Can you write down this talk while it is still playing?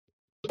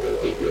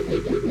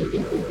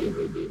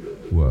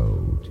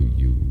Woe to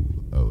you,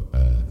 O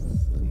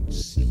earth and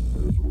sea.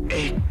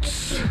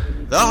 It's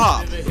the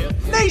Hop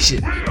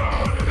Nation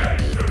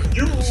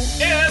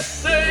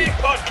USA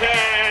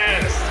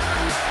Podcast.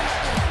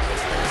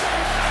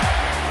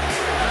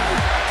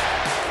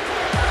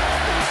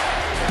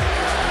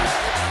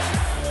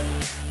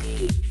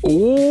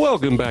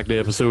 Welcome back to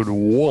episode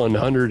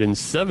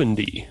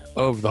 170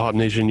 of the Hop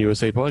Nation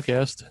USA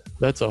Podcast.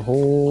 That's a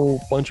whole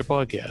bunch of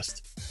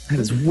podcasts. That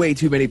is way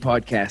too many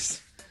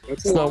podcasts.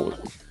 It's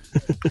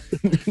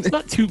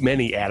not too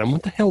many, Adam.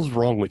 What the hell's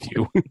wrong with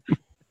you?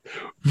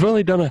 We've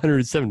only done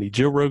 170.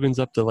 Joe Rogan's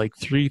up to like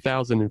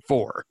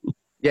 3,004.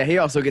 Yeah, he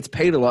also gets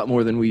paid a lot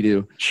more than we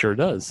do. Sure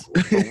does.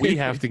 But we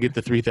have to get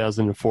to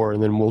 3,004,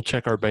 and then we'll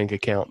check our bank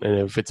account, and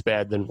if it's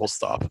bad, then we'll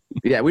stop.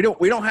 Yeah, we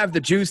don't have the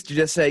juice to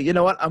just say, you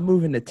know what, I'm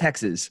moving to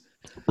Texas.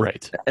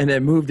 Right. And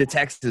then move to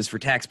Texas for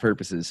tax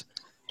purposes.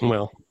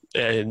 Well,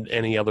 and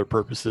any other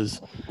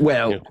purposes.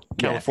 Well,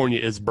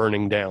 California is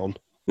burning down.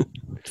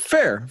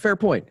 Fair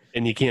point.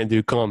 And you can't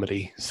do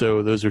comedy.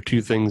 So those are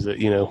two things that,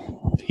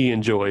 he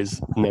enjoys,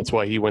 and that's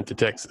why he went to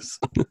Texas.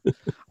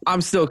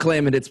 I'm still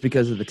claiming it's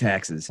because of the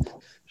taxes.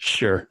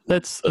 Sure.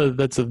 That's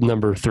a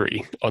number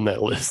 3 on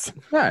that list.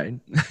 All right.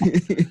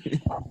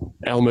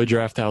 Alamo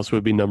Drafthouse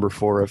would be number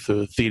 4 if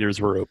the theaters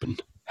were open.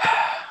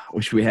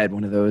 Wish we had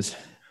one of those.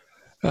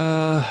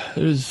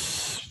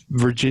 There's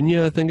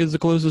Virginia, I think, is the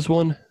closest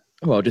one.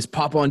 Well, just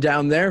pop on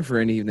down there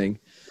for an evening.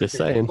 Just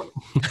saying.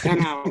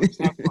 10 hours.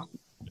 Have fun.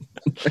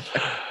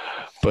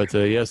 But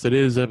yes, it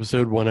is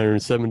episode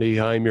 170.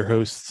 I'm your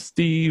host,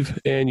 Steve,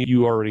 and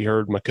you already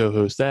heard my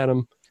co-host,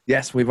 Adam.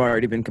 Yes, we've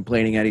already been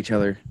complaining at each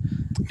other,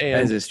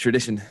 as is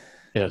tradition.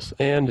 Yes,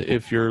 and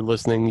if you're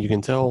listening, you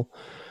can tell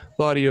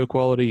the audio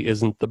quality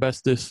isn't the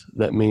bestest.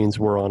 That means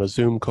we're on a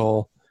Zoom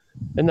call,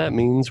 and that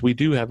means we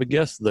do have a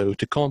guest, though,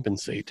 to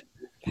compensate.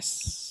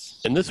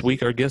 Yes. And this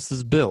week, our guest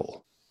is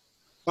Bill.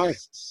 Hi.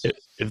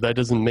 If that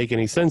doesn't make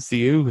any sense to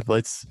you,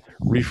 let's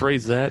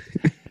rephrase that.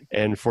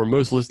 And for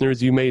most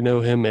listeners, you may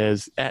know him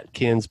as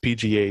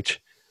 @KansPGH,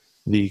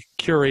 the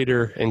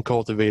curator and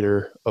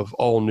cultivator of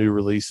all new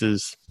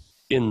releases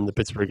in the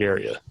Pittsburgh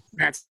area.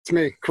 That's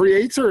me.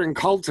 Creator and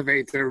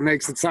cultivator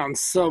makes it sound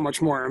so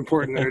much more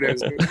important than it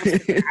is.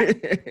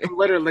 I'm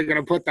literally going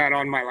to put that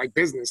on my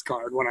business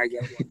card when I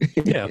get one.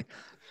 Yeah.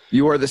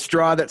 You are the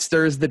straw that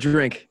stirs the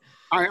drink.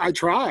 I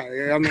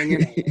try. I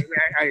mean,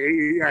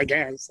 I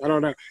guess. I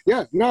don't know.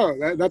 Yeah,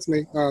 no, that's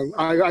me.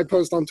 I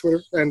post on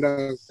Twitter, and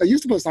I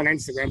used to post on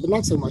Instagram, but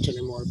not so much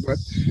anymore. But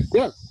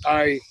yeah,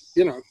 I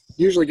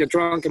usually get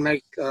drunk and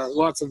make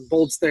lots of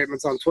bold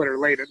statements on Twitter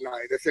late at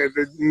night.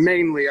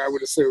 Mainly, I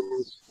would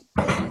assume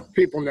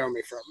people know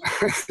me from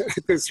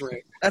at this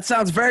rate. That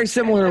sounds very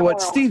similar to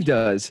what Steve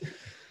does.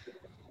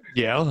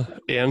 Yeah,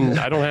 and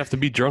I don't have to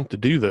be drunk to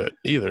do that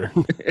either.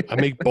 I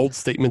make bold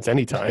statements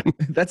anytime.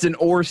 That's an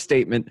or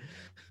statement.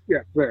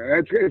 Yeah,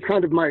 it's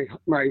kind of my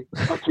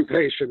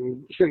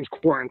occupation since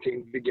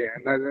quarantine began.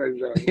 As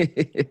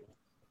a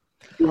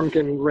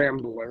drunken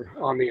rambler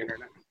on the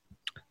internet.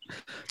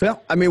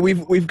 Well, I mean,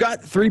 we've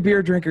got 3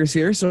 beer drinkers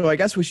here, so I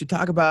guess we should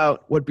talk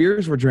about what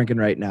beers we're drinking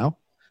right now.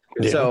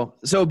 Yeah.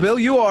 So Bill,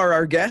 you are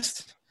our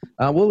guest.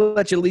 We'll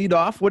let you lead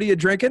off. What are you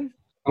drinking?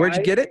 Where'd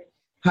you get it?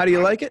 How do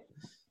you like it?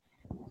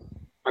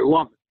 I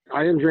love it.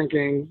 I am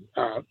drinking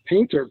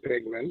Painter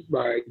Pigment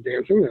by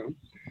Dancing Moon,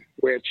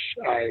 which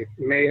I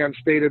may have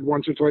stated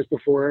once or twice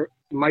before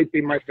might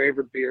be my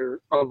favorite beer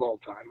of all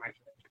time, I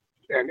think.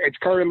 And it's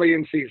currently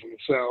in season,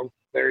 so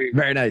there you go.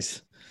 Very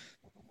nice.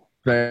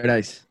 Very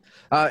nice.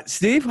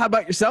 Steve, how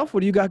about yourself? What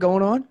do you got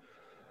going on?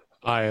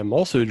 I am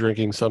also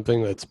drinking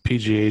something that's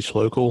PGH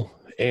local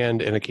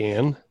and in a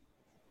can.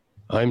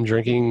 I'm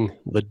drinking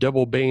the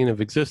Double Bane of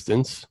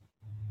Existence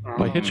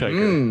by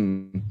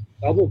Hitchhiker.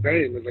 Double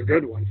Bane is a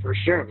good one, for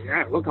sure.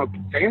 Yeah, look how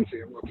fancy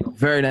it looks.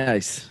 Very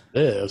nice.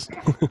 It is.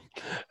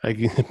 I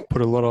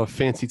put a lot of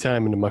fancy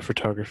time into my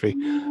photography.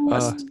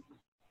 I'm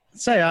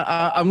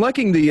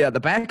liking the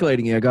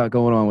backlighting you got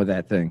going on with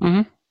that thing.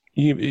 Mm-hmm.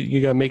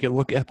 You got to make it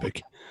look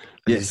epic.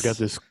 Yes. It's got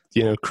this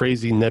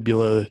crazy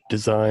nebula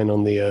design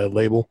on the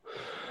label,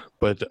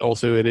 but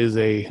also it is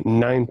a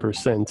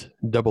 9%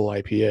 double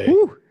IPA.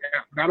 Woo. Yeah,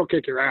 that'll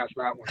kick your ass,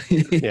 that one.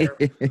 Yeah.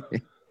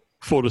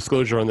 Full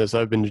disclosure on this,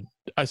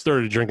 I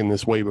started drinking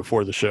this way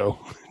before the show.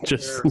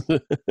 Just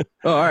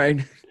all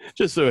right.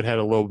 Just so it had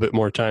a little bit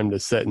more time to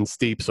set and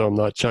steep, so I'm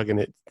not chugging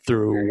it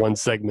through one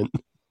segment.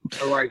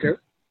 I like it.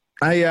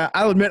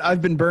 I'll admit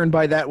I've been burned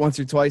by that once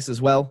or twice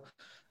as well.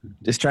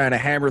 Just trying to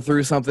hammer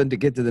through something to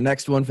get to the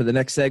next one for the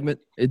next segment.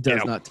 It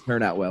does not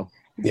turn out well.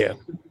 Yeah,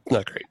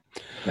 not great.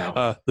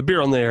 No. The beer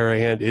on the other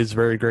hand is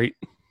very great.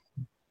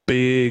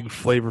 Big,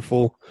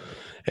 flavorful,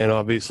 and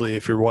obviously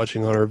if you're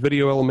watching on our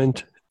video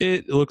element,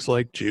 it looks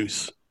like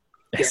juice.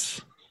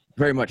 Yes.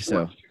 Very much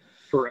so.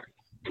 Correct.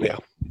 Yeah.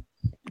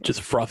 Just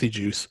frothy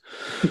juice.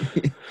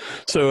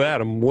 So,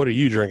 Adam, what are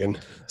you drinking?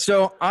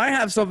 So, I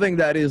have something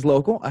that is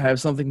local. I have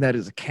something that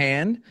is a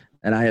can,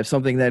 and I have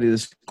something that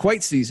is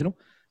quite seasonal.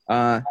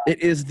 It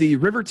is the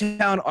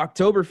Rivertown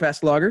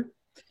Oktoberfest Lager.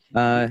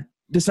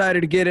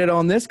 decided to get it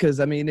on this because,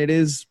 I mean, it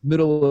is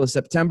middle of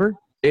September.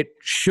 It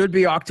should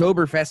be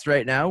Oktoberfest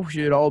right now. We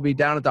should all be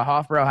down at the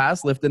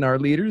Hofbrauhaus lifting our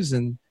liters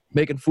and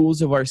making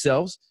fools of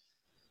ourselves.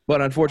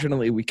 But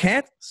unfortunately, we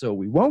can't, so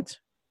we won't.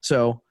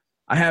 So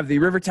I have the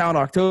Rivertown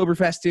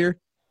Oktoberfest here.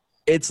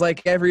 It's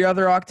like every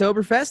other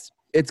Oktoberfest.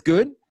 It's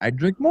good. I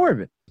drink more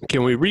of it.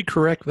 Can we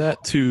recorrect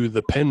that to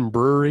the Penn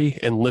Brewery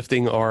and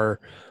lifting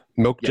our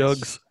milk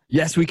jugs?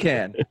 Yes, we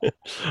can.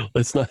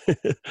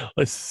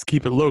 Let's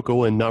keep it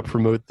local and not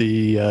promote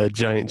the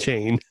giant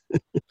chain.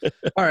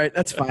 All right,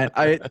 that's fine.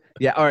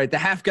 All right, the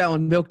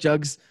half-gallon milk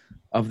jugs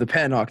of the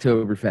Penn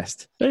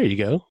Oktoberfest. There you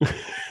go.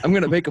 I'm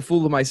going to make a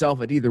fool of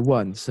myself at either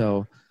one,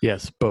 so.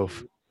 Yes,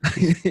 both.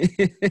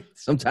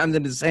 Sometimes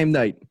in the same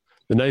night.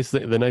 The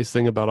nice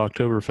thing about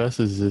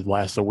Oktoberfest is it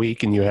lasts a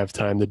week and you have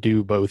time to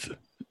do both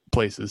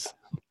places.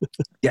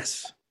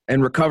 Yes,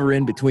 and recover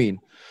in between.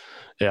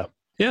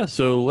 Yeah,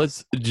 so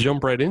let's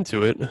jump right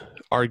into it.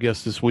 Our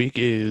guest this week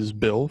is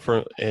Bill,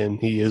 and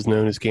he is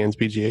known as Cans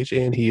PGH,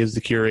 and he is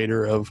the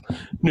curator of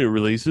new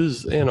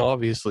releases and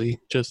obviously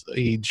just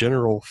a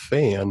general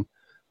fan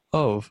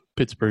of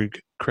Pittsburgh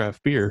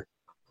craft beer.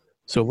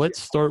 So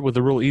let's start with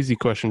a real easy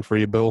question for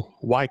you, Bill.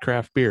 Why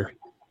craft beer?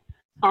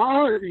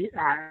 I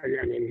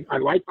mean, I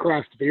like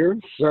craft beer,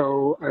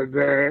 so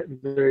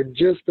the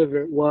gist of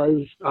it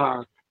was,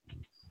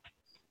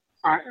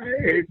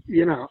 I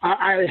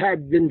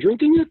had been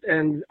drinking it,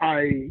 and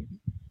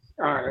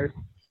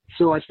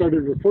so I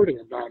started reporting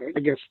about it, I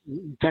guess,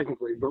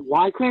 technically. But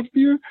why craft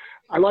beer?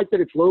 I like that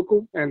it's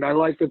local, and I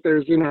like that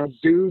there's,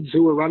 dudes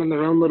who are running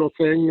their own little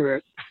thing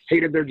that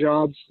hated their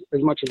jobs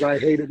as much as I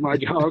hated my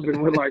job,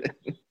 and we're like,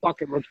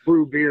 fuck it, let's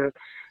brew beer.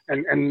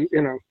 And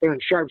they're in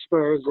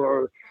Sharpsburg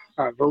or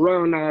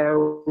Verona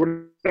or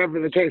whatever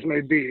the case may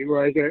be.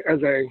 Like,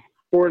 as a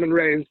born and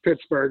raised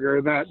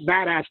Pittsburgher,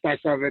 that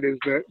aspect of it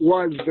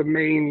was the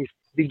main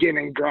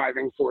beginning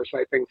driving force,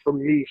 I think, for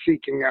me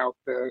seeking out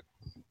the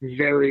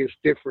various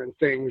different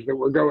things that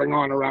were going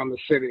on around the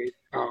city.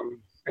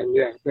 And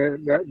yeah,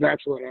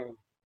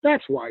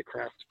 that's why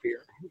craft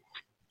beer.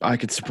 I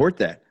could support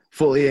that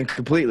fully and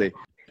completely.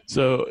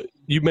 So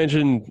you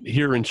mentioned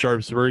here in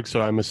Sharpsburg,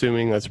 so I'm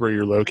assuming that's where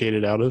you're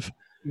located out of?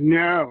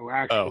 No,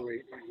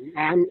 actually.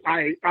 I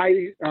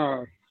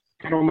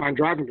don't mind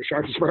driving to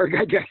Sharpsburg,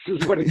 I guess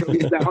is what it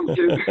comes down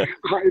to.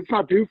 It's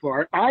not too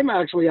far. I'm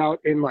actually out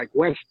in like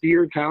West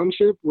Deer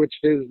Township, which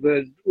is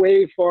the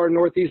way far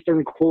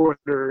northeastern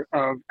quarter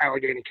of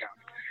Allegheny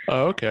County.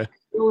 Oh, okay.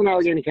 Still in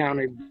Allegheny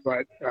County,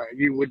 but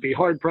you would be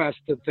hard-pressed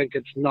to think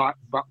it's not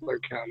Butler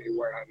County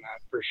where I'm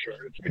at for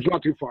sure. It's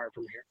not too far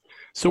from here.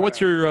 So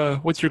what's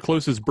your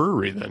closest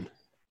brewery then?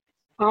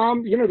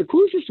 The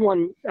closest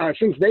one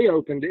since they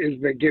opened is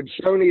the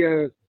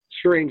Gibsonia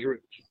Strange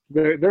Roots.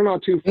 They're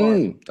not too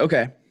far.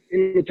 Okay.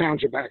 In the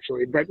township,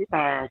 actually. But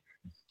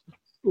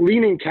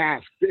Leaning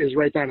Cask is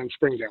right down in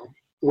Springdale,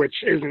 which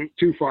isn't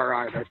too far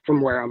either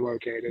from where I'm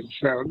located.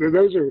 So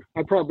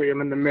I probably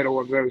am in the middle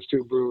of those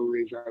two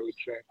breweries, I would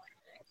say.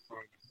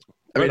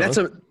 I mean,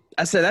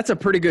 that's a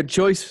pretty good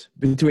choice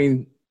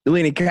between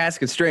Leaning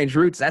Cask and Strange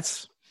Roots.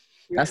 That's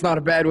not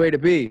a bad way to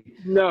be.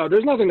 No,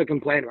 there's nothing to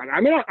complain about.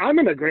 I mean, I'm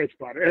in a great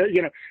spot.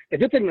 If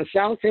it's in the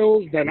South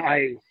Hills, then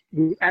I,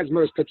 as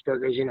most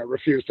Pittsburghers,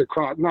 refuse to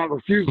cross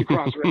rivers,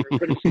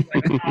 but it's just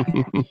like,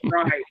 oh,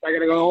 Christ, I got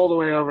to go all the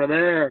way over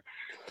there.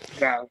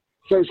 Yeah.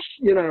 So,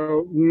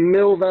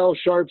 Millville,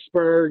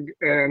 Sharpsburg,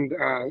 and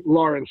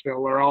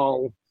Lawrenceville are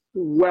all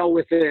well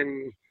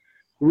within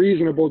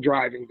reasonable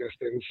driving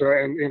distance. So,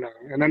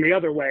 and then the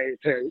other way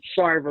to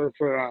Sarver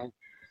for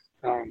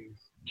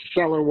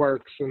cellar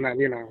works, and then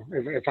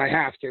if I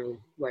have to,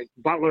 like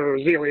Butler or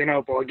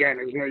Zelienople again,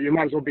 you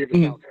might as well be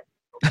the South.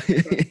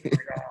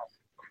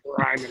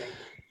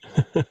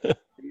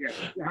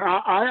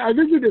 Yeah, I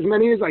visit as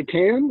many as I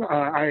can.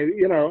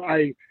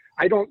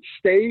 I don't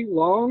stay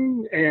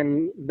long,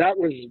 and that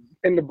was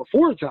in the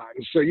before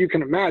times. So you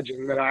can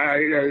imagine that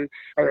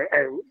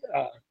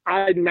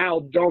I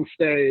now don't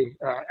stay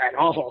at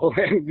all,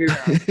 and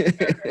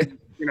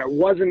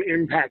wasn't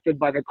impacted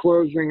by the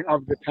closing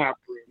of the tap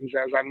rooms,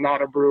 as I'm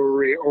not a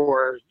brewery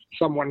or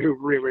someone who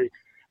really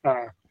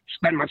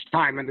spent much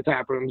time in the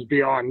tap rooms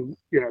beyond,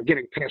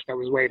 getting pissed I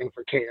was waiting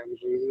for cans.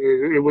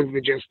 It was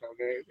the gist of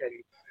it.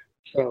 And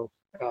so,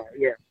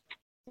 yeah.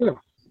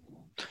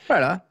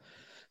 Right on.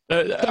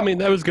 I mean,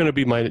 that was going to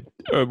be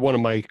one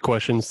of my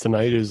questions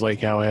tonight is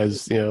like, how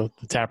has, the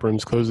tap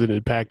rooms closing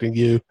impacting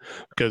you?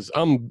 Because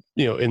I'm,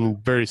 in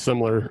very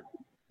similar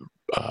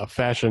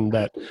fashion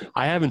that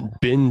I haven't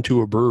been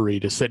to a brewery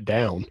to sit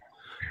down.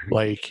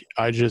 Like,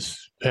 I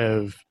just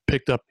have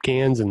picked up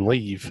cans and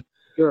leave.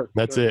 Sure.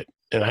 That's it.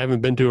 And I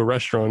haven't been to a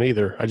restaurant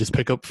either. I just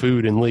pick up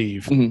food and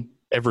leave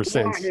ever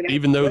since,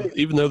 even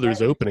though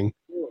there's opening.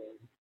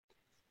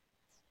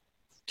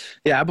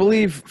 Yeah, I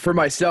believe for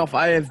myself,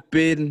 I have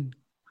been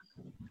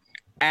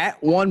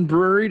at one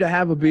brewery to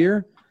have a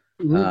beer.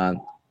 And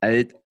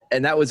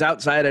that was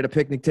outside at a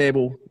picnic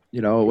table,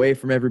 away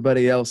from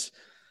everybody else.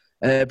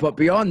 But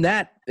beyond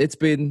that, it's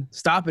been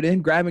stopping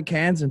in, grabbing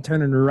cans, and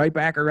turning right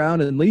back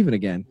around and leaving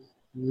again.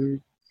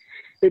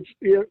 it's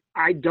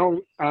I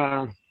don't.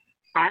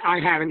 I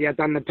haven't yet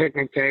done the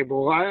picnic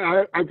table.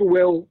 I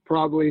will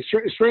probably.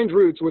 Strange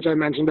Roots, which I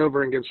mentioned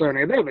over in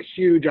Gibsonia, they have a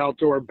huge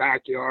outdoor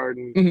backyard,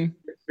 and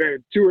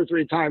 2 or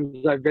 3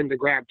 times I've been to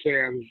grab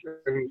cans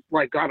and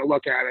like got to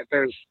look at it.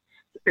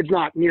 It's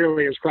not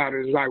nearly as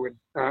crowded as I would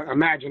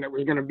imagine it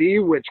was going to be,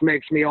 which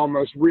makes me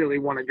almost really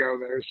want to go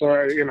there. So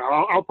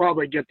I'll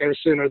probably get there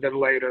sooner than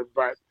later.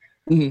 But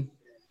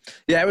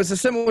yeah, it was a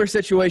similar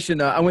situation.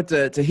 I went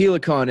to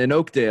Helicon in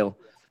Oakdale,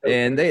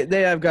 and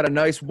they have got a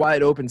nice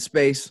wide open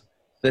space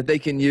that they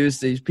can use.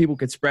 These people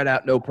could spread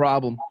out no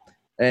problem.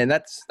 And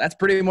that's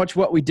pretty much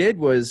what we did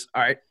was,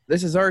 all right,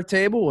 this is our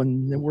table,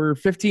 and we're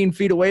 15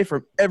 feet away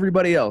from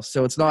everybody else,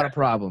 so it's not a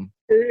problem.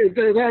 At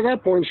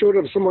that point, short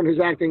of someone who's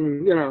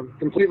acting,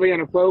 completely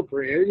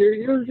inappropriate,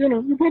 you're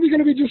probably going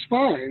to be just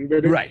fine.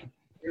 But right.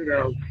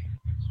 I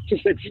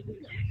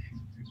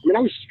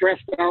was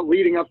stressed out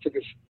leading up to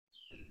this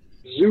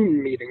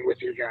Zoom meeting with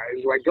you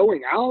guys, like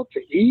going out to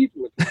eat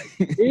with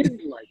my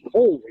kids, like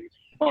holy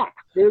fuck,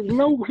 there's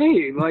no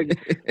way, like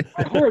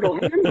my heart will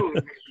handle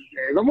it these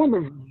days. I'm on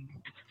the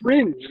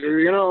fringe,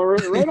 right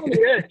on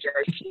the edge.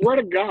 I swear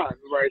to God,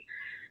 like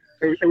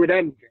it would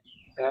end.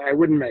 I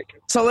wouldn't make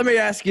it. So let me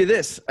ask you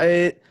this: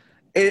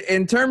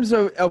 in terms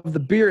of the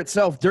beer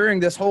itself, during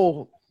this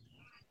whole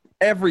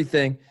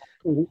everything,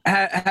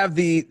 have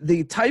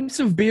the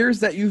types of beers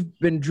that you've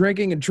been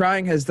drinking and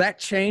trying, has that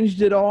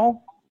changed at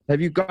all?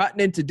 Have you gotten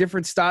into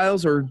different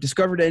styles or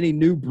discovered any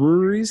new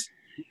breweries?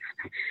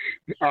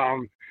 I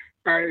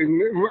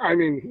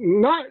mean,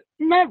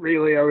 not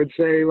really. I would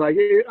say, like,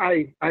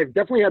 I've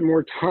definitely had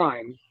more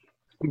time,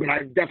 but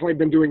I've definitely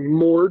been doing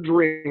more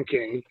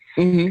drinking,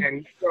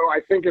 and so I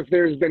think if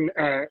there's been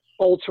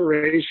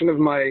alteration of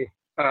my,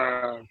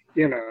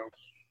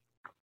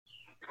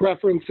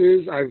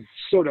 preferences, I've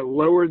sort of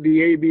lowered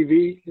the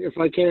ABV if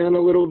I can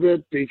a little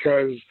bit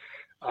because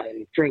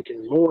I'm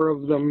drinking more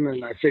of them,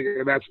 and I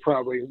figure that's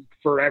probably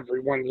for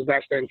everyone's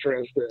best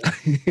interest.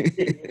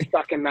 Being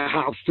stuck in the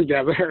house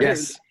together.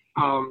 Yes.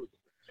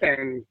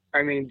 And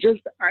I mean,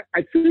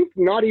 I think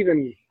not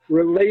even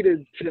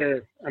related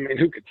to, I mean,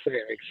 who could say,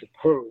 I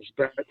suppose,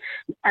 but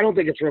I don't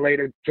think it's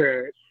related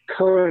to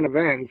current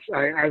events.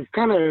 I've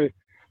kind of,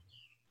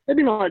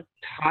 maybe not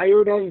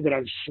tired of, but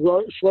I've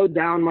slowed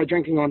down my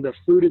drinking on the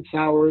fruited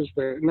sours.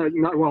 They're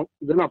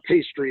not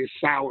pastries,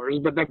 sours,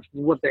 but that's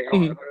what they are.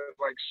 They're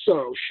like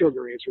so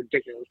sugary, it's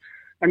ridiculous.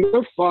 And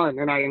they're fun,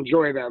 and I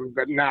enjoy them,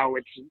 but now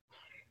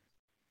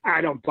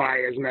I don't buy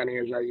as many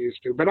as I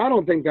used to. But I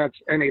don't think that's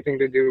anything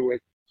to do with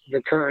the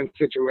current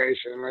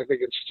situation. I think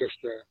it's just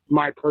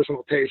my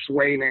personal taste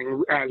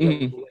waning as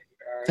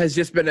has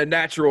just been a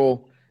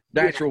natural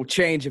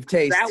change of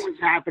taste. That was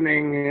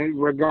happening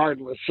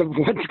regardless of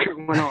what's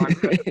going on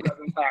at the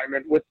present time,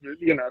 and with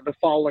the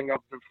falling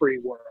of the free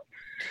world.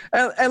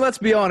 And let's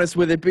be honest,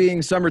 with it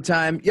being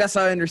summertime, yes,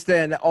 I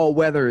understand that all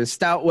weather is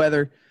stout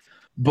weather,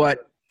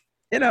 but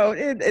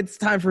it's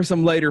time for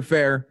some lighter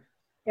fare.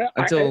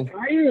 Until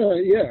drink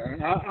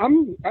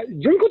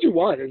what you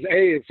want.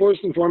 Is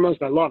first and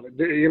foremost, I love it.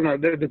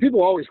 The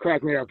people always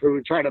crack me up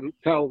who try to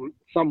tell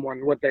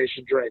someone what they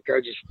should drink. I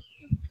just,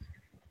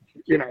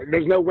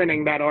 there's no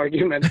winning that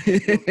argument. You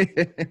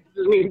just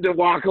need to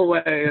walk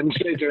away and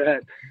shake your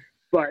head.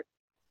 But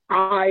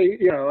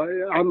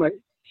I'm like,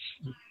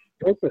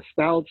 drink the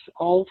stouts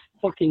all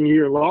fucking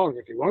year long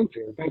if you want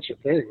to. If that's your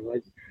thing.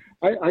 Like,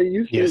 I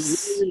used to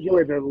really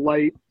enjoy the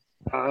light.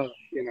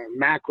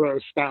 Macro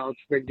stouts,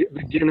 the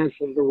Guinness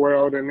of the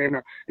world, and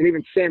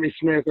even Sammy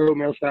Smith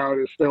Oatmeal Stout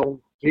is still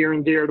near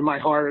and dear to my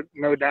heart,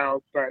 no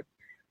doubt. But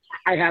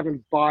I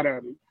haven't bought a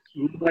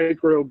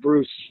micro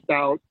brew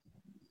stout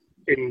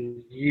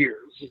in years.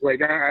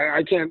 Like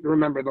I can't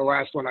remember the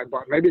last one I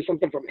bought. Maybe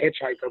something from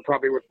Hitchhiker,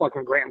 probably with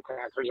fucking graham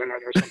crackers in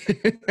it or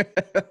something.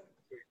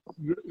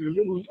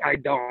 I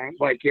don't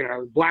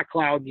Black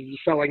Cloud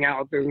selling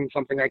out isn't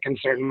something I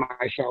concern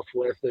myself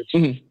with.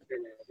 It's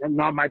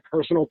not my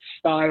personal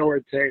style or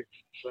taste.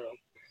 So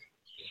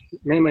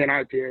mainly an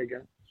IPA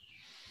again.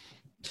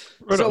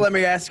 So let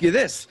me ask you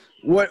this: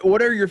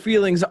 what are your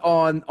feelings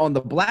on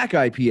the black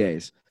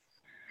IPAs?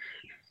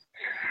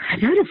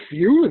 I've had a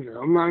few of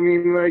them. I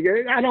mean,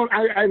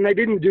 and they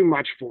didn't do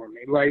much for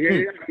me.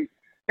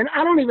 And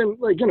I don't even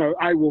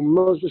I will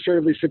most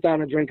assuredly sit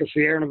down and drink a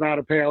Sierra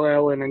Nevada Pale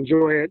Ale and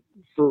enjoy it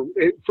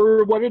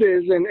for what it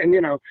is. And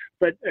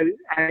but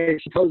I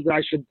suppose that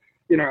I should,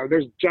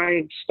 there's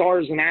giant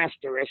stars and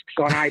asterisks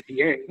on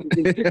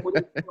IPA.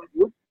 What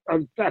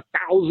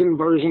 1,000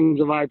 versions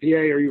of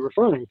IPA are you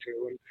referring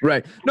to? And,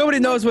 right. Nobody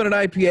knows what an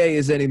IPA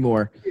is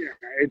anymore. Yeah,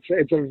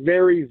 it's a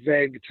very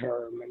vague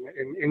term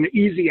and an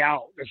easy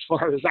out as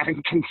far as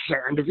I'm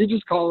concerned. If you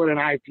just call it an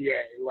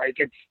IPA,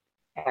 it's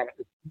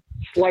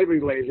slightly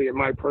lazy in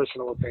my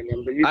personal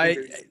opinion. But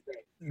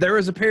there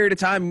was a period of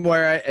time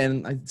where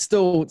I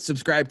still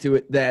subscribe to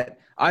it, that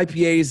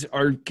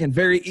IPAs can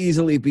very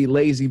easily be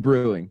lazy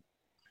brewing.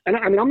 and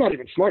I mean, I'm not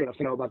even smart enough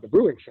to know about the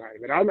brewing side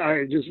of it.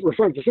 I just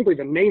referring to simply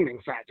the naming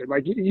factor.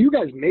 Like, you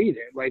guys made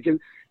it. Like, is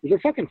there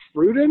fucking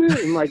fruit in it?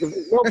 And like, if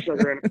there's no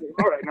sugar in it,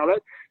 all right.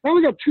 Now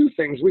we got two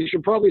things we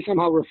should probably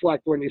somehow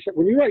reflect when you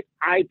write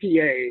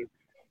IPA.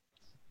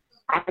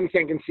 I'm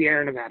thinking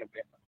Sierra Nevada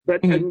Pale.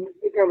 But and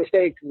make no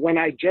mistake, when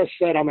I just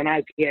said I'm an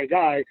IPA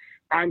guy,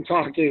 I'm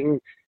talking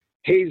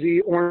hazy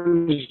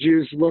orange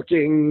juice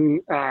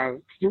looking,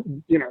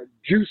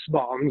 juice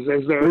bombs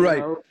as they're,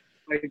 right.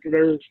 Like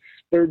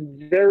they're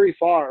very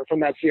far from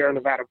that Sierra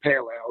Nevada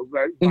Pale Ale,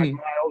 but by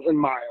miles and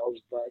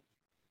miles. But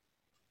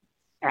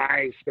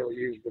I still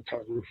use the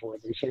term for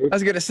them. So I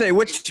was gonna say,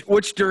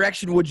 which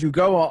direction would you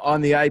go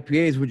on the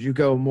IPAs? Would you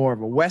go more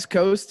of a West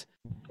Coast,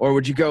 or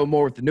would you go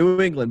more with the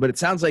New England? But it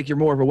sounds like you're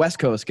more of a West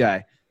Coast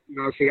guy.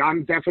 No, see,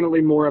 I'm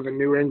definitely more of a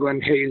New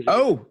England hazy.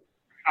 Oh,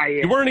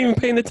 You weren't even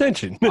paying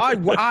attention.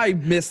 I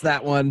missed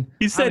that one.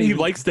 He said he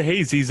likes the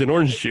hazies and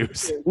orange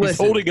juice. He's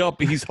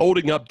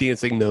holding up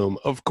Dancing Gnome.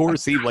 Of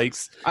course he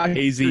likes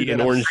hazy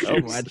and orange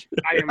juice. Much.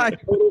 I am a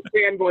total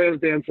fanboy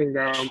of Dancing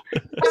Gnome.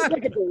 There's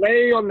like a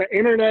delay on the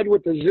internet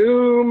with the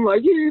Zoom.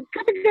 Like, you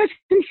cut the guy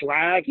some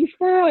slack. He's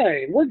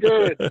fine. We're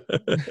good.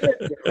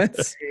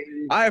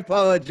 I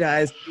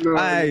apologize. No,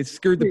 I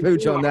screwed the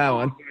pooch on that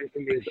one.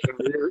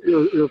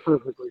 You're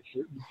perfectly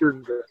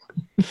good.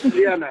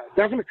 Yeah, no,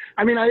 definitely.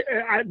 I mean, I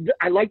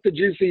like the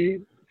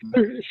juicy,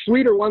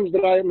 sweeter ones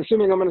that I'm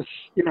assuming I'm going to,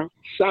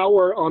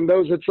 sour on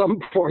those at some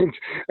point,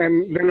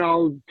 and then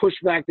I'll push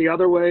back the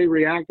other way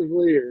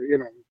reactively, or,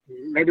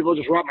 maybe they'll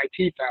just rot my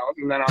teeth out,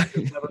 and then I'll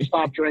just never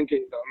stop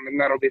drinking them, and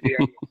that'll be the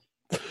end.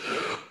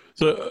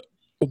 So,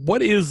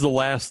 what is the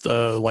last,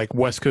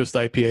 West Coast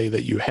IPA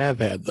that you have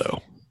had,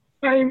 though?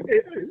 I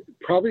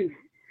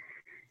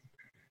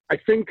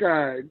think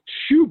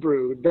Shoe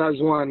Brew does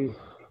one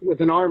with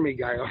an Army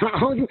guy.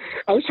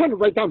 I was trying to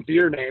write down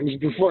beer names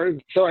before,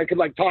 so I could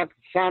talk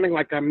sounding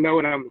like I know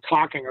what I'm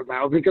talking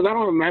about, because I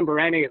don't remember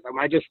any of them.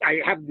 I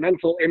have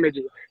mental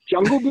images.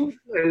 Jungle Boot?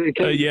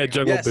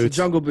 Jungle Boots.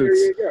 Jungle Boots.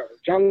 There you go.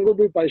 Jungle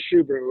Boot by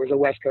Shoe Brew was a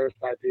West Coast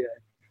IPA.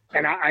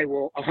 And I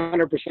will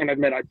 100%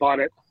 admit I bought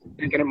it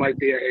thinking it might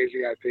be a hazy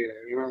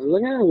IPA. I was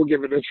like, we'll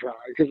give it a try,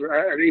 because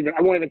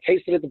I won't even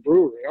taste it at the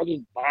brewery. I'll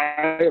just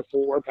buy a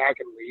 4-pack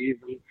and leave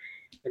and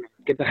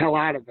get the hell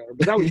out of there.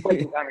 But that was quite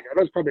some time ago.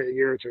 That was probably a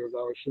year or two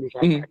ago since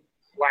I had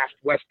last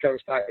West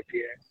Coast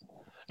IPA.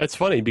 That's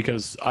funny,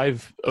 because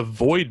I've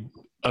avoided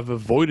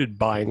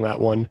buying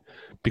that one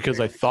because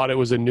I thought it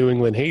was a New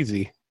England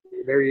hazy.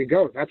 There you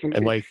go.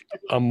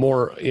 I'm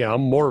more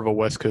of a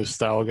West Coast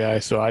style guy,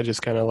 so I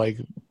just kind of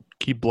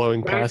keep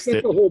blowing past it.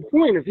 That's the whole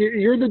point. If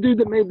you're the dude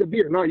that made the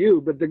beer, not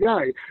you, but the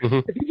guy.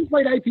 If you just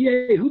write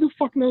IPA, who the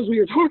fuck knows what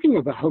you're talking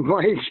about?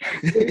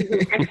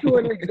 It's an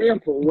excellent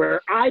example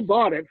where I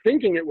bought it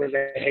thinking it was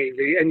a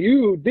hazy, and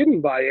you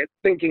didn't buy it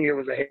thinking it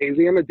was a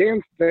hazy, and the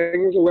damn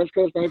thing was a West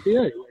Coast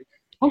IPA.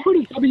 How hard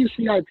is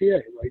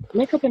WCIPA?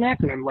 Make up an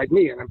acronym like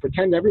me, and then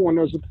pretend everyone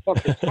knows what the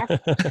fuck they're talking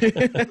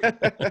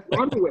about.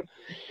 Run with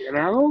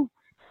it,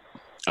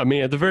 I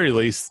mean, at the very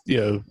least,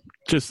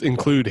 just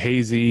include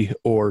hazy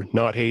or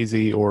not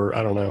hazy, or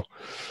I don't know.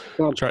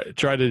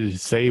 Try to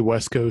say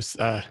West Coast.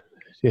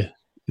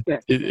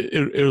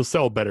 It'll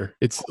sell better.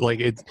 It's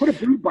put a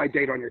brew by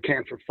date on your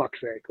can, for fuck's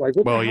sake.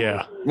 Well,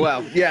 yeah,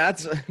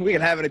 we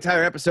can have an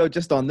entire episode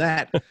just on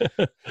that.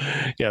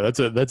 Yeah,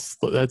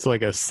 that's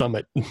like a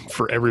summit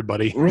for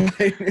everybody.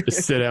 Right.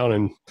 Just sit down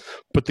and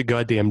put the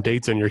goddamn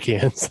dates on your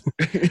cans.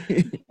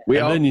 We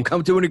all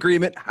come to an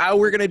agreement how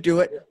we're gonna do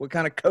it, what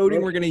kind of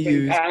coding we're gonna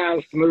use.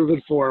 Move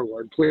it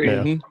forward, please.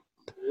 Yeah.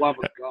 Love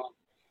it, God.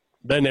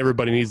 Then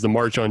everybody needs to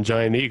march on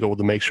Giant Eagle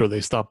to make sure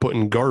they stop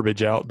putting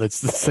garbage out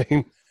that's the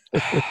same.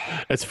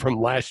 That's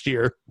from last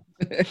year.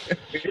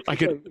 I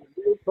could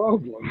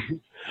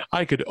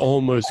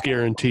almost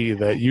guarantee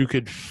that you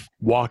could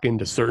walk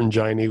into certain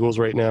Giant Eagles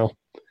right now,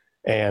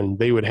 and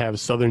they would have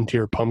Southern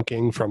Tier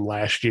Pumpkin from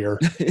last year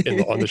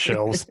on the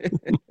shelves.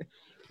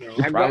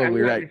 I've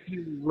Probably right. A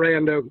few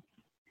random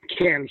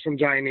cans from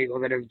Giant Eagle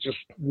that have just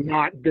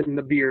not been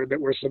the beer that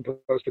were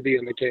supposed to be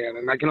in the can,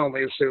 and I can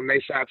only assume they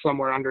sat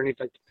somewhere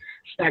underneath a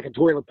stack of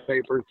toilet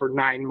paper for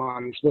 9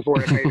 months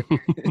before it made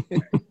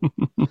it.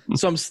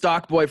 Some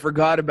stock boy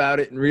forgot about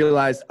it and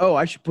realized,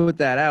 I should put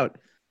that out.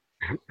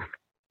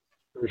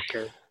 For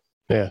sure.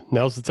 Yeah,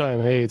 now's the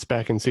time. Hey, it's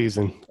back in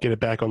season. Get it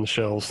back on the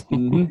shelves.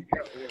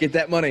 Get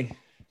that money.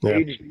 Yeah.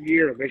 Aged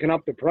year. They can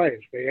up the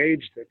price. They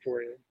aged it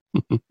for you.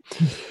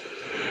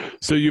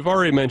 So you've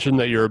already mentioned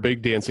that you're a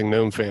big Dancing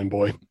Gnome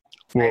fanboy.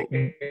 Well,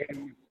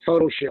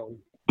 total shill.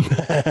 Should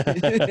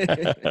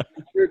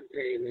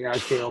pay me, I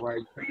feel like.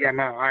 But yeah,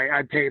 no,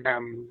 I pay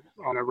them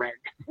on a reg.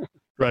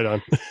 Right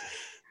on.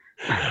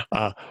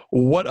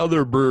 What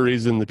other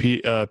breweries in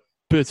the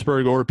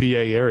Pittsburgh or PA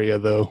area,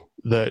 though,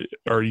 that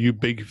are you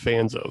big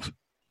fans of?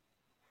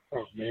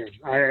 Oh man,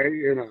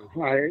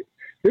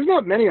 there's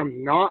not many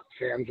I'm not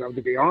fans of,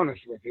 to be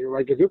honest with you.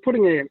 If you're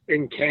putting it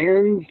in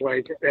cans,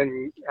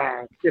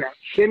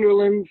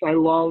 Cinderlands, I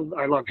love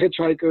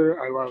Hitchhiker,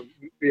 I love,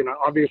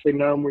 obviously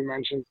Gnome we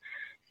mentioned,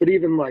 but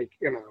even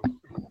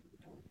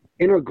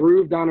Inner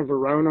Groove down in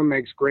Verona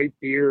makes great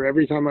beer.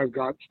 Every time I've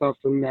got stuff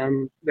from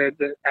them, the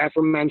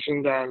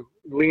aforementioned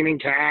Leaning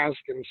Cask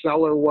and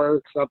Cellar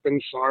Works up in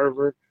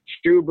Sarver,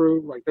 Stew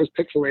Brew, like those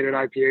pixelated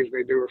IPAs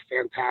they do are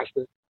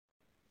fantastic.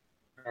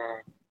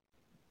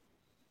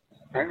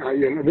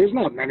 There's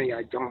not many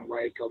I don't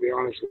like, I'll be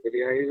honest with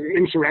you.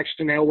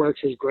 Insurrection Ale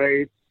Works is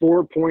great.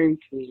 4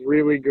 Points is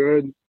really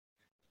good.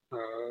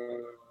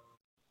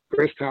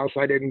 Grist House,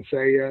 I didn't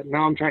say yet.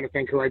 Now I'm trying to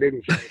think who I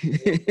didn't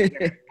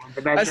say.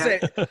 I say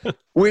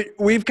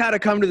we've kind of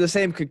come to the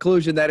same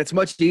conclusion that it's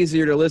much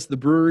easier to list the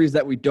breweries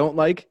that we don't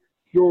like.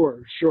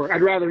 Sure.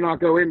 I'd rather not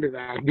go into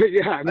that. But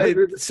yeah,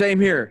 same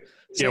here.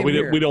 Yeah,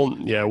 we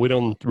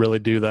don't really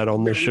do that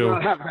on this show.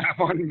 Have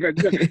one, but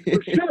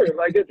for sure,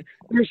 like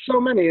there's so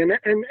many, and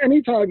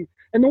anytime,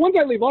 and the ones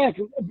I leave off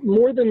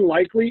more than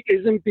likely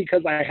isn't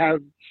because I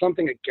have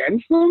something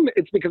against them.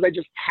 It's because I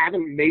just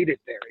haven't made it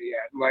there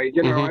yet. Like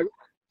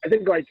I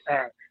think like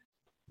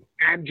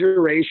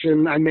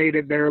Abjuration, I made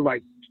it there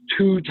like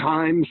 2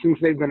 times since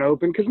they've been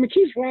open, because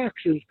McKees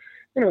Rocks is,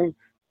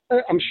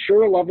 I'm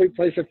sure a lovely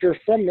place if you're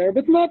from there,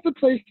 but not the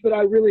place that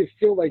I really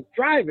feel like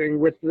driving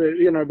with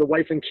the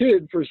wife and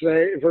kid for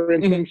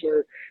instance,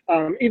 or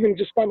even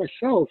just by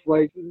myself.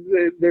 Like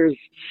there's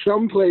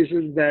some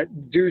places that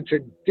due to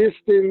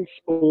distance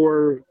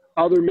or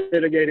other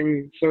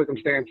mitigating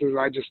circumstances,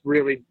 I just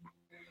really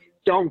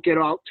don't get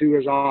out to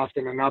as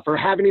often enough, or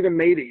haven't even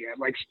made it yet.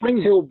 Like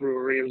Spring Hill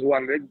Brewery is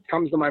one that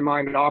comes to my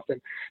mind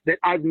often that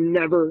I've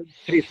never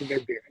tasted their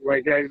beer.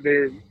 Like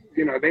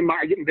they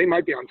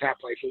might be on tap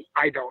places.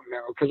 I don't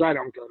know, because I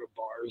don't go to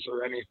bars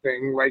or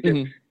anything. Like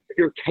if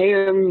your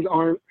cans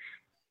aren't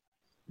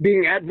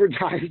being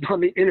advertised on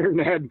the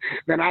internet,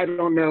 then I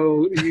don't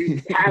know you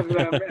have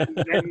them,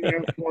 and then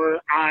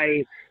therefore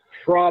I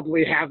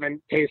probably haven't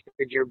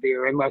tasted your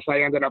beer unless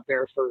I ended up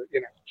there for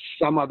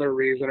some other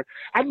reason.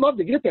 I'd love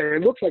to get there.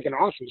 It looks like an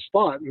awesome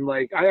spot, and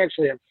like I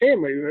actually have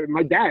family.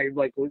 My dad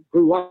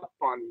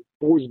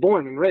was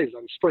born and raised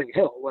on Spring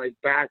Hill, like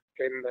back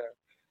in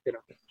the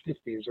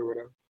 50s or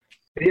whatever.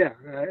 But yeah,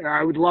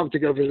 I would love to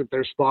go visit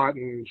their spot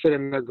and sit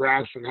in their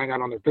grass and hang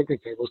out on their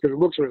picnic tables, because it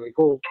looks really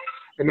cool.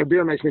 And their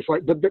beer makes me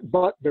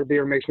their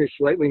beer makes me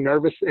slightly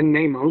nervous in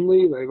name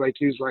only. They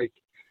use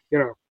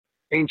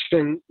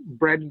ancient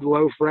bread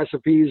loaf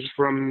recipes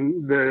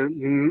from the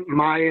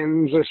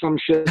Mayans or some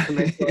shit to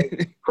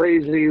make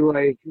crazy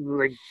like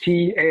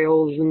tea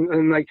ales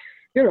and like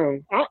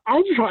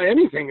I'll try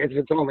anything if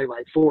it's only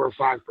like 4 or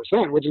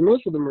 5%, which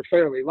most of them are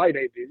fairly light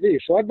ABV.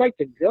 So I'd like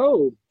to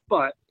go,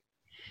 but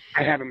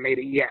I haven't made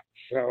it yet,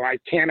 so I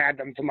can't add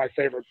them to my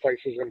favorite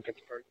places in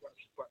Pittsburgh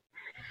list. But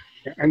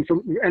and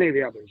from any of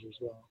the others as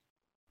well.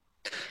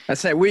 I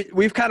say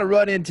we've kind of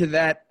run into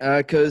that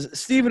because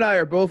Steve and I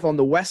are both on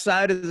the west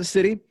side of the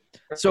city.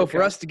 So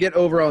for us to get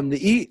over on the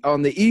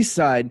east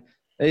side,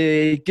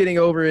 getting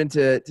over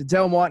into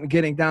Delmont and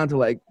getting down to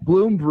like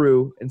Bloom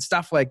Brew and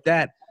stuff like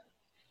that,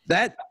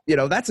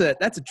 that's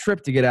a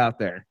trip to get out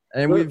there.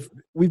 And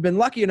we've been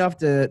lucky enough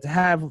to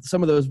have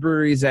some of those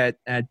breweries at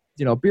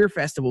beer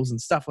festivals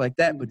and stuff like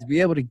that, but to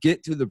be able to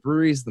get to the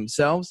breweries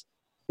themselves.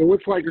 So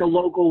what's like the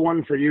local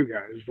one for you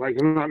guys? Like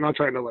I'm not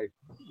trying to like.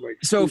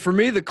 So for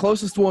me, the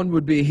closest one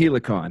would be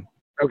Helicon.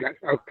 Okay.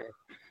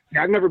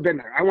 Yeah, I've never been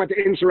there. I went to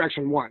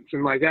Insurrection once,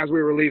 and like as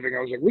we were leaving, I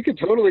was like, we could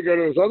totally go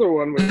to this other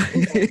one.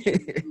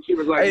 She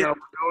was like, no,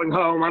 we're going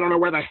home. I don't know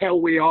where the hell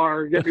we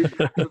are.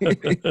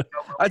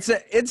 I'd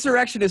say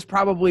Insurrection is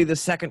probably the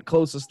second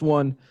closest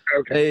one.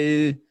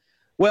 Okay.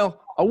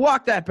 Well, I'll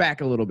walk that back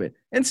a little bit.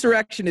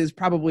 Insurrection is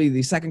probably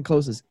the second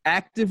closest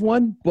active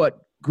one,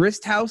 but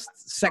Grist House,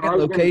 second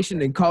location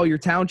in Collier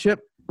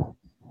Township,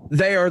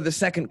 they are the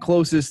second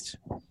closest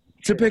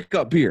to pick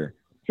up beer.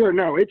 Sure,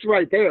 no, it's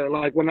right there.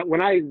 Like when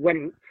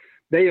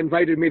they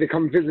invited me to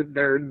come visit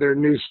their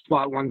new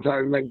spot one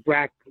time, like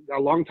back a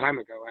long time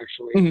ago,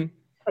 actually.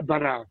 Mm-hmm.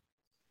 But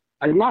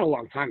not a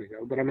long time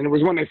ago, but I mean, it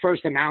was when they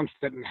first announced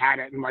it and had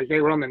it, and like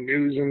they were on the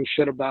news and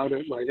shit about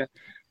it. Like it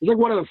was like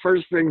one of the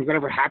first things that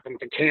ever happened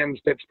to Cans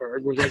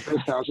Pittsburgh was like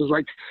this house. It was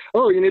like,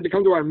 oh, you need to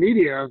come to our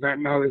media event.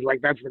 And I was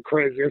like, that's the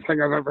craziest thing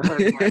I've ever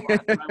heard in my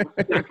life. And I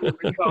would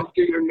definitely come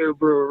to your new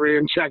brewery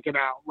and check it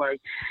out.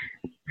 Like,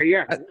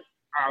 yeah.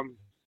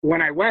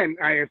 When I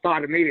went, I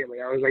thought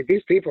immediately, I was like,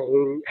 these people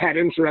who had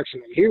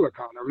Insurrection and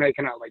Helicon are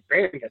making out like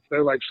bandits.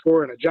 They're like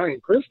scoring a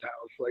giant Grist House.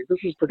 Like, this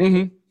is pretty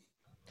cool.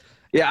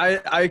 Yeah,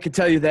 I could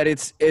tell you that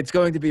it's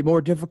going to be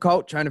more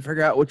difficult trying to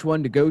figure out which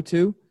one to go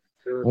to,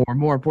 sure. Or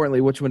more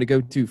importantly, which one to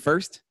go to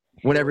first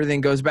when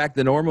everything goes back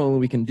to normal and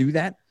we can do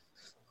that.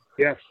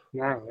 Yes,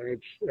 no,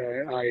 it's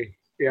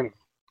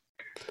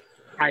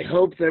I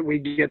hope that we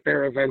get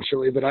there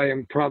eventually, but I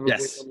am probably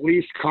the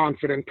least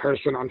confident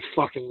person on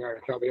fucking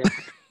earth. I'll be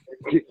honest.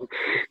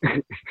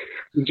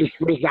 Just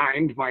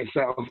resigned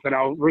myself that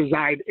I'll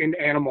reside in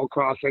Animal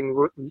Crossing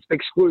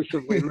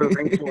exclusively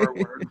moving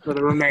forward for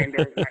the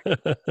remainder of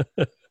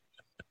life.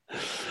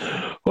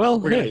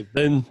 Well, hey,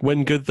 then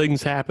when good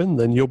things happen,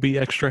 then you'll be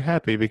extra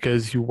happy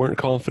because you weren't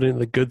confident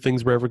that good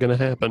things were ever going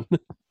to happen.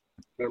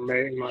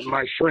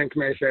 My shrink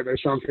may say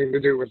there's something to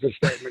do with the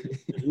statement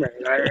you made.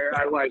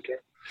 I like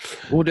it.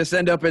 We'll just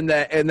end up in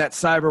that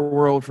cyber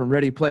world from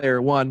Ready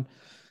Player One.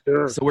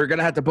 Sure. So we're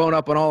gonna have to bone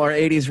up on all our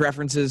 '80s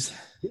references.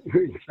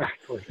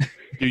 Exactly.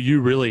 Do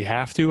you really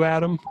have to,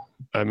 Adam?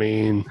 I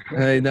mean,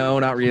 No,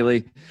 not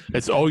really.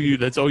 that's all you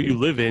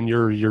live in.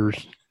 Your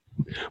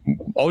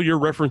all your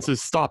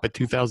references stop at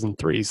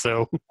 2003.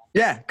 So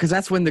Yeah, because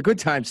that's when the good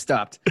times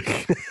stopped.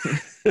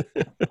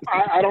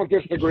 I don't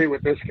disagree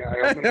with this guy.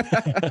 I'm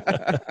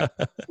gonna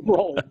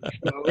roll.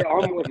 So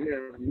I'm with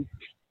him.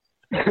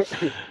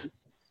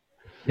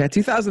 Yeah,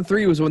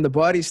 2003 was when the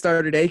body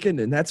started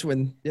aching, and that's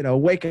when,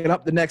 waking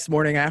up the next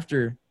morning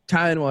after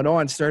tying one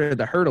on started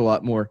to hurt a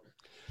lot more.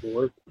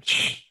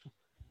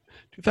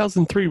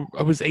 2003,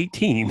 I was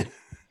 18.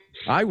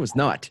 I was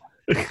not.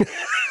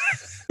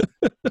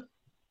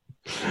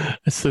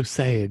 That's so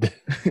sad.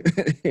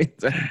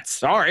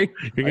 Sorry.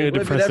 You're I gonna live it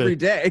depress every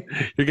day.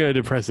 You're gonna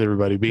depress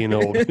everybody being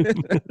old.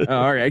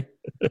 All right.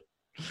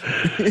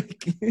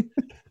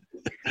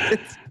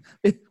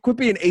 Quit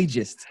being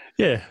ageist.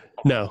 Yeah,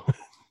 no,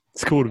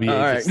 it's cool to be All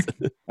right.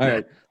 ageist. All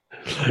right.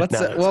 Let's.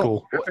 Nah, it's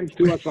cool. Happens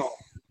to us all.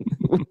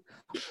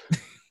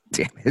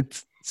 Damn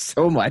it,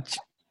 so much.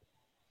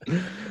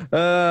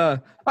 All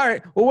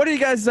right. Well, what do you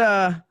guys?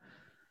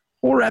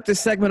 We'll wrap this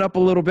segment up a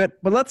little bit,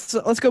 but let's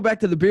go back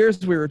to the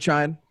beers we were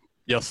trying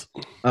Yes.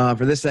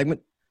 for this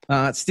segment.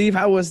 Steve,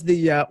 how was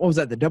the what was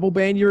that? The Double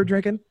Bane you were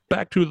drinking?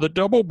 Back to the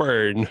double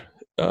burn.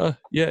 Yeah,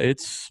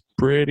 it's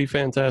pretty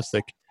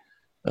fantastic.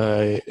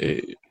 I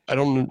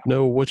don't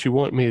know what you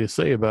want me to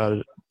say about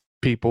it,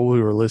 people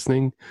who are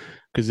listening,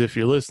 because if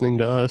you're listening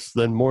to us,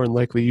 then more than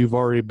likely you've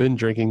already been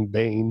drinking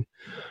Bane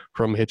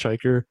from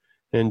Hitchhiker,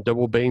 and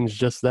Double Bane's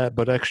just that,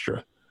 but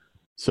extra.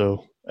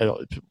 So, I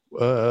don't.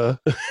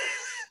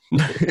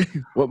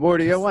 What more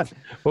do you want?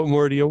 What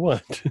more do you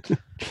want?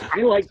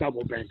 I like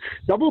Double Bane.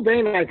 Double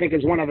Bane, I think,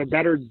 is one of the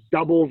better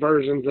double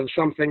versions of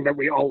something that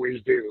we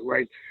always do.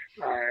 Like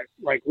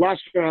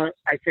Lustra,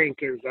 I think,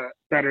 is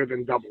better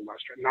than Double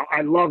Lustra. Now,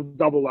 I love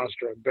Double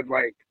Lustra, but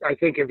I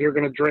think if you're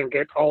going to drink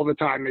it all the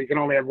time, you can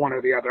only have one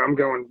or the other. I'm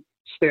going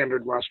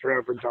standard Lustra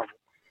over Double.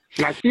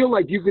 And I feel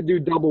like you could do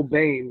Double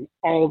Bane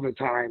all the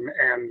time,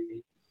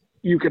 and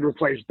you could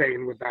replace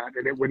Bane with that,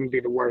 and it wouldn't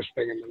be the worst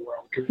thing in the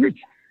world. Because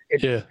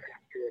it's Yeah.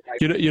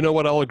 You know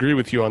what? I'll agree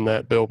with you on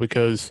that, Bill,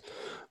 because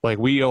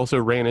we also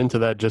ran into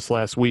that just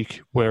last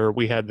week where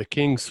we had the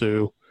King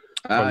Sue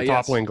from Yes.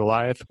 Toppling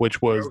Goliath, which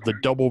was the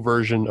double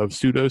version of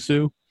Pseudo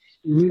Sue.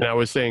 Mhm. And I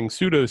was saying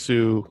Pseudo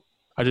Sue,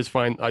 I just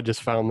found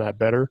that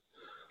better.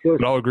 Sure.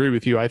 But I'll agree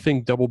with you. I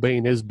think Double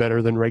Bane is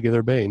better than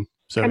regular Bane.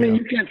 So I mean,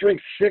 yeah. you can't drink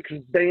 6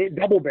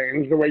 Double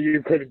Banes the way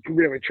you could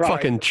really try.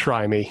 Fucking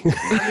try me.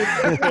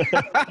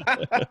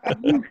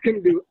 You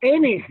can do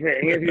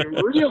anything if you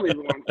really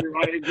want to.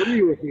 I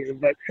agree with you,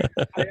 but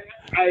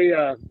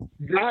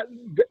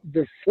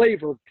the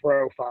flavor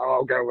profile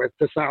I'll go with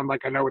to sound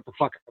like I know what the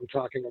fuck I'm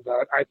talking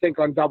about. I think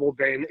on Double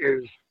Bane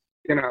is,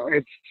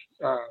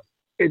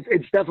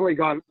 it's definitely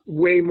got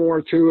way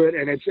more to it,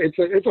 and it's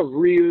a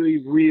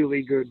really,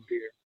 really good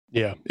beer.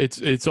 Yeah,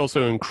 it's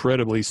also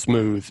incredibly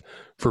smooth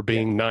for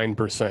being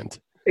 9%.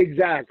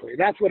 Exactly,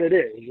 that's what it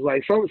is.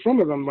 Like some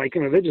of them,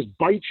 they just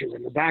bite you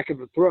in the back of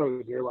the throat,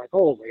 and you're like,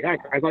 "Holy heck!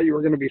 I thought you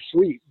were going to be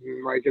sweet."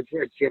 And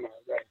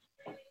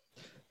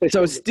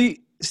So,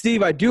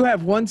 Steve, I do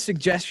have one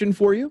suggestion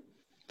for you.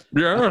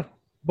 Yeah.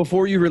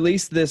 Before you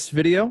release this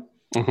video,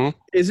 Mm-hmm.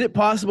 is it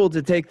possible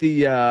to take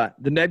the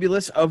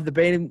nebulous of the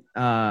Bane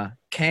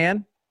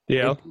can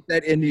Yeah, and put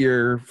that into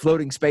your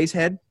floating space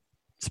head?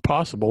 it's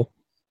possible.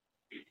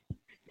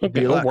 Be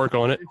Okay, a I'll lot work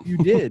on it. If you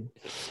did.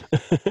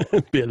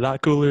 Be a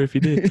lot cooler if you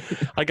did.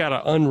 I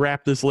gotta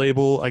unwrap this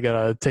label. I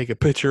gotta take a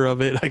picture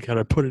of it. I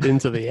gotta put it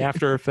into the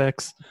After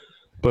Effects.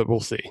 But we'll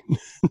see.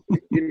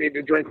 you need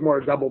to drink more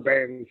Double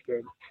Banes.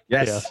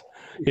 Yes.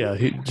 Yeah.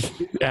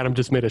 Adam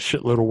just made a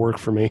shitload of work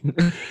for me. I'm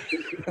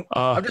just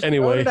throwing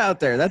Anyway, it out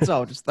there. That's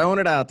all. Just throwing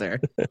it out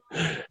there.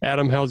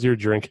 Adam, how's your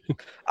drink?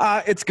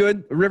 It's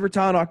good.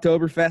 Rivertown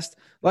Oktoberfest.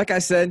 Like I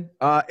said,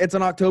 it's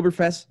an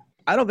Oktoberfest.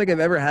 I don't think I've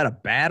ever had a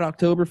bad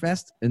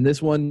Oktoberfest, and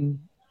this one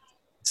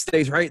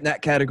stays right in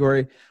that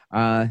category.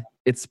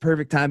 It's the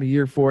perfect time of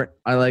year for it.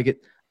 I like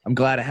it. I'm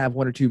glad I have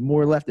one or two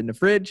more left in the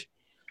fridge,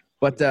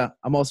 but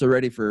I'm also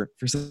ready for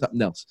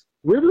something else.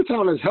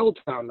 Rivertown is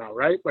Helltown now,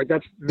 right?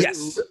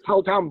 Yes.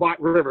 Helltown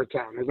bought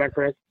Rivertown. Is that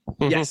correct?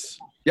 Yes.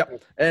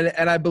 Yep.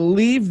 And I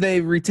believe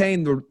they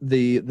retained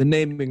the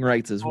naming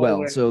rights as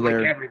well. And So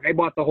they're they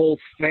bought the whole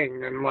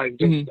thing and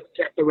just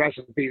kept the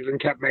recipes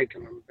and kept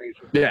making them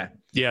basically. yeah.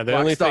 Yeah, the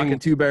Lock, only stock, thing.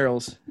 and 2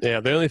 barrels.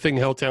 Yeah, the only thing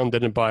Helltown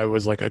didn't buy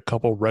was a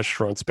couple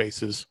restaurant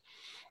spaces,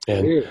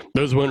 and Yeah.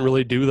 those wouldn't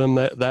really do them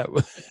that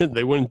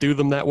they wouldn't do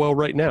them that well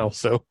right now.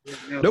 So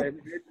Nope.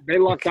 They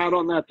lucked out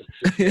on that.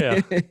 Yeah.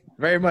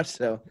 Very much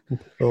so.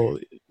 oh,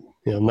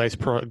 nice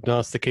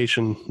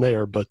prognostication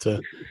there. But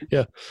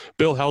yeah,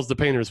 Bill, how's the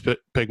Painter's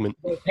Pigment?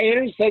 The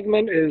Painter's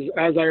Segment is,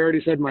 as I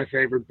already said, my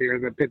favorite beer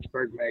that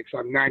Pittsburgh makes.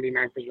 I'm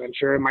 99%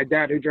 sure. And my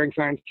dad, who drinks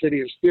Iron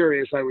City, is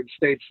furious I would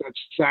state such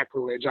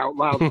sacrilege out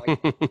loud.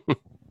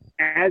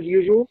 as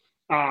usual.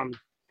 I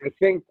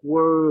think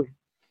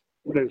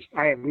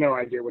I have no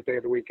idea what day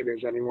of the week it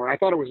is anymore. I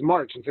thought it was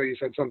March until you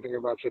said something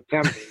about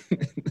September.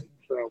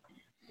 So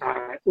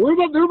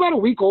they're about a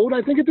week old,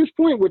 I think, at this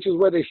point, which is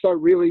where they start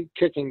really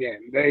kicking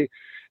in.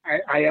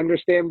 I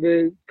understand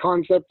the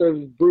concept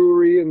of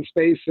brewery and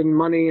space and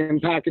money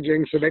and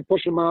packaging, so they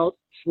push them out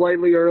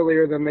slightly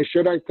earlier than they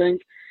should, I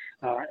think.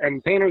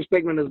 And Painter's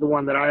Pigment is the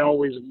one that I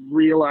always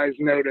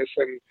notice,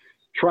 and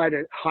try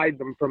to hide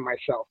them from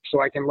myself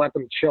so I can let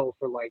them chill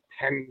for like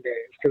 10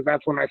 days, because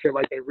that's when I feel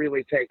like they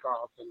really take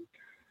off. And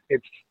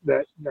it's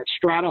the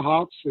Strata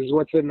hops is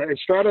what's in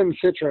it's Strata and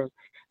Citra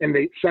in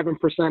the 7%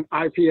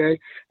 IPA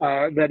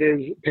that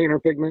is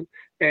Painter Pigment.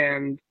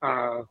 And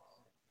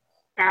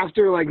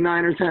after like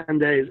 9 or 10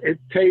 days, it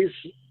tastes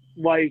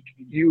like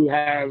you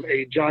have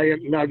a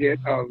giant nugget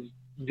of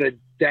the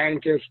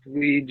dankest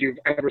weed you've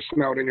ever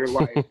smelled in your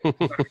life.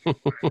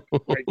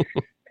 Like,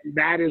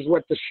 that is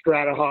what the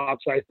Strata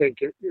hops, I think.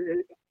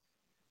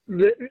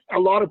 A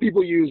lot of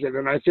people use it,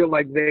 and I feel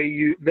like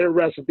their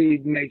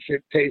recipe makes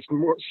it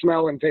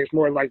smell and taste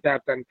more like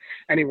that than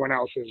anyone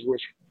else's,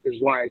 which is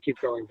why I keep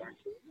going back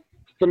to it.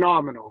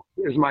 Phenomenal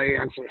is my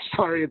answer.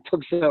 Sorry it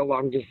took so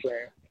long to say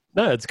it.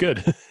 No, it's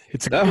good.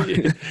 It's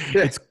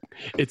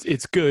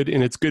good,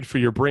 and it's good for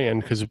your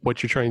brand, because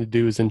what you're trying to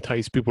do is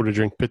entice people to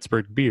drink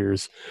Pittsburgh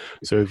beers.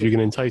 So if you can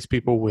entice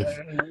people with,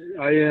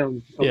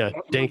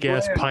 dank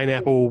ass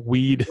pineapple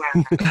weed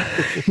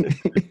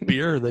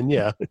beer, then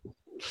yeah.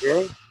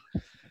 Yeah.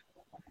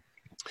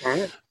 All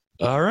right.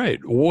 All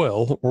right.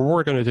 Well,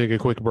 we're going to take a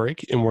quick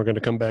break, and we're going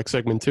to come back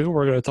segment 2.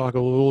 We're going to talk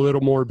a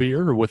little more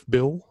beer with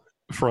Bill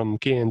from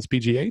Cans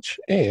PGH,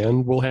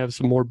 and we'll have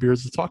some more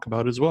beers to talk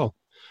about as well.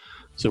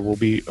 So we'll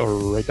be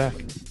right back.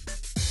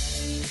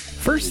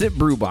 First Sip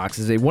Brew Box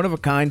is a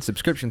one-of-a-kind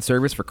subscription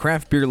service for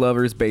craft beer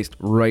lovers based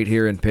right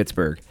here in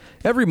Pittsburgh.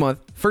 Every month,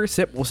 First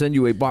Sip will send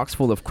you a box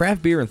full of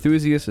craft beer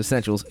enthusiast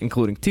essentials,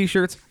 including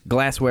t-shirts,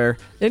 glassware,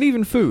 and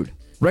even food.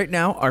 Right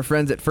now, our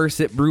friends at First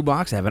Sip Brew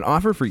Box have an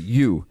offer for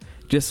you.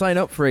 Just sign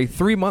up for a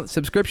 3-month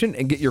subscription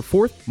and get your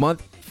 4th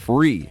month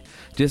free.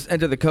 Just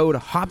enter the code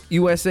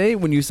HOPUSA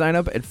when you sign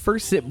up at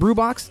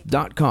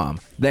firstsipbrewbox.com.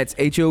 That's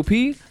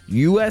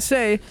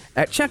HOPUSA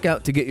at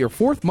checkout to get your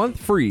 4th month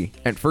free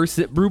at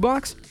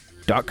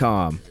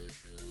firstsipbrewbox.com.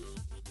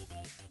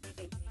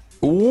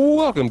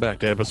 Welcome back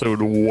to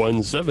episode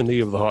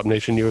 170 of the Hop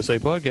Nation USA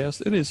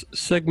podcast. It is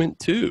segment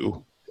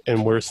 2,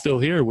 and we're still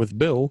here with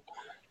Bill,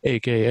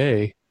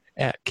 a.k.a.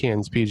 at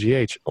Cans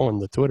PGH on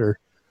the Twitter,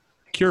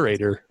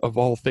 curator of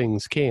all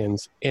things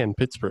cans and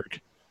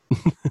Pittsburgh.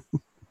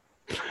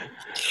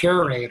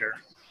 Curator.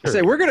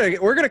 Say we're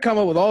gonna come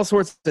up with all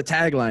sorts of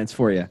taglines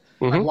for you.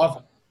 I love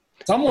it.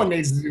 Someone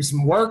needs to do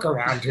some work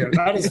around here.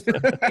 That is,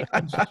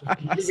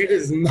 it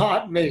is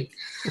not me.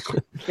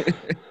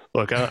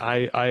 Look,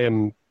 I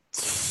am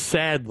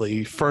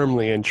sadly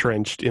firmly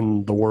entrenched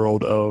in the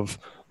world of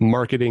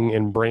marketing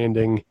and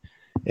branding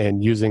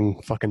and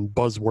using fucking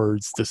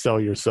buzzwords to sell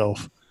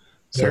yourself.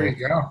 So, there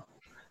you go.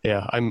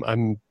 Yeah, I'm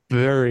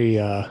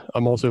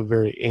also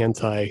very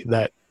anti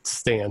that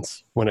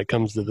stance when it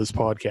comes to this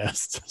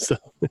podcast. So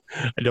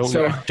I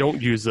don't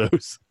use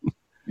those.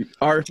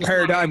 Our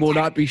paradigm will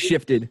not be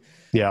shifted.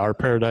 Yeah, our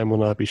paradigm will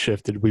not be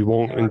shifted. We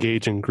won't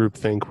engage in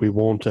groupthink. We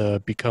won't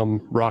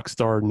become rock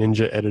star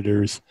ninja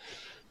editors.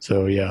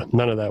 So yeah,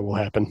 none of that will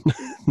happen.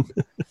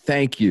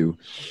 Thank you.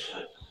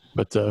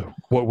 But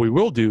what we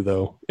will do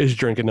though is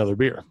drink another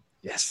beer.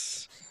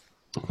 Yes.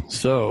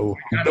 So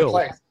Bill,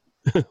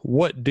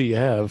 what do you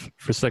have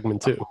for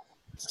segment 2?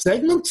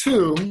 Segment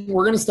 2,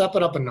 we're going to step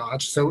it up a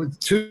notch. So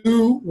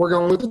 2, we're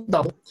going with a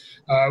double.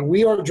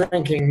 We are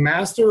drinking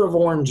Master of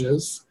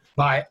Oranges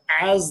by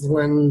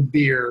Aslan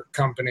Beer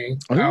Company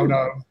out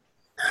of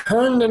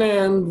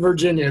Herndon,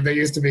 Virginia. They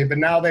used to be, but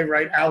now they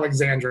write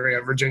Alexandria,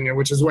 Virginia,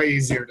 which is way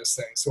easier to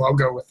say. So I'll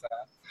go with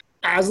that.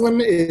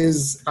 Aslan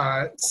is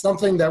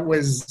something that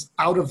was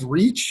out of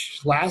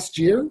reach last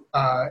year.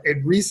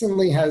 It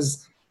recently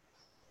has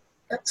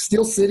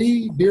Steel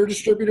City beer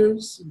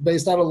distributors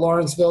based out of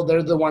Lawrenceville.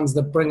 They're the ones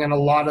that bring in a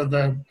lot of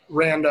the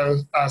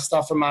rando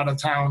stuff from out of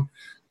town.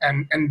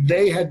 And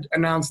they had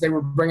announced they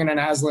were bringing in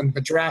Aslan,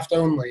 but draft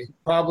only,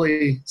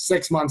 probably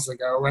 6 months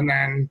ago. And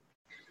then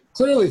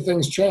clearly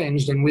things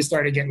changed, and we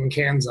started getting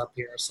cans up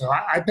here. So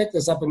I picked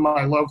this up in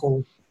my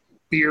local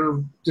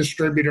beer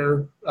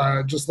distributor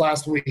just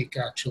last week,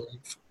 actually.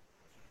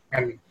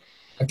 And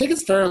I think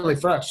it's fairly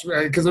fresh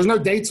because there's no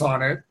dates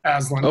on it,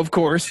 Aslan. Of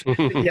course.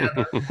 Yeah,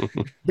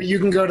 but you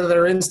can go to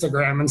their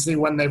Instagram and see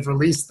when they've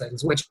released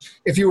things, which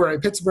if you were a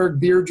Pittsburgh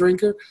beer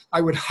drinker,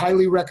 I would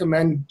highly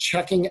recommend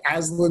checking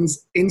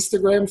Aslan's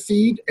Instagram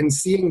feed and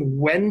seeing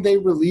when they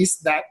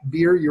released that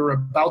beer you're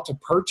about to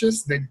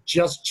purchase that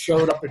just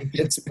showed up in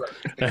Pittsburgh.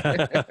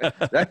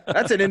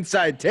 That's an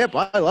inside tip.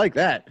 I like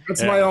that.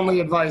 That's my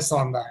only advice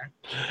on that.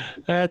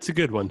 That's a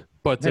good one.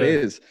 But It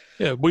is.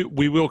 Yeah,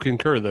 we will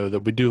concur, though, that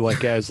we do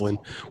like Aslan.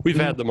 We've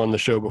had them on the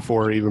show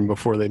before, even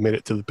before they made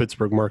it to the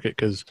Pittsburgh market,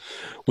 because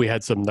we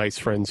had some nice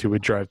friends who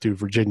would drive to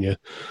Virginia.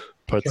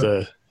 But,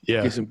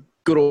 yeah.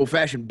 good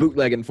old-fashioned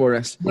bootlegging for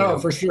us. No,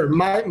 for sure.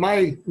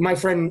 My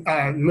friend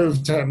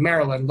moved to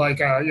Maryland,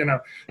 like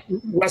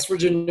West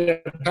Virginia,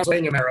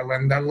 Pennsylvania,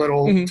 Maryland, that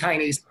little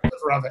tiny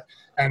sliver of it,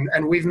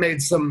 and we've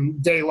made some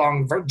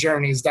day-long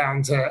journeys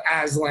down to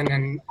Aslan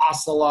and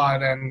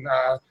Ocelot and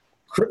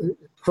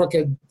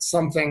Crooked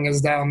something is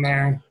down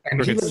there.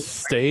 And Crooked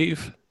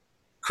Stave?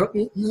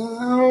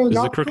 No, Is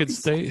not it Crooked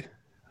Stave?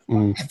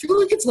 Mm. I feel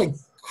like it's like,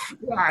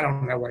 I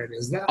don't know what it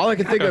is. All I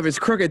can think of is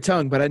Crooked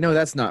Tongue, but I know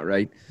that's not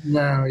right.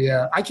 No,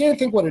 yeah. I can't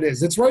think what it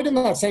is. It's right in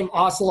that same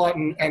Ocelot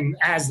and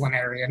Aslan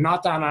area,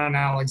 not down on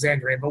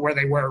Alexandria, but where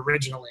they were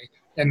originally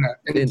in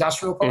the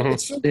industrial park.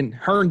 In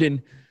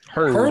Herndon.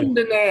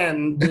 Herndon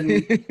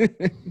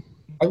and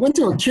I went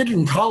to a kid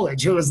in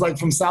college who was like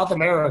from South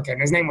America,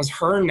 and his name was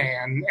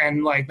Hernan,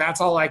 and like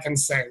that's all I can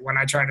say when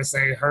I try to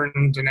say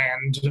Hernan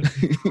and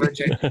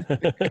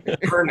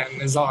Hernan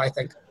is all I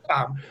think.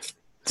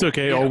 It's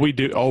okay. Yeah.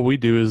 All we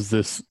do is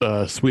this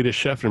Swedish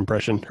Chef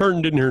impression.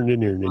 Herndon.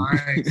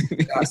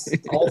 Yes.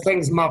 All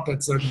things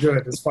Muppets are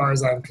good as far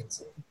as I'm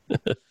concerned.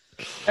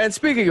 And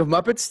speaking of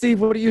Muppets,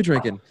 Steve, what are you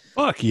drinking?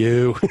 Fuck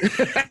you.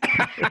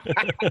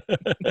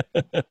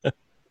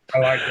 I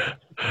like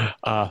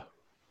it.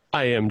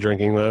 I am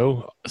drinking,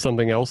 though,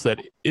 something else that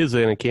is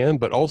in a can,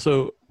 but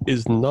also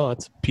is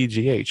not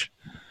PGH.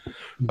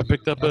 I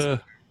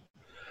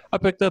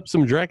picked up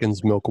some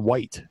Dragon's Milk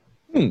White,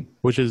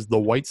 which is the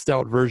white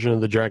stout version of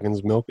the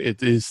Dragon's Milk.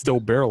 It is still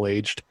barrel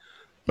aged,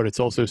 but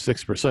it's also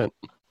 6%.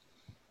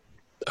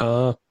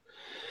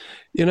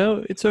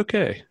 It's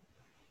okay.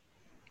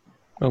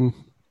 I'm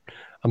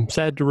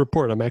sad to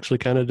report I'm actually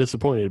kind of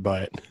disappointed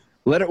by it.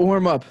 Let it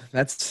warm up.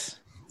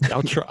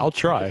 I'll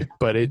try,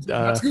 but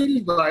that's good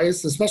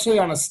advice, especially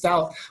on a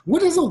stout.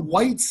 What is a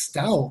white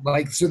stout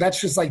like? So that's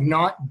just like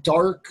not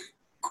dark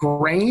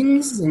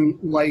grains, and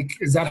like,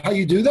 is that how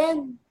you do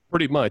that?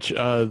 Pretty much.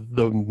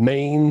 The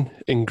main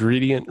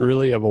ingredient,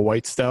 really, of a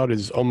white stout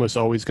is almost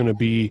always going to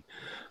be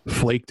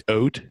flaked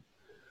oat.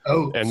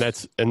 Oh, and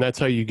that's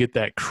how you get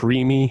that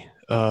creamy,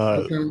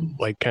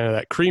 like kind of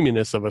that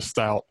creaminess of a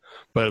stout.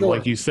 But sure.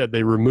 Like you said,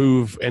 they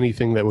remove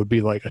anything that would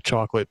be like a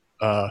chocolate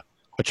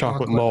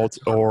malt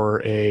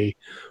or a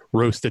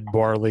roasted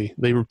barley.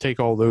 They would take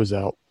all those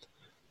out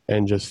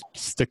and just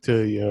stick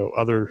to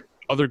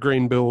other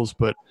grain bills.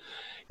 But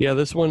yeah,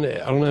 this one,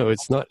 I don't know.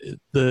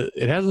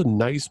 It has a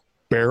nice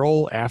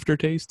barrel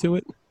aftertaste to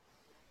it,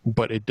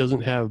 but it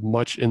doesn't have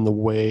much in the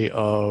way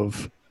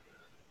of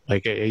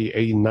like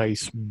a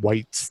nice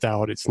white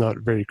stout. It's not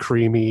very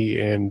creamy,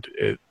 and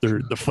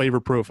the flavor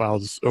profile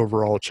is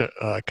overall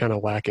kind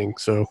of lacking.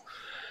 So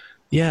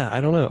yeah,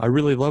 I don't know. I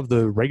really love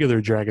the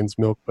regular Dragon's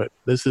Milk, but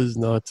this is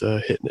not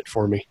hitting it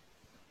for me.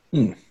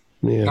 Yeah.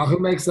 Now, who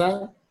makes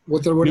that?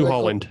 New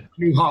Holland.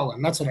 New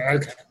Holland. That's what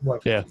okay.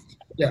 Yeah.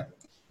 Yeah.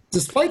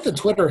 Despite the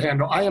Twitter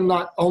handle, I am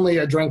not only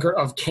a drinker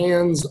of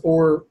cans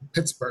or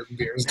Pittsburgh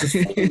beers. Just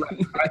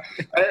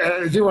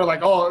you were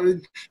like, oh,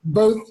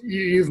 both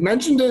you've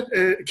mentioned it,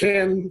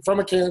 from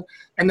a can,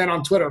 and then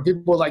on Twitter,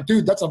 people were like,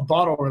 dude, that's a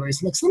bottle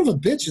release. I'm like, son of a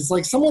bitch, it's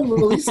like someone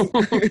releasing.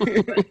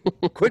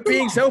 Quit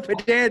being so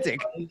pedantic.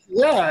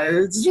 Yeah,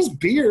 it's just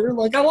beer.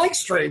 Like, I like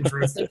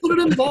Strangers. They put it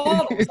in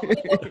bottles. I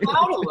like it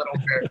out a little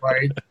bit.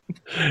 Like,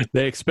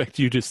 they expect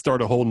you to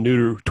start a whole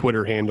new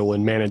Twitter handle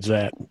and manage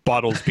that.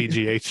 Bottles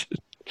PGH.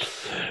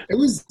 It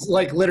was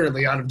like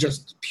literally out of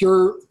just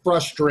pure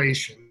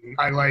frustration.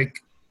 I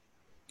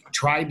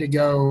tried to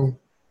go,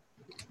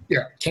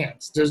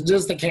 cans.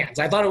 Just the cans.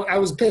 I thought I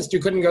was pissed you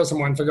couldn't go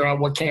somewhere and figure out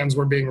what cans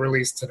were being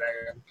released today.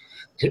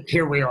 And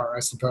here we are,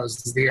 I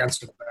suppose, is the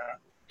answer to that.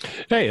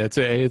 Hey,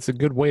 it's a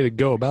good way to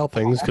go about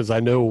things, because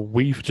I know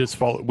we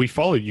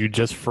followed you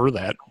just for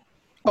that.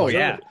 Oh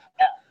yeah.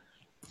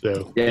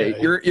 So yeah,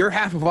 you're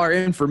half of our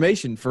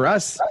information for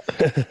us.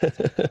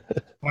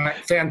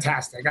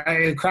 Fantastic.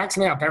 It cracks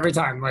me up every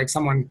time like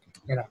someone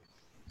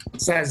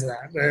says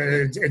that.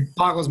 It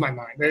boggles my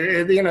mind.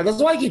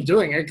 That's why I keep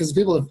doing it, because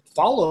people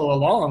follow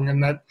along,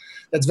 and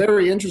that's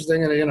very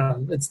interesting.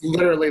 And it's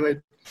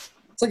literally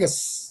it's like a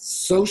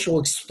social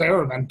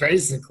experiment,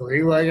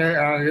 basically. Like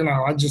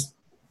I just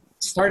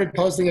started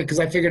posting it because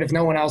I figured if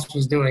no one else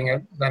was doing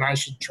it, then I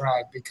should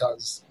try,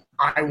 because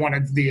I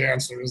wanted the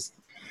answers.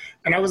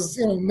 And I was,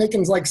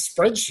 making like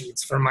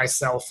spreadsheets for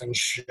myself and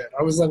shit.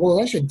 I was like,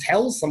 well, I should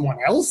tell someone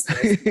else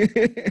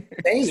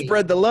this.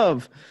 Spread the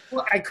love.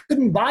 Well, I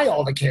couldn't buy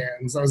all the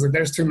cans. I was like,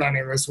 there's too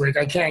many this week.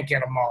 I can't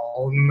get them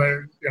all. And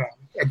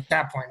at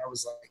that point, I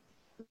was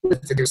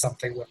like, to do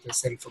something with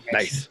this information.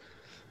 Nice.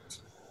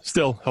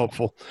 Still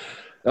helpful.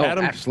 Oh,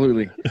 Adam,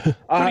 absolutely. What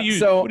are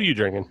you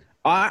drinking?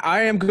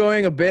 I am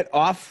going a bit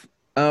off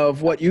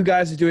of what you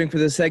guys are doing for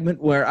this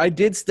segment, where I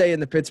did stay in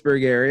the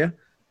Pittsburgh area.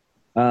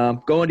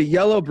 Going to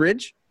Yellow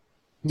Bridge,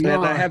 and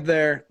I have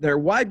their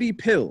YB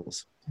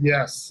Pills.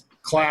 Yes,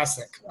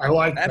 classic. I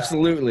like that.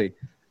 Absolutely.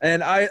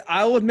 And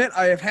I'll admit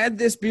I have had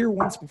this beer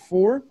once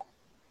before,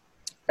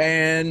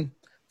 and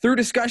through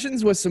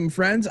discussions with some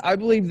friends, I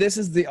believe this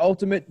is the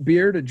ultimate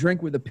beer to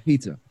drink with a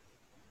pizza.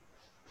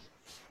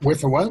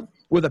 With a what?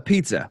 With a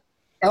pizza.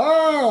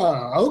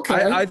 Oh,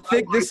 okay. I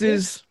think this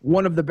is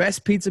one of the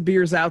best pizza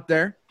beers out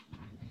there.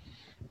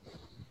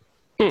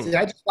 See,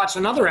 I just watched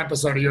another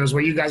episode of yours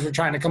where you guys were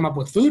trying to come up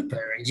with food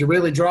pairings. You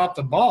really dropped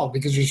the ball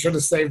because you should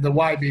have saved the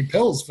YB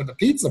pills for the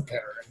pizza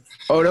pairing.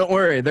 Oh, don't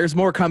worry. There's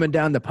more coming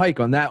down the pike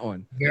on that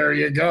one. There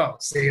you go.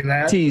 See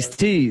that? Tease.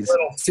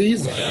 Little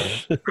teaser.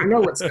 I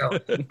know what's going.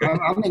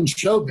 I'm in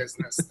show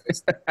business.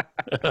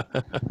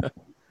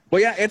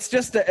 Well, yeah, it's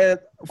just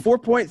a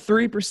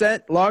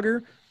 4.3%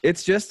 lager.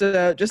 It's just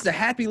a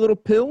happy little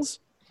pills,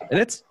 and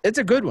it's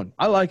a good one.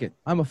 I like it.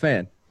 I'm a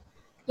fan.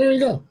 There you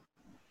go.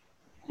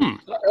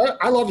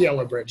 I love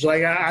Yellow Bridge.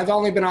 Like I've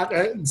only been out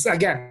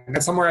again.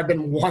 That's somewhere I've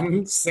been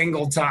one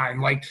single time.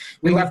 Like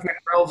we left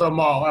Monroeville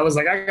Mall. I was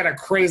like, I got a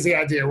crazy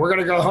idea. We're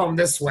gonna go home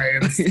this way.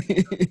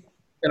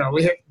 And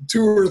we hit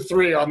 2 or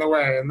 3 on the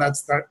way, and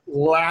that's the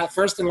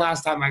first and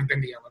last time I've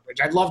been to Yellow Bridge.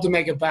 I'd love to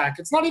make it back.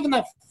 It's not even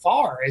that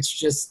far. It's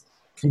just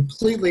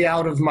completely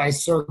out of my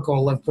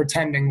circle of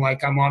pretending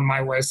like I'm on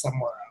my way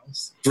somewhere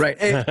else. Right.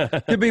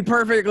 Hey, to be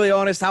perfectly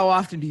honest, how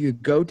often do you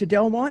go to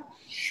Delmont?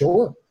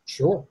 Sure.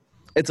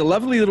 It's a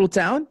lovely little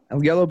town,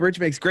 and Yellow Bridge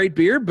makes great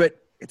beer, but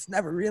it's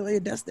never really a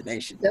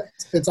destination. Yeah,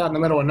 it's out in the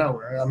middle of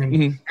nowhere. I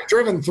mean, I've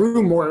driven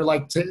through more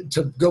like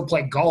to go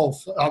play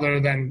golf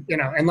other than,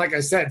 and like I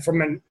said,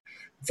 from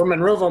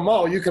Monroeville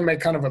Mall, you can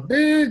make kind of a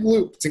big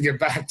loop to get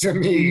back to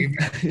me.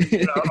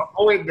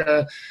 Avoid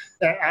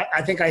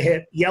I think I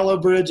hit Yellow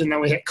Bridge and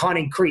then we hit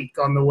Connie Creek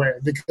on the way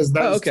because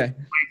those two,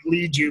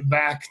 lead you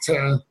back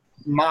to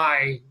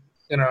my,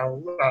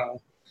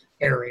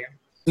 area.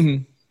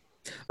 Mm-hmm.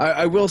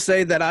 I will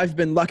say that I've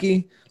been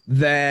lucky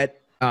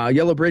that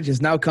Yellow Bridge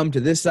has now come to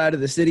this side of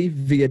the city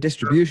via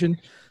distribution.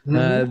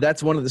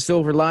 That's one of the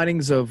silver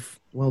linings of,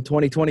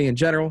 2020 in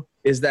general,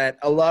 is that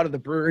a lot of the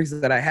breweries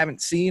that I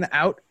haven't seen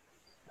out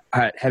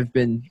have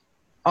been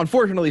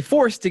unfortunately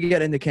forced to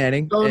get into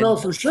canning. Oh, no,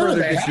 for sure.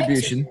 Further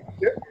distribution.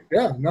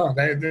 Yeah, no,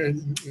 they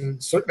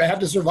have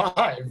to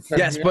survive.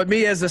 Yes, but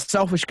me as a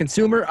selfish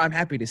consumer, I'm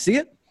happy to see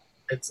it.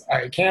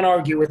 I can't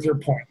argue with your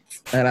point.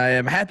 And I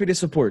am happy to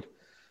support.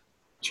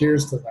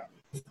 Cheers to that.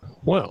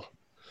 Well,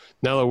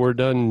 now that we're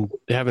done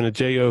having a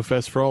JO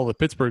Fest for all the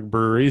Pittsburgh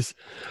breweries,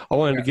 I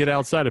wanted to get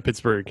outside of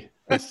Pittsburgh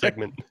this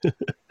segment.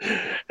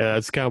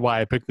 That's kind of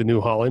why I picked the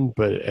New Holland,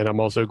 and I'm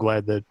also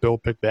glad that Bill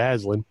picked the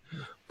Aslan.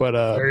 But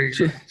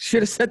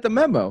should have sent the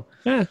memo.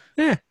 Yeah.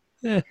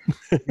 All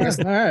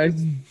right.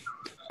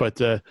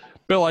 But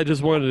Bill, I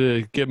just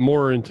wanted to get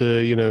more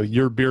into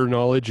your beer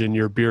knowledge and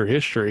your beer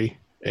history,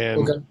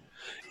 and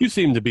you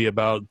seem to be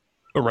about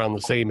around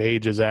the same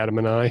age as Adam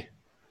and I.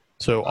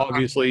 So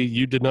obviously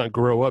you did not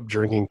grow up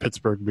drinking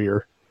Pittsburgh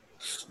beer.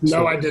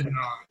 No, I did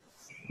not.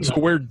 So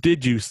where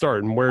did you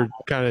start, and where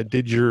kind of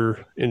did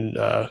your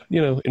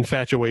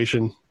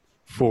infatuation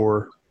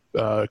for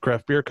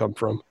craft beer come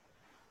from?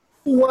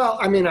 Well,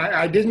 I mean,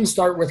 I didn't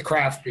start with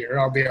craft beer,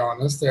 I'll be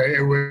honest.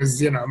 It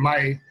was,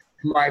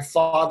 my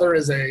father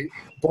is a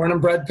born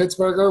and bred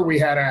Pittsburgher. We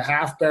had a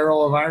half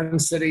barrel of Iron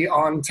City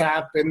on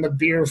tap in the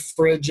beer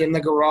fridge in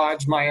the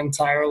garage my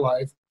entire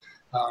life.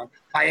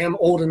 I am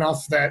old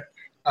enough that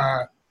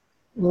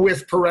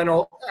with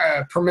parental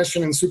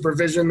permission and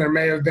supervision, there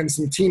may have been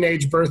some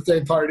teenage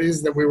birthday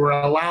parties that we were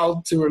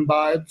allowed to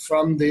imbibe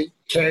from the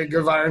keg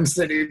of Iron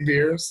City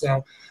beer.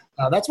 So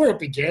that's where it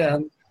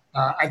began.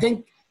 I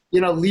think,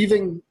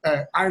 leaving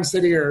Iron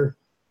City or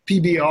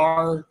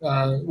PBR,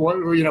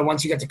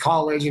 once you get to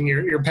college and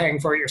you're paying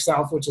for it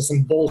yourself, which is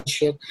some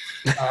bullshit.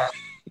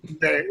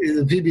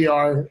 The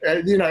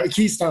PBR,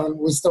 Keystone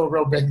was still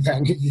real big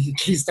then.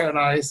 Keystone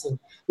Ice, and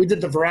we did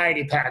the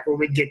variety pack where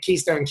we'd get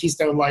Keystone,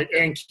 Keystone Light,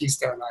 and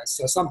Keystone Ice.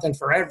 So something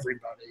for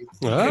everybody.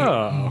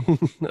 Oh,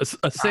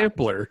 a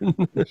sampler.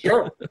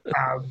 Sure.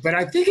 But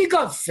I think it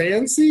got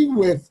fancy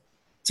with,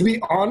 to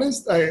be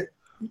honest,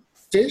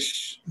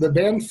 Fish, the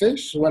band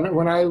Fish.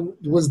 When I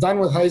was done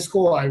with high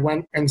school, I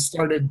went and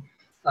started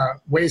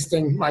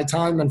wasting my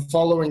time and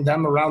following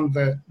them around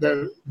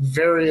the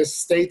various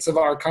states of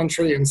our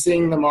country and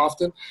seeing them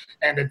often.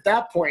 And at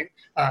that point,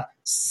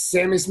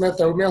 Sammy Smith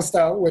Oatmeal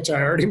Stout, which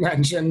I already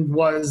mentioned,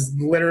 was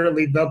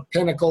literally the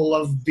pinnacle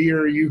of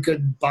beer you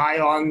could buy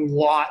on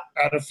lot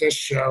at a Fish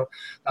show.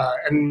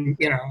 And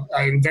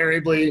I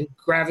invariably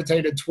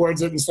gravitated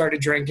towards it and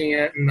started drinking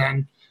it. And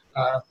then,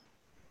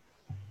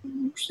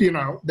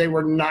 they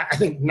were not, I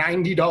think,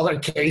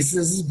 $90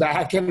 cases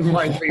back in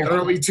like the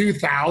early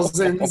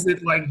 2000s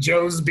at like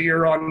Joe's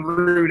Beer on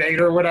Route 8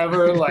 or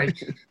whatever.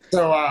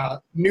 So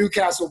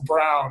Newcastle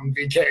Brown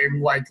became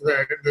like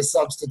the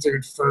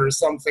substitute for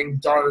something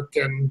dark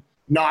and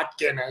not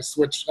Guinness,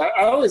 which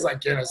I always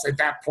liked Guinness at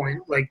that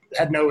point, like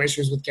had no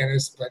issues with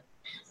Guinness,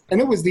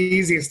 and it was the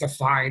easiest to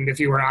find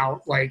if you were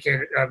out like,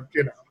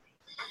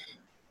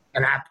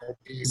 an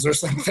Applebee's or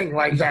something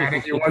like that.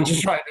 If you wanted to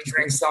try to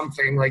drink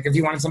something, like if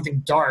you wanted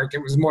something dark, it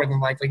was more than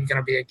likely going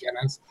to be a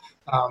Guinness.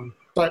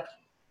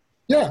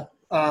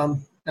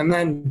 And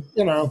then,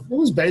 it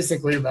was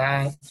basically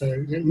that.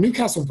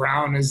 Newcastle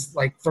Brown is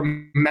like,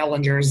 from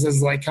Mellinger's,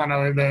 is like kind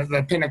of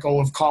the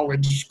pinnacle of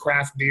college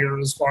craft beer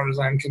as far as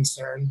I'm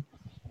concerned.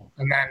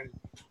 And then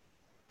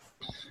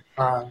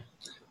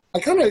I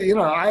kind of,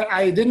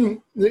 I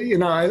didn't,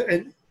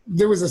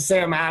 there was a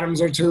Sam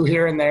Adams or two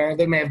here and there.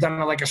 They may have done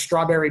like a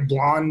strawberry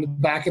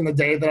blonde back in the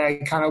day that I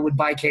kind of would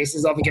buy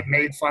cases of and get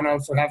made fun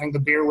of for having the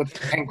beer with the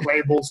pink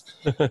labels.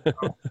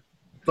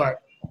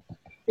 But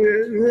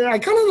I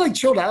kind of like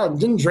chilled out and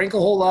didn't drink a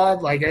whole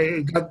lot. Like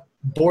I got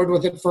bored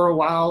with it for a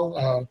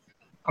while.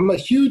 I'm a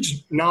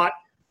huge not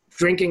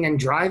drinking and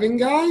driving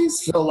guy.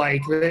 So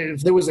like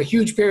if there was a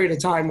huge period of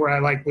time where I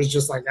like was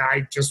just like,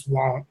 I just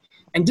won't,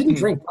 and didn't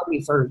drink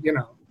probably for,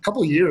 a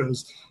couple of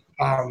years.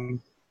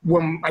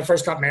 When I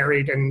first got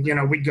married and,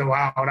 we'd go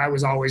out, I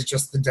was always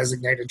just the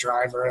designated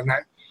driver. And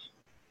that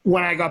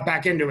when I got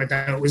back into it,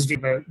 that it was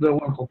the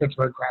local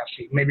Pittsburgh craft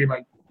sheet, maybe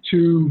like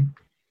 3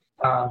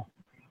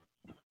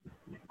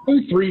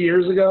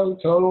 years ago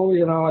total.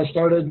 I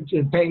started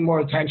paying more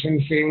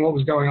attention, seeing what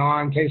was going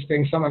on,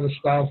 tasting some of the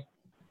stuff.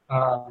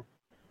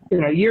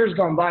 Years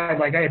gone by,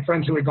 like I had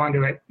friends who had gone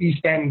to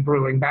East End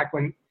Brewing back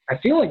when I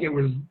feel like it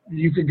was,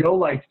 you could go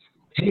like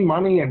pay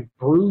money and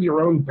brew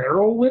your own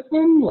barrel with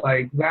them,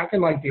 like back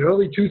in like the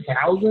early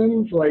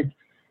 2000s. Like,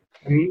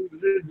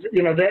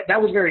 that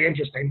was very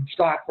interesting.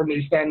 Scott from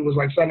East End was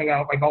like sending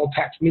out like all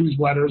text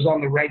newsletters on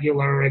the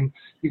regular, and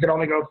you could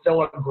only go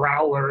fill a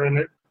growler. And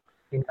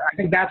I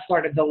think that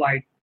started the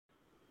like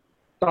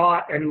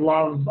thought and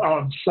love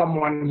of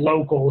someone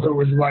local who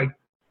was like,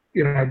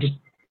 just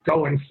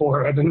going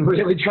for it and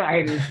really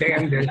trying his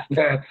damnedest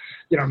to,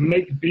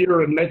 make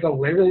beer and make a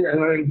living.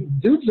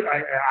 And dudes,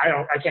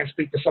 I can't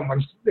speak to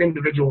someone's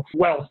individual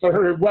wealth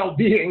or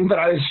well-being, but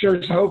I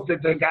sure hope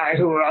that the guy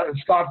who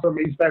Scott from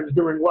East End is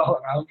doing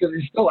well enough, because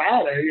he's still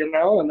at it, and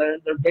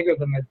they're bigger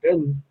than they've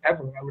been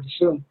ever, I would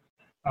assume.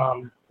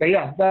 But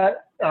yeah,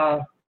 that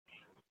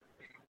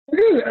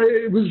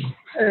it was.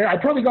 I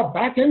probably got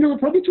back into it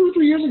probably 2 or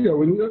 3 years ago,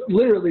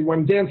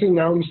 when Dancing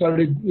Gnome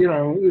started,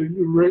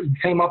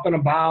 came up and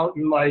about,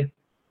 and like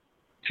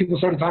people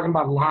started talking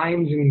about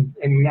lines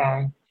and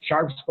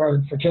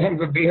Sharpsburg for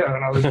cans of beer,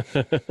 and I was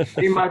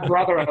seeing my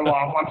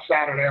brother-in-law one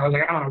Saturday. I was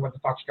like, I don't know what the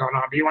fuck's going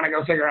on. Do you want to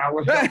go figure out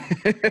what's going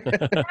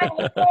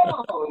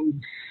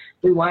on?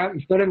 We went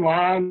and stood in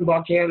line,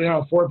 bought cans,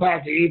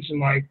 4-pack each, and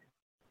like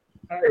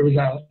it was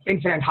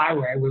Infinite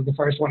Highway was the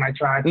first one I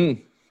tried.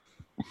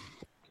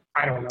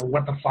 I don't know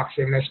what the fuck's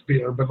in this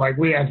beer, but like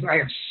I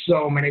have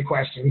so many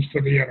questions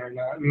for the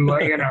internet,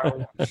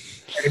 and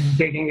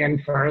digging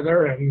in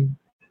further, and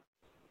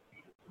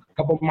a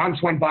couple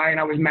months went by, and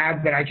I was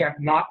mad that I kept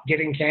not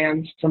getting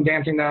cans from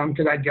Dancing Gnome,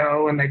 because I'd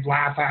go and they'd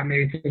laugh at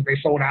me because they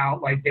sold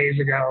out like days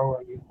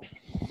ago, and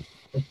I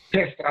was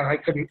pissed I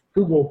couldn't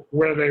Google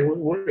where they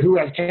were, who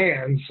has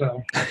cans,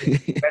 so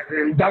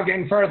I dug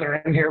in further,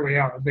 and here we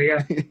are. But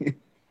yeah,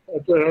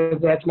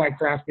 that's my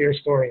craft beer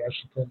story, I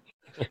suppose.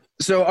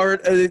 So,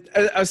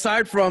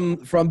 aside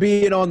from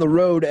being on the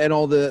road and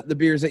all the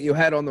beers that you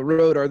had on the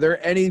road, are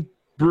there any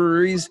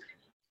breweries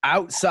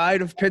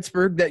outside of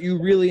Pittsburgh that you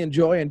really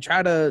enjoy and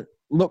try to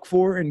look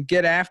for and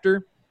get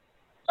after?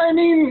 I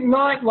mean,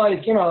 not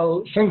like,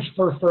 since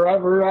for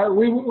forever.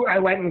 I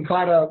went and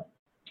caught a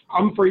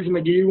Humphreys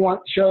McGee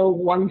show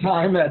one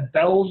time at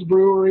Bell's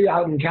Brewery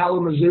out in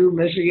Kalamazoo,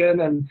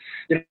 Michigan, and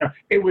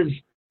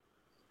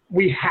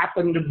we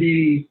happened to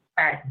be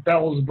at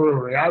Bell's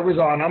Brewery. I was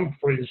on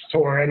Humphreys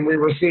tour, and we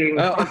were seeing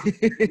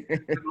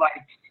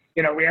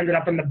we ended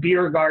up in the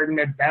beer garden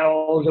at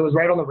Bell's. It was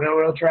right on the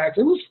railroad tracks.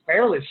 It was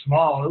fairly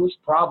small. It was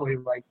probably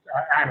like,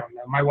 I don't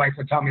know. My wife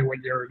would tell me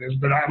what year it is,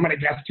 but I'm going to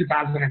guess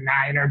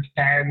 2009 or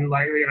 10,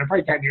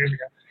 probably 10 years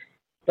ago.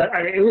 But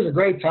I mean, it was a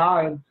great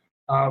time.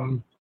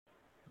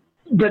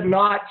 But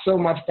not so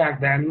much back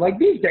then. Like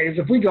these days,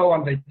 if we go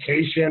on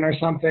vacation or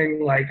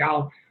something, like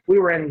we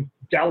were in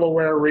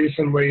Delaware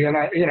recently, and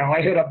I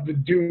hit up the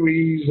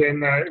Dewey's,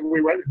 and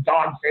we went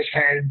Dogfish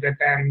Head, but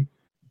then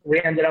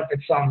we ended up at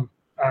some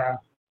I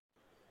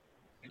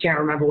can't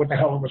remember what the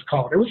hell it was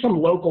called. It was some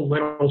local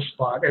little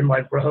spot in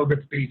like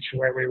Rehoboth Beach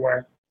where we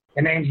were.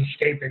 The name's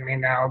escaping me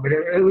now, but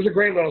it was a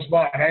great little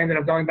spot. I ended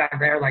up going back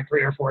there like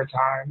 3 or 4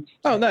 times.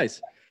 Oh,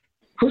 nice.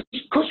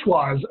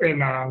 Cushwa's in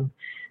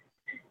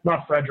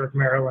not Frederick,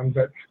 Maryland,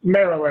 but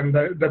Maryland,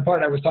 the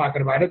part I was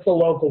talking about. It's a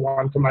local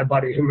one to my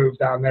buddy who moved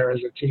down there as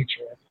a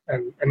teacher.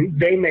 And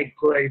they make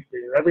great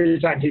beer. Every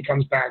time he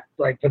comes back,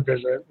 like to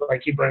visit,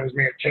 like he brings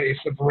me a case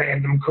of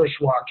random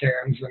Cushwa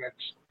cans, and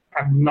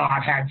I've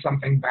not had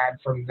something bad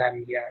from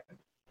them yet.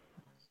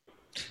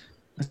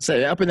 Let's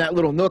say up in that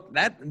little nook,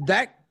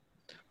 that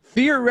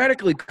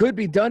theoretically could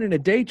be done in a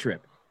day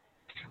trip.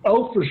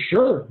 Oh, for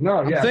sure. No,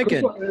 I'm yeah.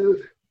 thinking.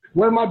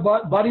 Where my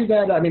buddy's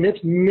at, I mean, it's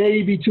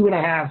maybe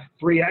 2.5,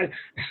 3.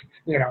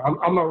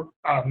 I'm a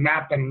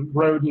map and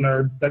road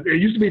nerd, but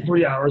it used to be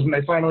 3 hours, and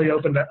they finally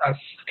opened a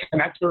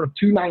connector of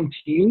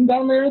 219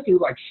 down there through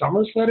like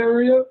Somerset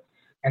area,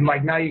 and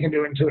like now you can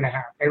do it in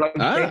 2.5. They like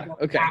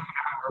okay. half an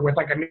hour with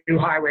like a new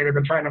highway they've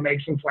been trying to make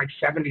since like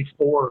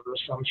 74 or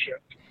some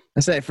shit.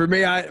 I say for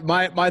me,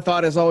 my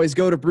thought is always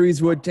go to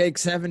Breezewood, take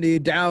 70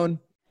 down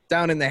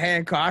in the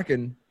Hancock,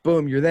 and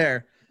boom, you're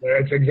there.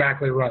 That's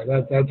exactly right.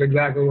 That's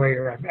exactly where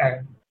you're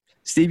at.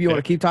 Steve, you want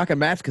to keep talking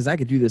maps? Because I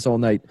could do this all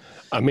night.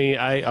 I mean,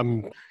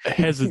 I'm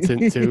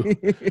hesitant to.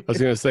 I was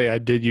going to say I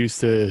did used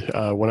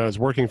to when I was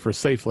working for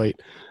SafeLate,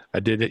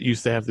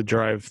 used to have to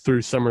drive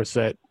through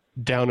Somerset,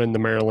 down into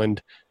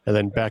Maryland, and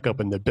then back up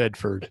into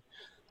Bedford.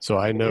 So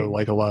I know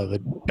like a lot of the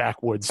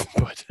backwoods,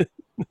 but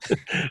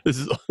this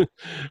is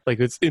like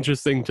it's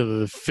interesting to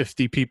the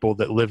 50 people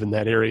that live in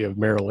that area of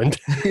Maryland.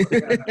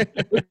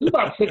 It's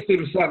about 60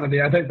 to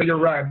 70. I think that you're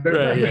right.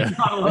 There's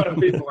not a lot of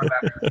people in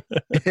that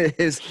area. It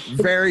is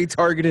very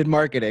targeted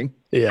marketing.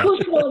 Yeah.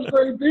 Crucial is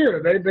great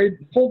beer. They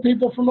pull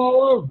people from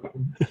all over.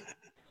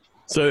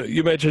 So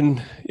you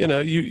mentioned,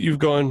 you've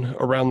gone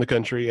around the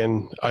country,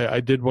 and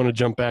I did want to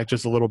jump back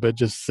just a little bit,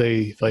 just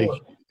say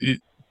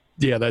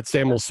that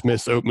Samuel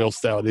Smith's Oatmeal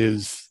Stout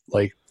is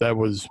like, that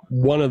was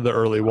one of the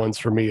early ones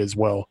for me as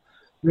well.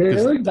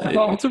 Really?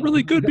 It's a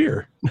really good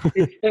beer.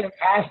 It's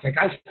fantastic.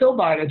 I still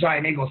buy it at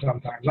Giant Eagle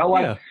sometimes. I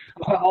like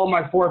all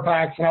my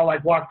 4-packs, and I'll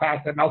like walk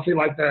past it, and I'll see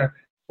like the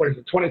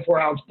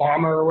 24-ounce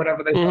bomber or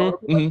whatever they call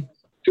it. Like,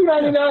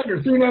 $2.99 or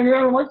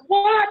 $3.99. I'm like,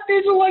 what?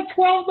 These are like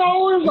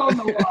 $12 on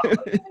the lot.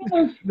 Look at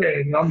this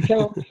thing. I'm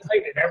so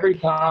excited every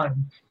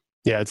time.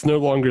 Yeah, it's no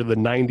longer the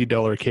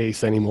 $90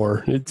 case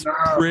anymore. It's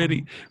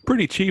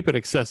pretty cheap and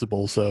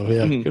accessible. So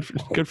yeah,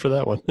 good for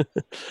that one.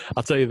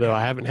 I'll tell you though,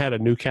 I haven't had a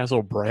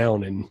Newcastle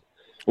Brown in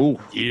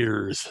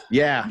years.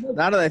 Yeah,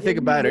 now that I think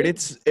about it,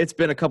 it's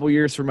been a couple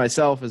years for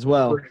myself as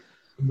well.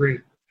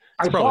 Agreed.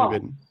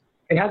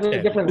 It has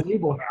a different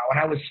label now, and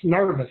I was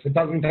nervous. It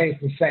doesn't taste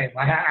the same.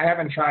 I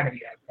haven't tried it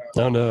yet.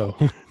 Oh no.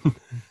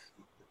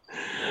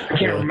 I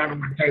can't remember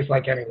what it tastes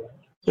like anyway.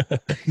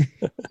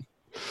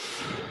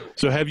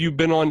 So have you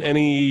been on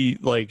any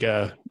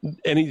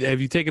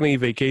have you taken any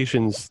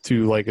vacations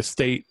to like a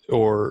state,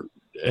 or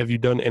have you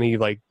done any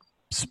like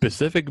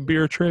specific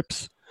beer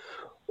trips,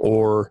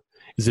 or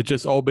is it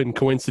just all been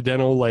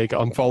coincidental? Like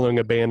I'm following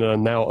a band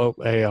and now,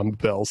 hey, I'm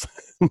Bells.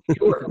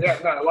 Sure. Yeah.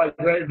 No, like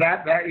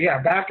that. Yeah.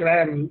 Back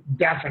then,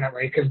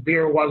 definitely, because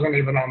beer wasn't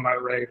even on my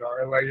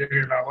radar. Like,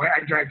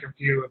 I drank a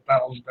few at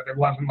Bells, but it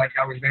wasn't like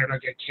I was there to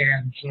get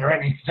cans or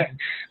anything.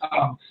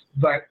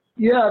 But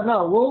yeah,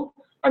 no. Well,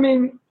 I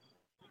mean,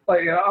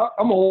 like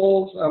I'm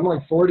old. I'm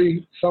like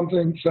 40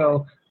 something.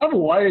 So I have a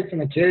wife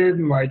and a kid,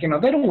 and like, they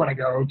don't want to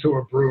go to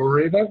a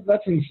brewery.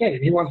 That's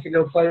insane. He wants to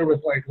go play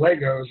with like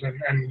Legos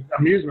and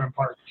amusement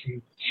parks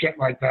and shit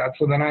like that.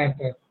 So then I have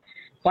to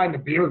find a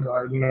beer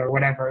garden or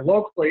whatever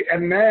locally,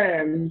 and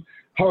then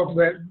hope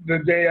that the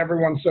day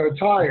everyone's so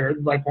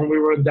tired, like when we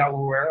were in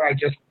Delaware, I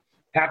just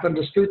happened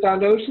to scoot down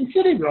to Ocean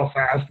City real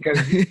fast because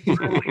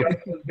I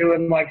was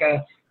doing like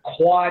a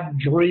Quad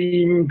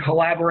Dream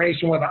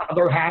collaboration with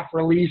Other Half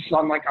release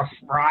on like a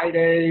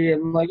Friday,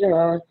 and like,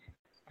 I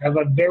have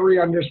a very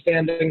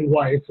understanding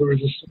wife who is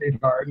a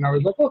sweetheart, and I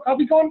was like, look, I'll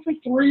be gone for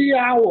 3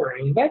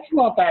 hours. That's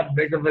not that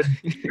big of a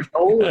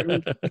deal.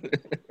 And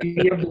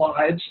he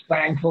obliged,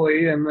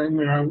 thankfully, and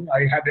then,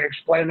 I had to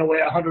explain away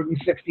a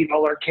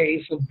 $160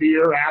 case of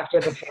beer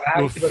after the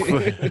fact.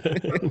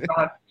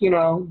 But,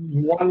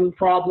 one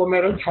problem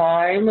at a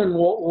time, and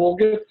we'll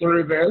get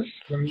through this.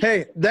 And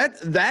hey,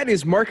 that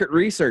is market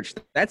research.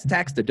 That's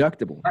tax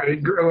deductible.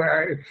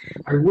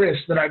 I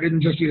wish that I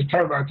didn't just use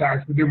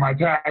TurboTax to do my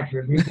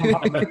taxes.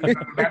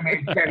 That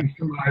makes sense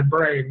to my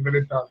brain, but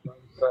it doesn't.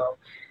 So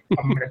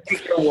I'm going to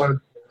take your word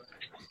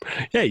for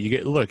it. Yeah,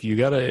 you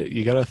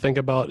gotta think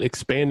about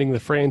expanding the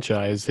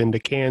franchise into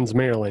Cairns,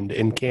 Maryland,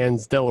 and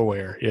Cairns,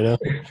 Delaware.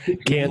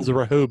 Cairns,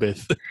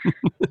 Rehoboth.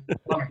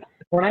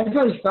 When I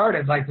first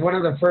started, like one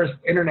of the first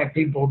internet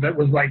people that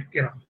was like,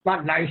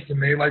 not nice to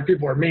me, like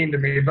people were mean to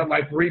me, but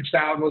like reached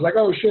out and was like,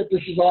 oh shit,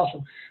 this is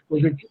awesome.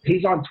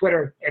 He's on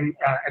Twitter and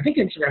I think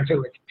Instagram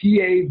too. It's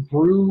PA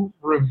Brew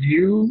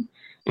Review.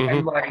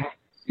 And like,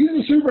 he's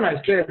a super nice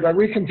kid. Like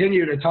we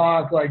continue to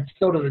talk, like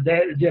still to the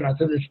day,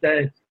 to this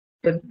day.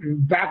 But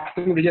back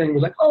in the beginning,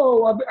 was like,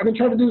 oh, I've been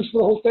trying to do this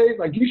for the whole state.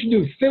 Like you should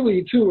do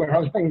Philly too. And I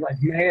was thinking, like,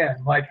 man,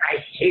 like I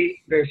hate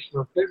this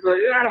for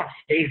Philly. I don't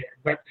hate it,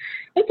 but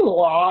it's a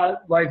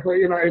lot. Like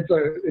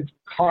it's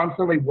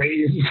constantly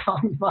weighs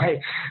on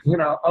my,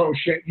 oh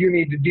shit, you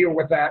need to deal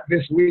with that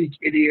this week,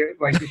 idiot.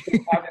 Like you still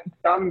haven't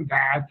done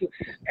that,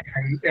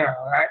 and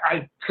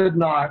I could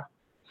not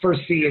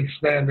foresee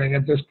expanding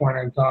at this point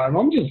in time.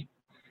 I'm just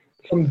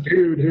some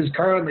dude who's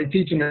currently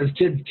teaching his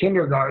kids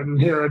kindergarten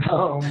here at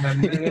home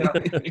and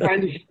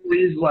trying to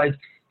squeeze like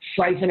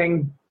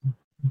siphoning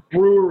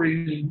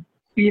breweries,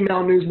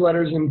 email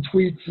newsletters and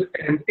tweets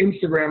and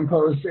Instagram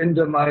posts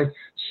into my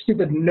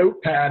stupid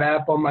notepad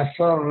app on my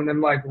phone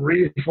and like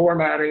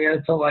reformatting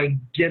it to like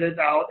get it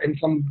out in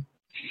some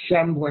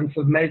semblance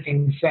of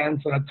making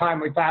sense in a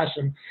timely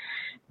fashion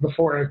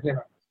before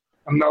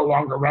I'm no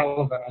longer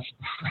relevant,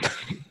 I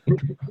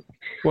suppose.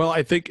 Well,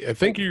 I think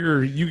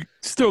you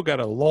still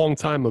got a long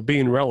time of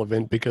being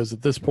relevant because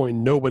at this point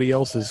nobody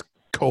else has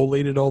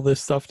collated all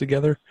this stuff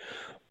together.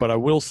 But I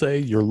will say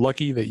you're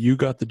lucky that you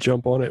got the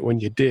jump on it when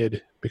you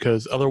did,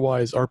 because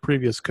otherwise our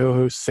previous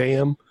co-host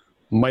Sam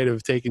might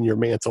have taken your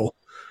mantle.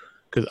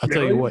 Because I'll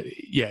tell you what,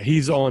 yeah,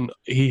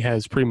 he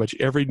has pretty much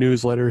every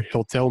newsletter.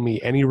 He'll tell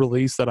me any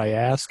release that I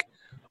ask.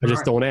 I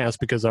just don't ask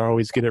because I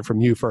always get it from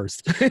you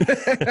first.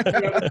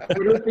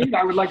 Twitter feed,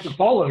 I would like to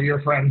follow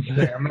your friends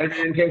there, maybe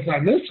in case I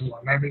miss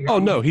one. Maybe. Oh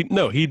no,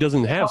 he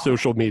doesn't have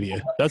social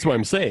media. That's what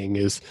I'm saying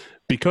is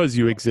because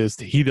you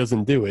exist, he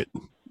doesn't do it.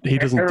 He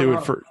doesn't do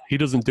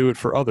it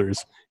for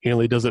others. He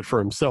only does it for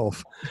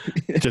himself.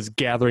 Just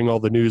gathering all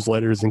the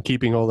newsletters and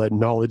keeping all that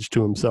knowledge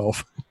to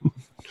himself.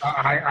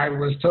 I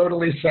was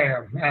totally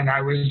Sam, and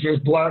I was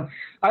just blown.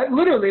 It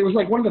was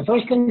like one of the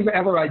first things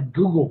ever I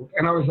Googled,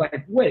 and I was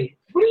like, wait,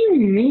 what do you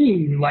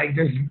mean, like,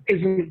 this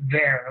isn't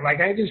there?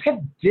 Like, I just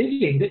kept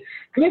digging.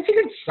 Because I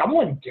figured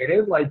someone did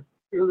it, like,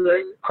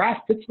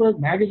 Craft Pittsburgh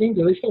Magazine,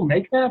 do they still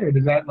make that, or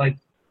does that, like,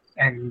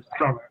 and I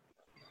don't know.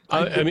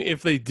 I mean,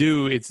 if they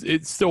do,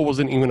 it still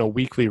wasn't even a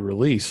weekly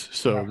release,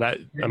 so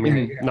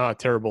not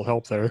terrible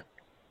help there.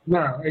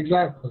 No,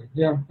 exactly.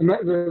 Yeah, and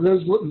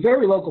those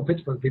very local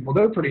Pittsburgh people,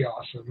 they're pretty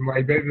awesome.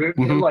 Like they're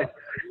like,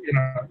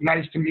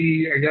 nice to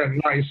me. Again,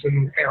 nice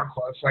and air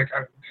quotes.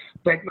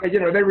 But they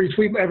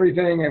retweet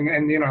everything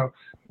and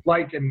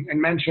like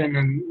and mention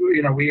and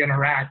we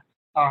interact.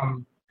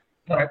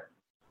 But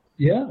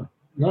yeah,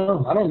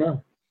 no, I don't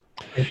know.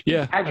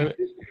 I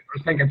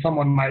was thinking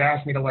someone might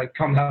ask me to like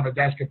come have a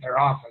desk at their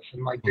office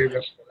and like do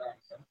this for them.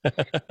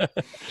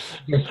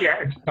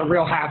 It's a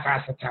real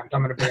half-ass attempt.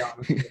 I'm going to be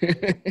honest with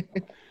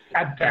you.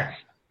 At best.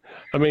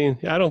 I mean,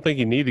 I don't think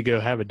you need to go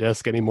have a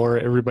desk anymore.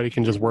 Everybody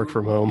can just work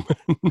from home.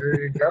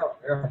 There you go.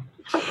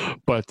 Yeah.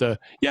 But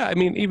I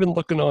mean, even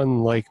looking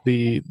on like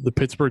the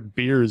Pittsburgh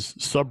Beers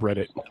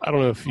subreddit, I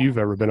don't know if you've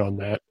ever been on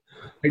that,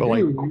 they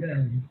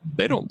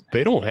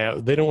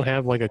don't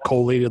have like a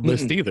collated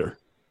list either.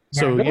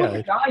 So there was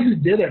a guy who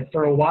did it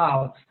for a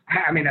while.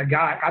 I mean, a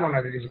guy. I don't know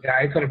if he's a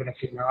guy. It could have been a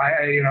female.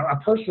 A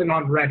person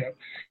on Reddit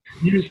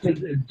used to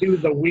do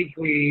the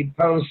weekly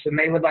posts, and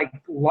they would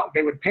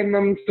pin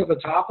them to the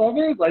top of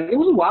it. Like it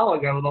was a while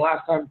ago. The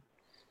last time,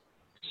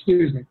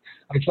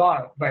 I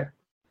saw it, but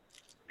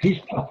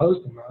he stopped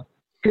posting them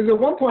because at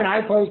one point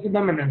I posted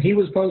them, and then he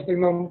was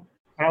posting them.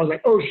 And I was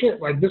like, oh shit,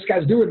 like this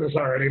guy's doing this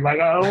already. Like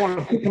I don't want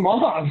to pick him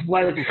off.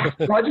 Like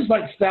so I just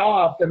like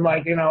stopped and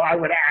I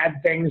would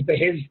add things to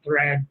his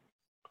thread.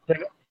 But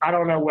I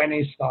don't know when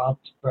he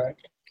stopped, but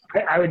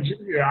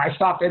I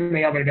stopped in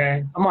the other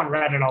day. I'm on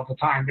Reddit all the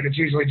time, but it's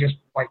usually just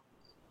like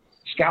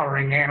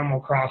scouring Animal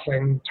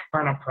Crossing,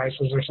 turnip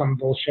prices or some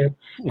bullshit.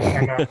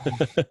 And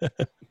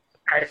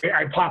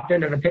I popped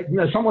into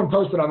someone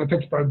posted on the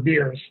Pittsburgh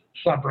Beers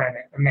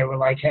subreddit, and they were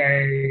like,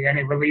 hey,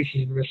 any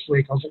releases this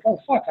week? I was like, oh,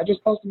 fuck, I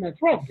just posted my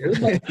thread, dude.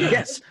 Like,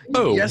 yes.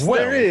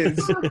 There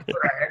is.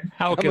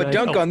 How I'm can a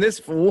dunk on this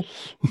fool.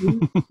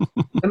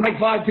 And like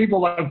 5 people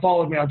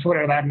followed me on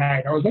Twitter that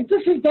night. I was like,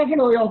 this is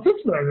definitely all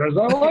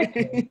Pittsburghers. I like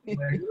it.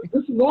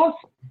 This is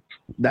awesome.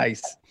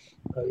 Nice.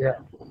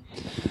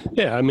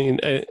 Yeah, I mean,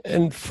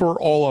 and for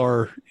all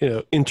our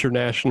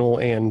international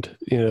and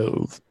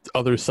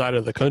other side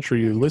of the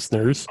country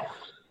listeners,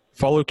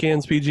 follow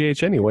Cans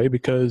PGH anyway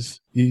because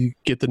you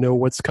get to know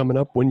what's coming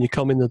up when you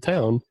come into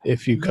town.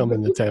 If you come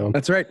into town,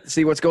 that's right.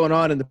 See what's going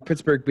on in the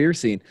Pittsburgh beer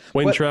scene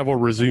when travel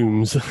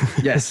resumes.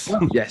 Yes.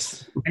 At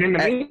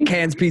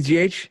Cans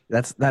PGH,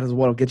 that is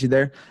what'll get you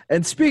there.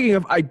 And speaking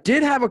of, I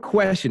did have a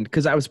question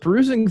because I was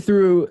perusing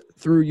through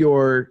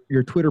your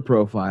Twitter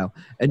profile,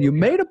 and you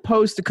made a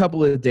post a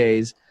couple of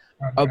days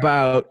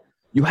about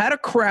you had a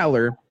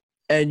crowler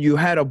and you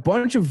had a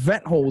bunch of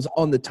vent holes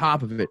on the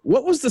top of it.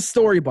 What was the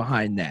story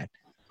behind that?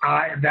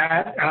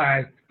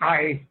 I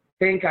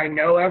think I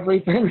know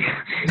everything,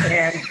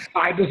 and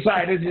I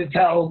decided to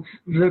tell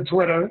the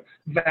Twitter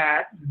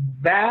that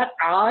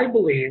I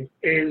believe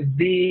is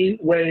the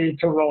way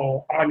to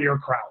roll on your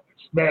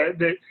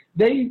crowlers.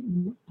 They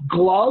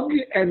glug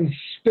and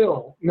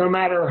spill no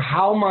matter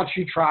how much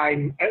you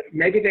try.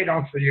 Maybe they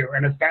don't for you,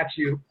 and if that's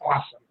you,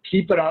 awesome.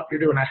 Keep it up. You're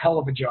doing a hell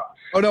of a job.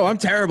 Oh, no, I'm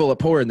terrible at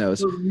pouring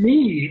those. For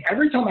me,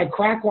 every time I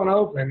crack one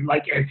open,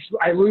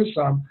 I lose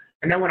some.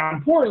 And then when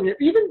I'm pouring it,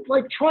 even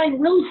like trying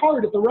really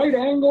hard at the right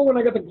angle, when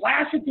I got the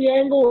glass at the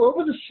angle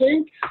over the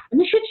sink,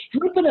 and the shit's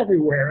dripping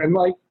everywhere. And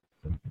like,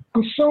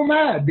 I'm so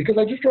mad because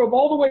I just drove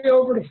all the way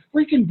over to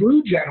freaking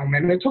Brew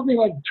Gentleman, and it took me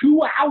like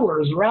 2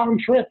 hours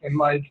round trip. And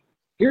like,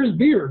 here's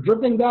beer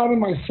dripping down in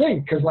my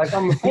sink because like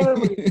I'm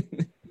apparently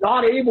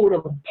not able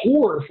to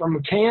pour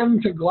from can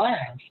to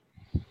glass.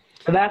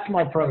 So that's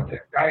my pro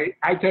tip.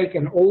 I take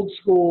an old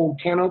school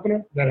can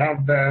opener that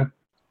have the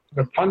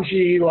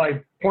punchy,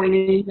 like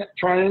pointy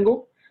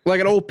triangle.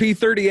 Like an old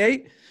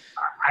P38?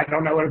 I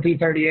don't know what a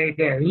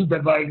P38 is,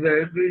 but like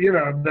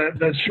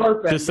the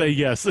sharp end. Just say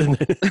yes. Yeah,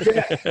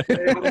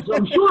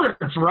 I'm sure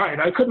it's right.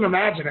 I couldn't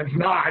imagine it's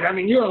not. I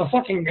mean, you're the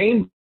fucking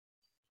name.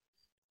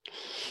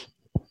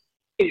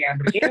 Yeah,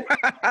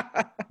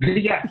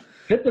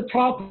 hit the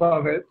top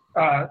of it.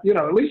 At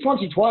least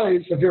once or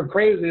twice. If you're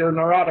crazy or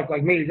neurotic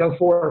like me, go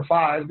 4 or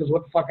 5 because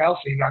what the fuck else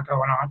you got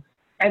going on?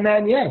 And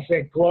then yes,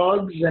 it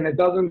glugs and it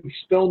doesn't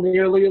spill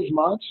nearly as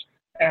much.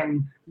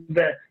 And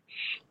the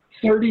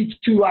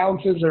 32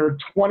 ounces or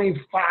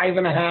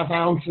 25.5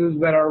 ounces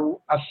that are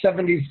a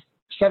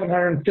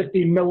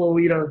 750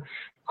 milliliter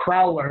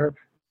crowler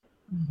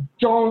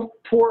don't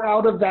pour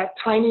out of that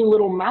tiny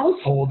little mouth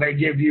hole they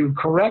give you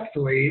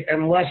correctly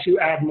unless you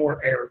add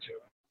more air to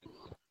it.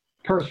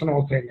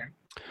 Personal opinion.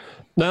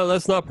 No,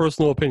 that's not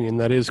personal opinion.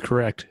 That is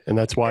correct. And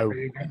that's why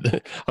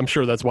I'm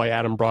sure that's why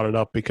Adam brought it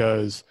up,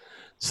 because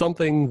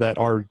something that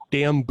our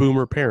damn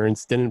boomer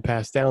parents didn't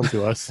pass down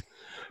to us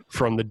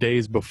from the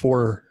days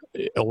before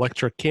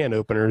electric can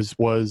openers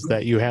was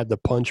that you had to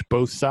punch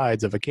both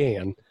sides of a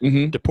can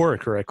to pour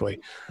it correctly.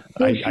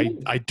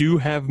 I do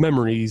have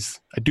memories.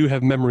 I do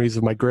have memories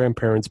of my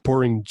grandparents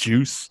pouring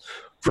juice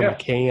from a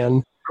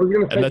can,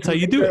 and that's how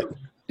you do it.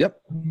 Yep.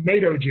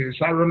 Tomato juice.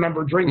 I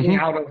remember drinking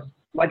out of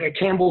like a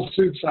Campbell's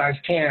soup size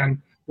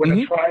can with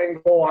a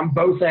triangle on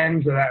both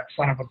ends of that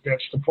son of a bitch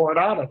to pour it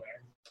out of there.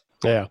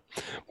 Yeah,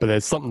 but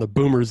that's something the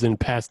boomers didn't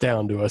pass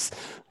down to us.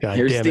 God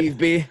Here's damn Steve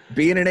B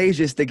being an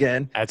ageist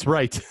again. That's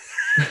right.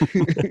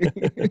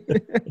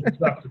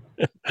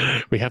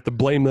 We have to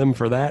blame them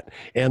for that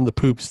and the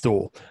poop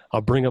stool. I'll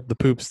bring up the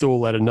poop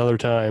stool at another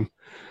time.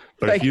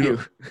 But Thank you.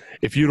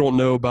 If you don't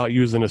know about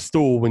using a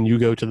stool when you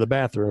go to the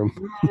bathroom,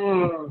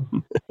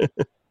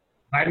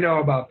 I know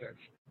about this.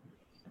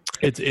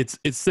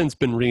 it's since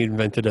been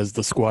reinvented as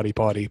the squatty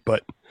potty.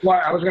 But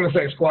Well, I was going to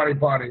say squatty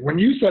potty. When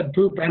you said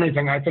poop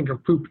anything, I think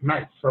of poop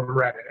knife from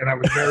Reddit, and I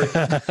was very.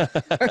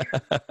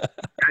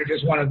 I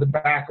just wanted to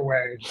back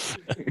away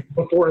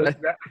before that.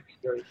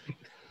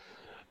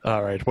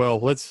 All right, well,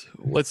 let's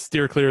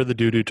steer clear of the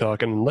doo-doo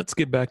talk, and let's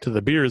get back to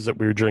the beers that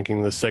we were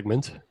drinking this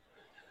segment.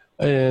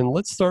 And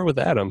let's start with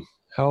Adam.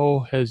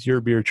 How has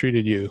your beer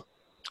treated you?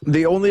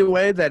 The only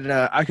way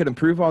that I could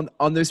improve on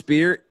this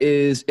beer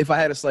is if I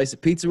had a slice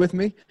of pizza with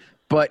me,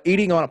 but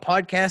eating on a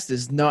podcast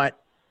is not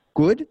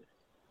good,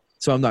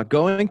 so I'm not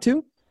going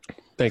to.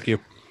 Thank you.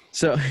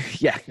 So,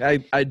 yeah,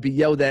 I'd be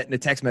yelled at in a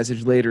text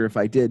message later if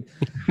I did.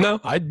 No,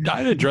 I'd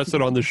address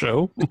it on the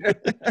show.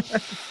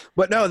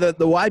 But no, the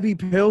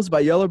YB Pills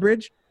by Yellow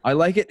Bridge, I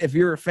like it. If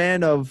you're a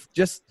fan of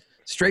just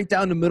straight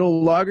down the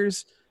middle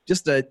lagers,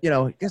 just a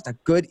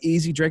good,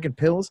 easy drinking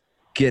pills,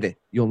 get it.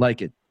 You'll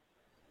like it.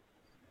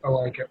 I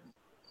like it.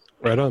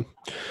 Right on.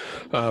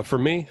 For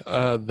me,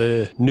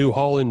 the New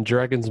Holland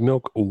Dragon's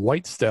Milk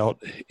White Stout,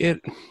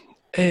 it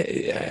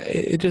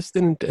just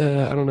didn't,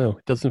 I don't know,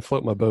 it doesn't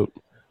float my boat.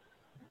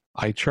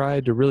 I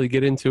tried to really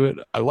get into it.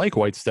 I like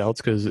white stouts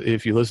because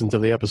if you listen to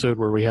the episode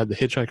where we had the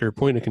Hitchhiker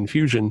Point of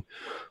Confusion,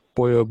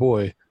 boy, oh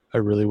boy, I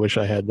really wish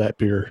I had that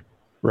beer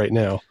right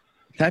now.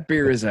 That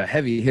beer is a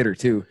heavy hitter,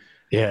 too.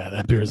 Yeah,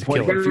 that beer is a Is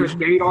killer. there a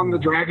date on the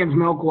Dragon's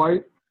Milk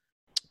White?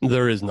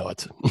 There is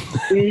not.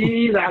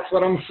 See, that's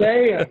what I'm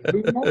saying.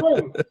 Who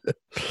knows?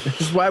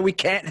 This is why we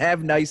can't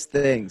have nice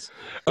things.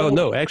 Oh,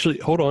 no, actually,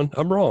 hold on.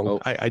 I'm wrong. Oh.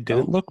 I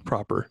didn't look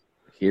proper.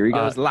 Here he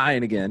goes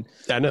lying again.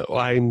 I know.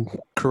 I'm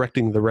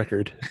correcting the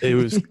record. It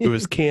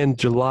was canned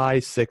July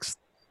 6th,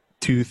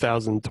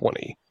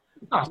 2020.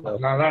 Oh,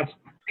 no, that's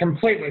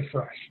completely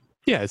fresh.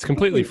 Yeah, it's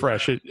completely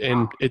fresh.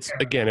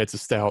 It's a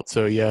stout.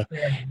 So yeah,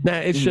 nah,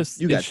 it's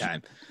just You got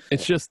time.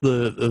 It's just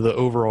the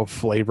overall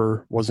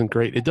flavor wasn't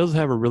great. It does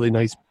have a really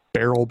nice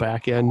barrel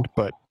back end,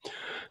 but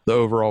the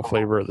overall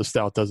flavor of the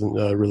stout doesn't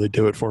really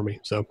do it for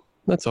me. So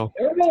that's all.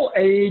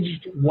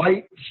 Barrel-aged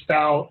white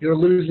stout, you're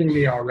losing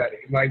me already.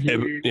 Like,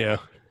 Yeah.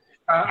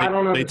 I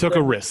don't know. They took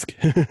a risk.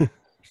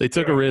 They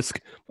took a risk,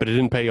 but it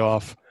didn't pay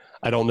off.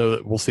 I don't know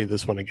that we'll see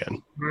this one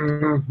again.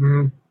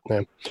 Mm-hmm.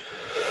 Yeah.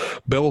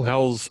 Bill,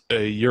 how's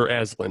your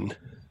Aslan?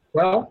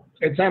 Well,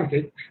 it's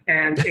empty,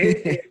 and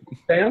it's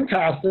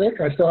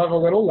fantastic. I still have a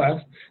little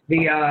left.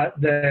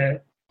 The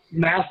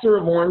Master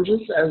of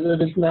Oranges, as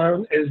it is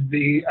known, is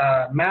the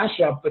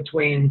mashup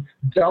between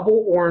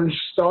Double Orange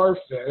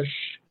Starfish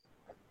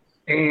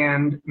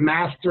and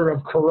Master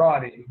of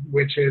Karate,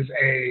 which is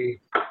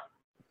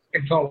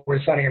It's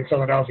Always Sunny in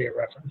Philadelphia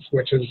reference,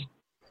 which is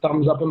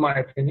thumbs up in my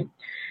opinion.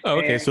 Oh,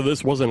 okay. And, So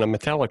this wasn't a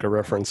Metallica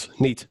reference.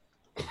 Neat.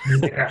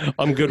 yeah,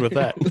 I'm good with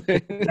that.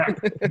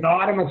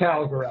 not a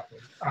Metallica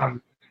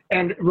reference.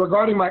 And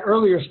regarding my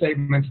earlier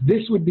statements,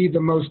 this would be the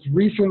most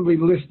recently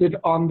listed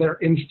on their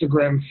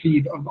Instagram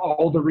feed of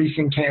all the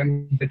recent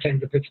cans that came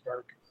to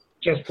Pittsburgh.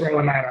 Just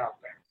throwing that out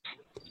there.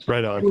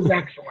 Right It on. was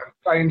excellent.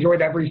 I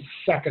enjoyed every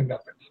second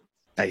of it.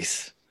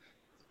 Nice.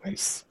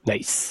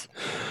 Nice.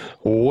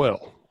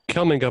 Well,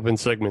 coming up in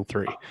segment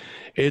 3,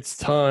 it's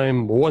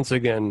time once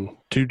again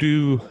to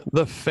do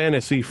the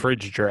fantasy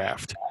fridge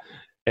draft.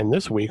 And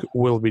this week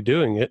we'll be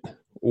doing it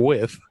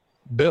with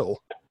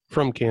Bill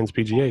from Cans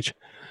PGH.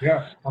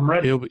 Yes, I'm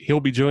ready. He'll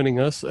be joining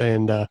us,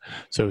 and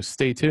so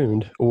stay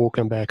tuned. We'll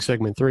come back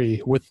segment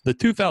 3 with the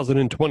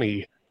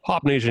 2020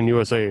 Hop Nation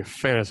USA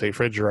Fantasy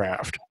Fridge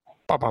Draft.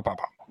 Bah, bah, bah,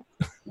 bah.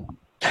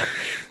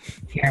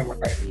 Can't wait.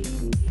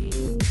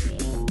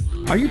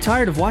 Are you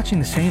tired of watching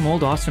the same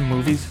old awesome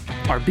movies?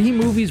 Are B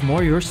movies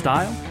more your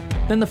style?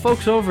 Then the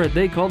folks over at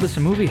They Call This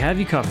a Movie have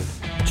you covered.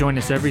 Join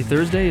us every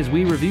Thursday as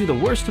we review the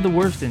worst of the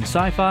worst in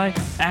sci-fi,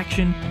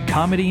 action,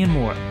 comedy, and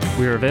more.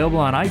 We are available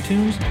on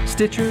iTunes,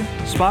 Stitcher,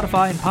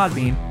 Spotify, and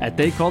Podbean at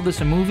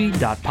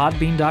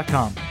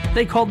theycalledthisamovie.podbean.com.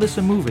 They Called This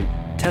a Movie,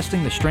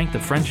 testing the strength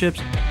of friendships,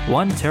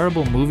 one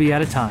terrible movie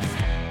at a time.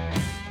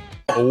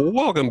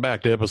 Welcome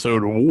back to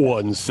episode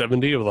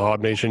 170 of the Hot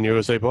Nation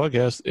USA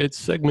podcast. It's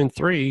segment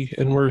 3,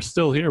 and we're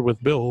still here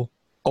with Bill,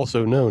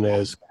 also known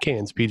as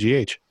Cans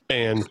PGH.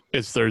 And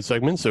it's third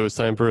segment, so it's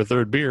time for a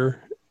third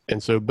beer.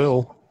 And so,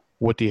 Bill,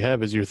 what do you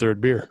have as your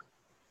third beer?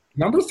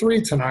 Number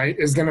 3 tonight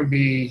is going to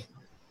be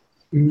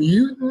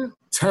Mutant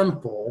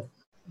Temple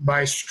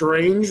by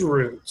Strange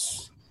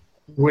Roots,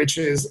 which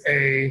is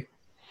a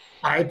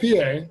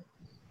IPA,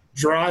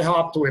 dry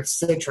hopped with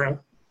Citra,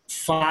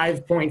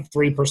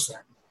 5.3%.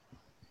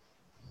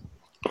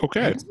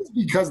 Okay. This is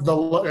because the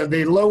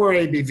lower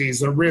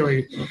ABVs are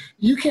really,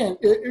 you can't,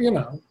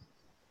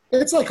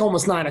 it's like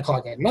almost 9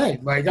 o'clock at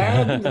night. Like, I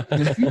haven't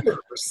been here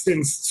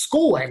since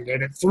school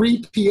ended at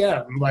 3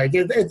 p.m. Like,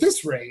 at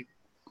this rate,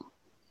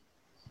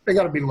 they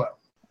got to be low.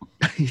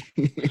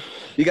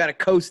 You got to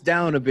coast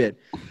down a bit.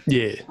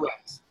 Yeah. Right.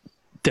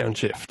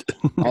 Downshift.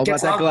 All about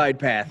Gets that ugly. glide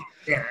path.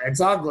 Yeah,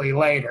 it's ugly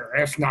later,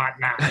 if not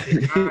now.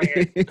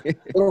 A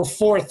little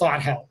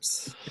forethought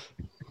helps.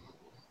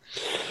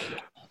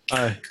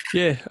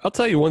 Yeah, I'll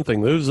tell you one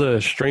thing.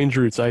 Those Strange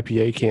Roots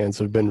IPA cans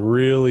have been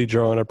really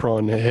drawn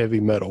upon heavy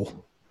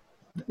metal.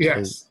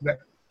 Yes.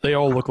 They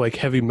all look like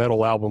heavy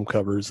metal album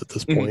covers at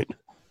this point.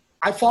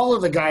 I follow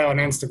the guy on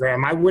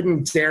Instagram. I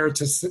wouldn't dare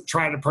to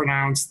try to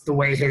pronounce the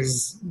way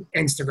his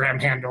Instagram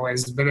handle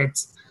is, but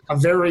it's a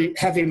very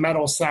heavy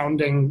metal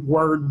sounding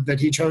word that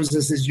he chose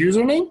as his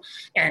username.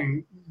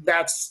 And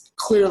that's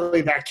clearly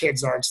that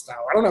kid's art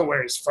style. I don't know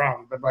where he's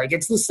from, but like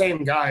it's the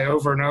same guy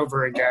over and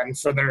over again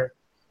for their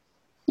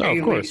Oh,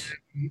 of course.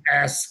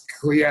 esque.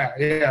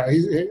 Yeah.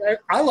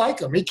 I like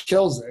him. He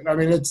kills it. I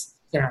mean, it's,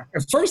 at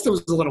first it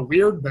was a little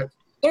weird, but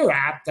they're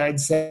apt, I'd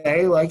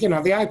say. Like, the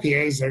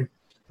IPAs are,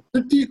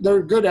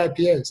 they're good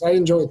IPAs. I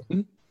enjoy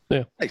them.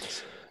 Yeah.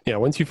 Nice. Yeah,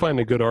 once you find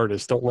a good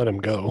artist, don't let him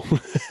go.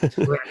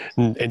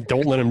 and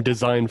don't let him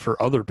design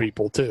for other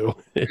people, too.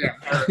 Yeah.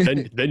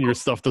 then your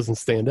stuff doesn't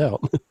stand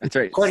out. That's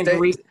right. According to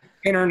recent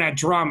internet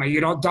drama,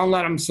 you don't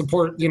let them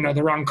support,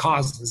 the wrong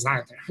causes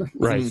either.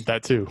 Right,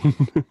 that too.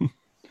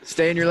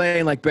 Stay in your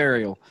lane like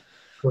Burial.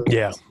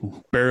 Yeah,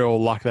 Barry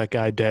will lock that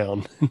guy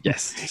down.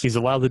 Yes. He's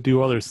allowed to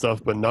do other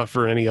stuff, but not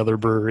for any other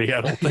brewery, I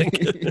don't think.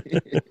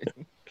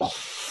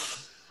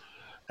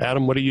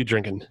 Adam, what are you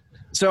drinking?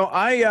 So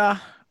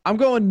I'm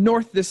going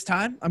north this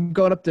time. I'm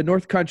going up to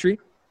North Country,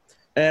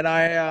 and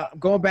I'm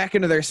going back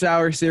into their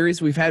sour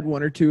series. We've had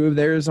one or two of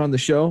theirs on the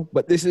show,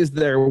 but this is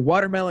their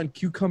watermelon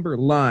cucumber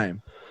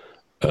lime.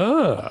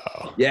 Oh.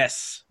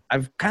 Yes.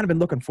 I've kind of been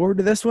looking forward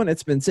to this one.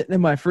 It's been sitting in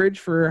my fridge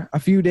for a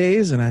few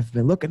days, and I've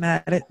been looking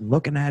at it and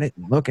looking at it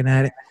and looking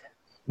at it.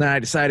 Then I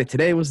decided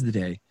today was the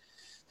day.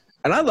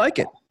 And I like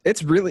it.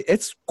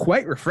 It's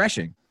quite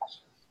refreshing.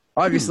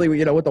 Obviously,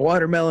 with the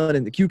watermelon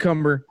and the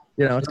cucumber,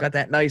 it's got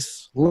that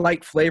nice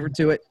light flavor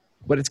to it,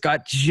 but it's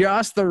got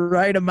just the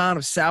right amount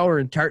of sour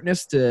and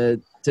tartness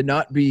to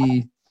not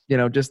be,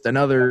 just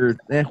another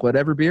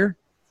whatever beer.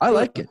 I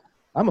like it.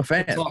 I'm a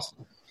fan. That's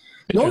awesome.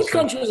 North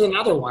Country is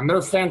another one.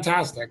 They're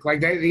fantastic.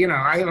 Like I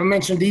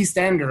mentioned East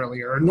End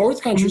earlier.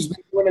 North Country's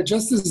been doing it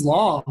just as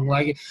long.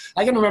 Like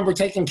I can remember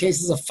taking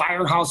cases of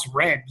Firehouse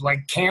Red,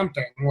 like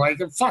camping. Like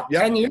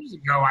 10 years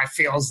ago, I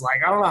feels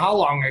like. I don't know how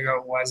long ago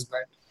it was, but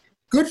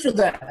good for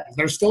them.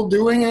 They're still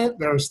doing it.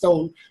 They're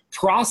still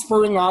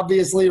prospering,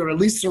 obviously, or at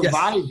least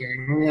surviving.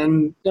 Yes.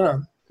 And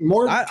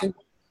more.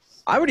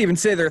 I would even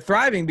say they're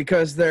thriving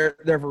because their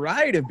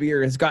variety of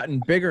beer has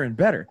gotten bigger and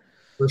better.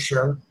 For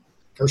sure.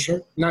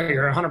 No,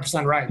 you're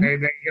 100% right.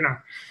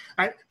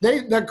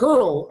 That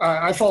girl,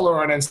 I follow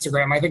her on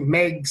Instagram. I think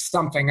Meg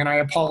something, and I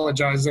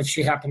apologize if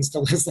she happens to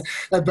listen.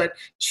 But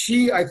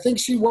I think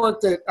she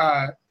worked at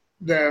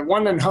the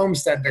one in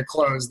Homestead that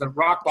closed, the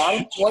Rock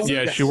Bottom.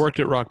 Yeah, she worked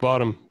at Rock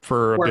Bottom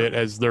for a bit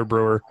as their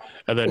brewer,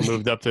 and then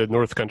moved up to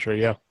North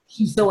Country. Yeah,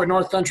 she's still at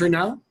North Country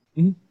now.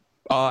 Mm-hmm.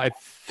 I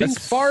think, as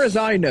far as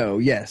I know,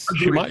 yes.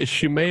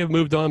 She may have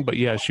moved on, but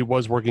yeah, she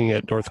was working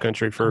at North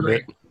Country for a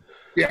bit.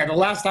 Yeah, the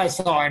last I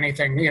saw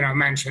anything,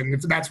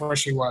 mentioned, that's where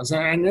she was.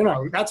 And,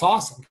 that's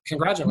awesome.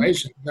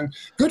 Congratulations. And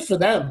good for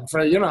them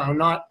for,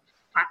 not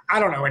 – I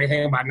don't know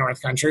anything about North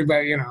Country,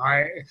 but,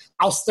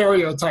 I'll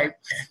stereotype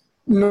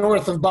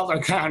north of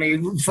Butler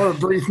County for a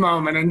brief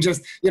moment and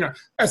just,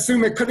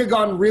 assume it could have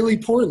gone really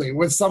poorly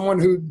with someone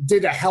who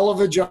did a hell of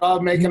a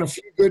job making a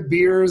few good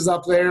beers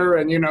up there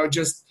and,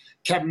 just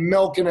kept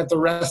milking it the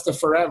rest of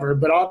forever.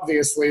 But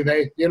obviously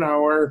they,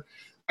 are –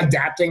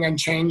 adapting and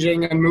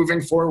changing and moving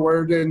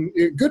forward, and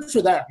good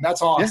for them.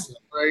 That's awesome.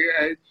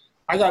 Yeah.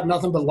 I got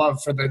nothing but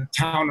love for the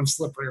town of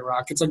Slippery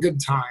Rock. It's a good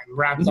time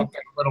wrapped up in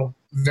a little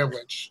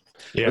village.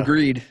 Yeah.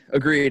 Agreed.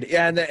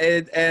 Yeah,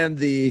 and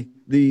the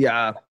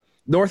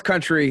North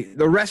Country,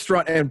 the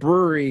restaurant and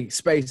brewery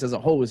space as a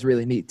whole was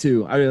really neat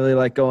too. I really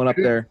like going up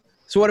there.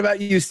 So what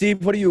about you,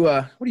 Steve? What are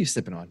you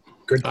sipping on?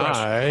 Good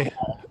question. I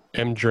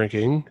am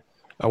drinking.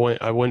 I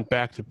went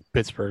back to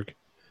Pittsburgh.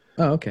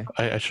 Oh, okay.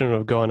 I shouldn't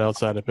have gone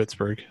outside of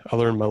Pittsburgh. I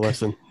learned my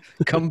lesson.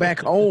 Come back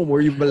home where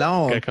you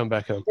belong. Gotta come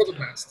back home. You're the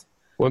best.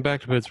 Went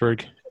back to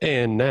Pittsburgh,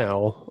 and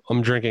now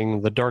I'm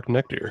drinking the Dark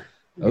Nectar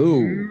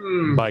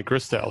Oh, by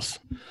Grist House.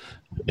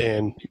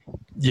 And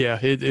Yeah,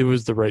 it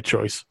was the right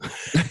choice.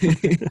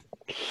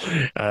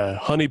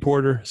 Honey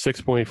Porter,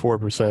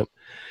 6.4%.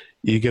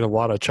 You get a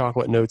lot of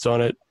chocolate notes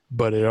on it,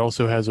 but it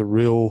also has a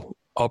real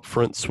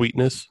upfront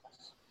sweetness.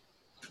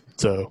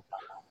 So,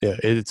 yeah,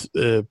 it's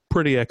a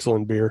pretty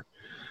excellent beer.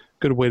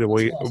 Good way to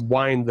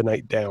wind the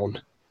night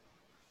down.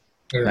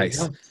 There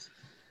Nice. you go.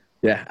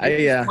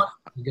 Yeah,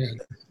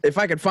 Good. if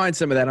I could find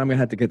some of that, I'm gonna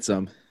have to get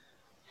some.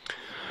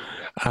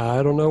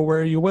 I don't know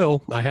where you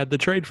will. I had the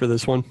trade for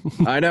this one.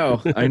 I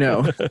know.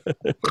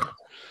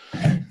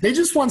 They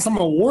just won some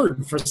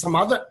award for some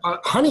other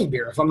honey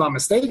beer, if I'm not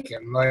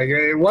mistaken. Like,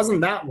 it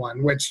wasn't that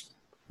one, which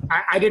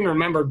I didn't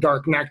remember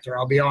Dark Nectar,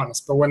 I'll be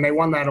honest. But when they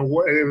won that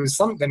award, it was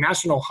the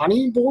National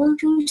Honey Board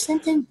or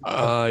something?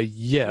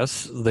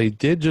 Yes, they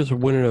did just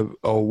win an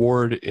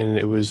award, and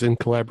it was in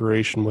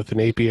collaboration with an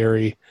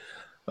apiary.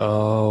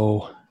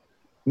 Oh,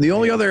 The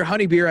only other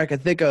honey beer I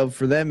could think of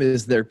for them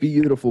is their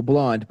Beautiful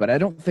Blonde, but I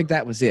don't think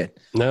that was it.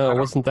 no, it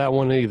wasn't that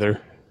one either.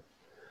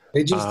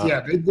 They just,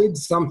 they did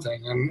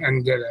something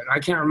and did it. I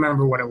can't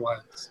rememre what it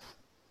was.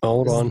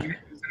 Hold on. Is the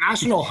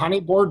National Honey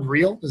Board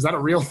real? Is that a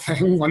real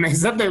thing? When they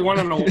said they won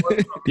an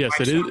award? Yes,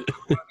 it is.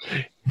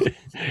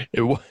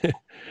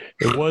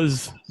 It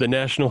was the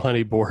National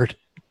Honey Board.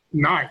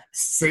 Nice.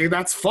 See,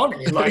 that's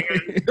funny. Like,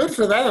 good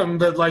for them,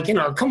 but like,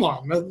 come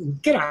on,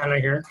 get out of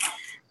here.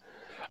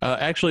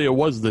 Actually, it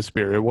was this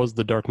beer. It was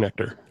the Dark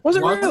Nectar. Was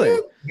it Was really?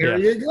 it? There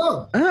Yeah. you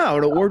go. Oh,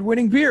 an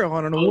award-winning beer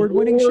on an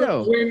award-winning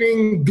show.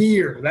 Award-winning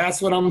beer. That's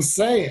what I'm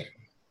saying.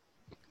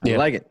 Yeah. I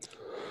like it.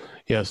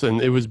 Yes,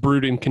 and it was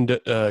brewed in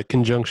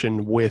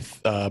conjunction with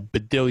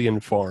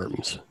Bedillion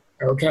Farms.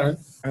 Okay.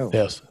 Oh,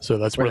 Yes, so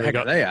that's where where the they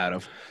heck are got. they out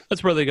of?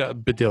 That's where they got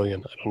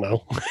Bedillion. I don't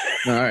know.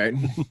 All right.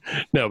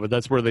 No, but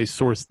that's where they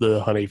sourced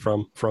the honey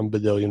from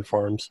Bedillion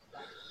Farms.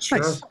 Sure.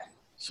 Nice.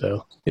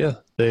 So yeah,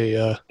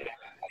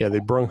 they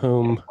brung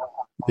home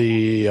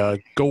the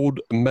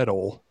gold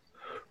medal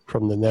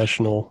from the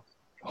National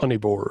Honey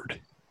Board.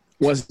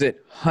 Was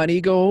it Honey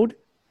Gold?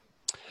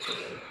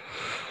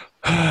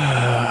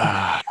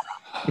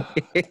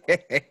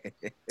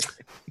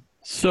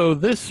 So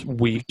this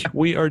week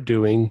we are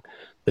doing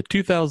the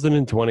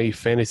 2020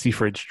 Fantasy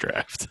Fridge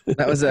Draft.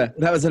 That was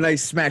a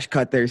nice smash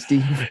cut there,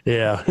 Steve.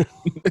 Yeah.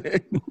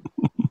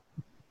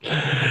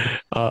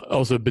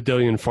 Also,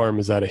 Bedillion Farm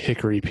is out of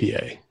Hickory,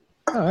 PA.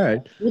 All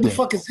right. Where the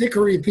fuck is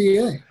Hickory,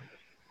 PA?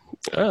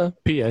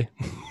 PA.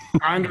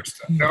 I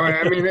understand. No,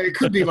 I mean, it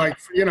could be like,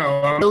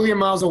 a million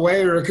miles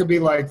away, or it could be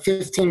like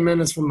 15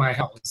 minutes from my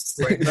house.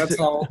 Like, that's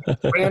how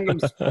random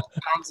small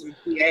towns in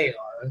PA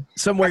are.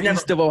 Somewhere I never-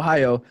 east of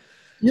Ohio.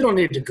 You don't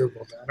need to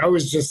Google that. I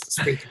was just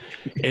speaking.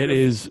 It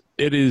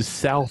is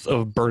south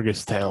of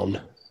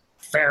Burgestown.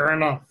 Fair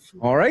enough.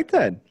 All right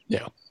then.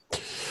 Yeah.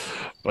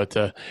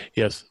 But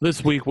yes,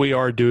 this week we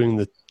are doing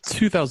the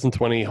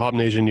 2020 Hop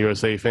Nation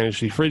USA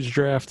Fantasy Fridge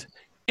Draft.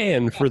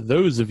 And for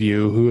those of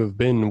you who have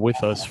been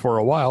with us for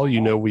a while,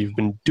 we've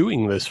been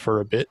doing this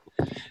for a bit.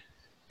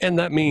 And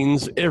that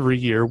means every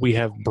year we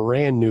have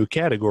brand new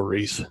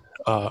categories.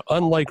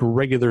 Unlike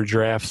regular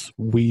drafts,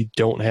 we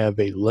don't have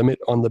a limit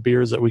on the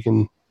beers that we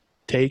can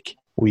take.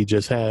 We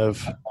just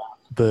have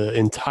the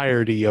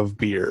entirety of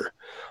beer.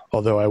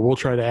 Although I will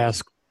try to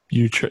ask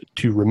you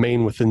to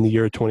remain within the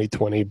year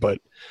 2020, but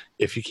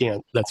if you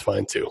can't, that's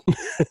fine too.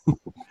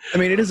 I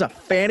mean, it is a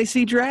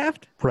fantasy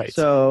draft. Right.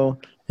 So,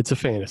 It's a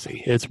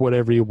fantasy. It's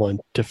whatever you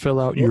want to fill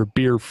out your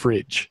beer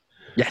fridge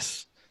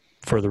yes.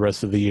 for the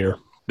rest of the year.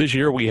 This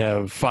year we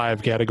have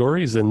 5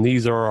 categories, and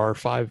these are our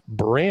 5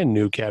 brand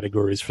new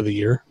categories for the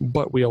year,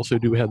 but we also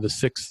do have the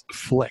 6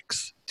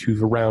 flex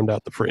to round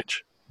out the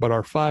fridge. But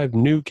our 5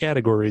 new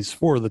categories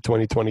for the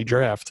 2020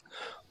 draft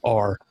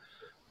are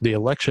the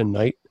election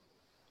night,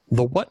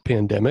 the what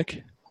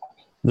pandemic,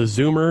 the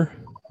Zoomer,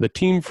 the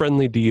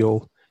team-friendly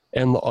deal,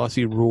 and the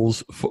Aussie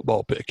Rules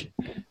football pick.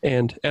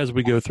 And as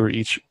we go through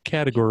each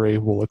category,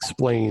 we'll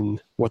explain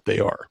what they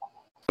are.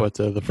 But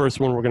the first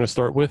one we're going to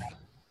start with,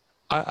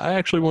 I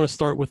actually want to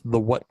start with the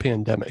what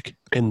pandemic.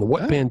 And the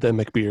what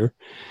pandemic beer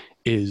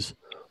is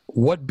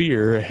what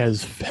beer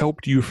has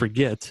helped you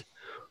forget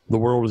the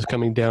world is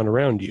coming down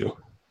around you.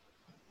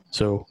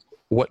 So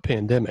what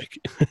pandemic?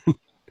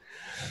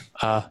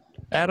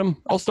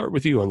 Adam, I'll start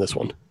with you on this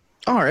one.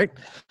 All right.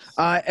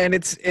 And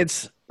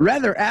it's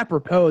rather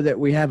apropos that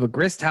we have a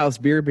Grist House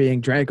beer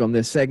being drank on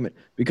this segment,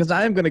 because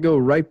I am going to go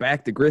right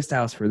back to Grist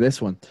House for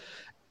this one.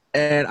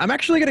 And I'm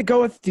actually going to go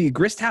with the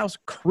Grist House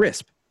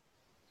Crisp.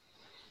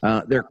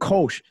 Their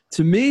Kolsch.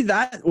 To me,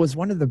 that was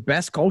one of the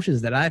best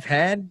Kolsches that I've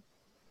had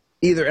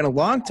either in a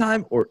long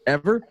time or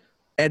ever.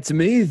 And to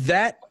me,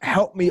 that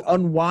helped me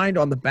unwind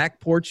on the back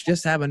porch,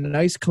 just have a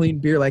nice, clean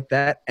beer like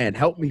that, and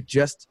help me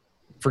just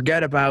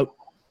forget about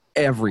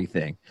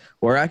everything,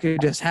 where I could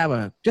just have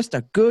a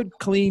good,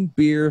 clean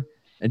beer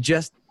and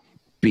just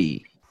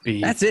be.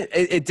 That's it.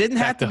 It didn't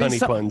have to be honey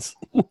puns.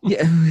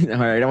 Yeah. All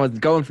right. I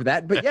wasn't going for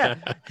that, but yeah.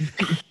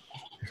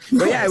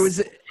 But yeah, it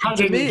was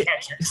to me.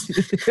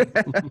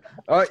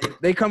 Oh,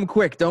 they come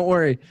quick. Don't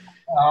worry.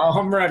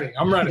 I'm ready.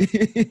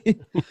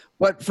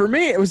 But for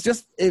me, it was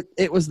just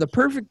it was the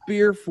perfect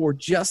beer for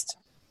just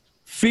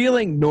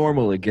feeling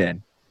normal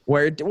again,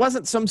 where it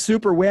wasn't some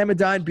super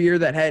whammadine beer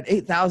that had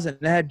 8,000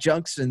 and had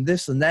junks and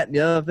this and that and the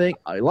other thing.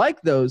 I like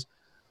those,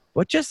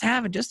 but just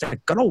having just a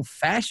good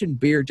old-fashioned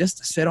beer just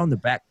to sit on the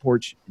back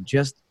porch and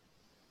just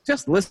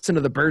listen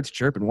to the birds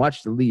chirp and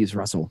watch the leaves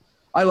rustle.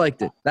 I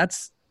liked it.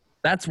 That's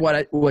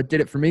what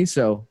did it for me.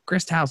 So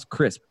Grist House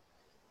Crisp,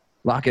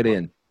 lock it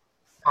in.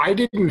 I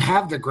didn't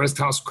have the Grist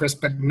House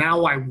Crisp, but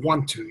now I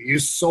want to. You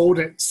sold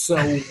it,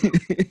 so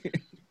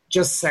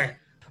just saying.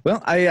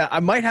 Well,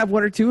 I might have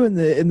one or two in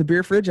the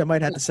beer fridge. I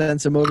might have to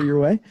send some over your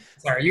way.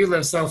 Sorry, you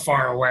live so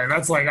far away.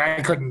 That's like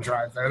I couldn't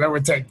drive there. That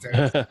would take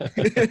days.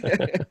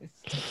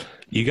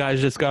 You guys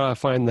just gotta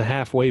find the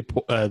halfway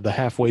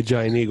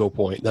Giant Eagle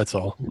point. That's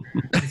all.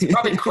 It's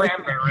probably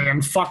cranberry,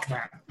 and fuck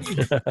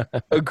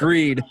that.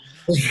 Agreed.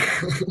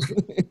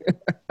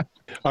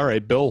 All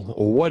right, Bill.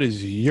 What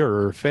is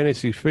your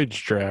fantasy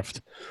fridge draft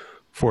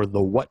for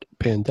the what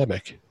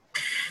pandemic?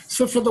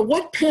 So for the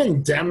what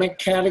pandemic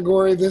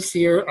category this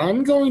year,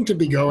 I'm going to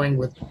be going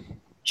with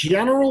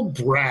General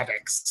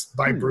Braddock's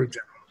by Brew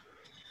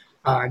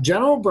Gentleman.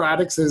 General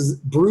Braddock's is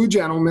Brew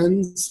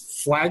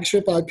Gentleman's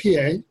flagship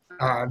IPA.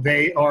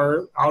 They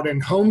are out in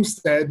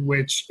Homestead,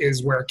 which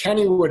is where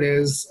Kennywood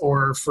is,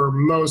 or for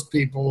most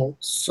people,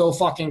 so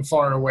fucking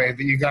far away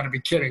that you got to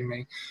be kidding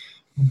me.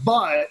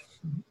 But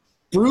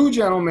Brew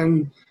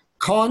Gentleman,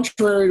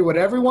 contrary to what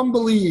everyone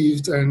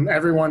believed, and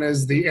everyone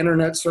is the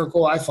internet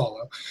circle I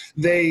follow,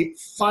 they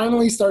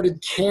finally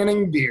started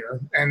canning beer,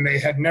 and they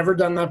had never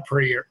done that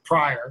prior.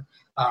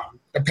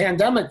 The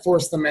pandemic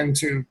forced them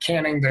into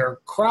canning their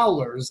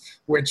crowlers,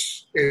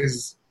 which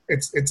is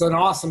it's an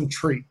awesome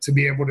treat to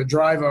be able to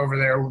drive over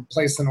there,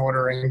 place an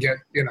order, and get,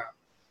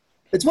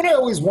 it's what I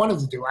always wanted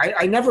to do.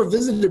 I never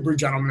visited Brew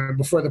Gentleman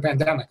before the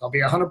pandemic. I'll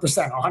be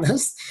 100%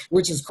 honest,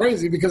 which is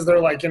crazy because they're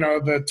like,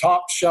 the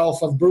top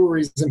shelf of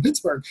breweries in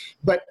Pittsburgh.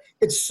 But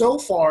it's so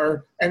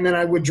far, and then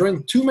I would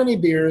drink too many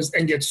beers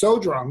and get so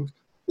drunk,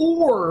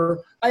 or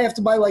I have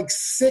to buy like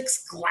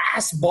 6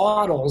 glass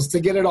bottles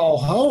to get it all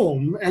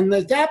home. And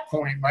at that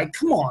point, like,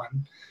 come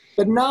on.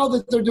 But now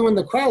that they're doing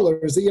the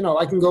crowlers,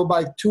 I can go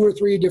buy 2 or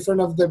 3 different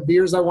of the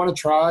beers I want to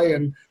try,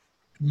 and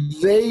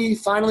they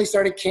finally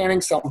started canning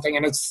something,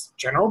 and it's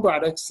General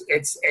Braddock's.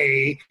 It's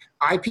a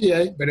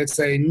IPA, but it's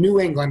a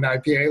New England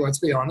IPA, let's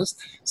be honest,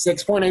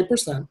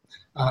 6.8%.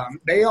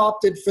 They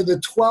opted for the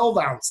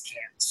 12-ounce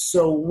cans.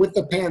 So with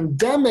the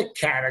pandemic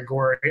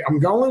category, I'm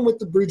going with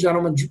the Brew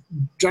Gentleman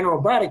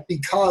General Braddock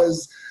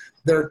because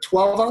they're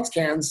 12-ounce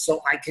cans,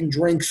 so I can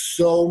drink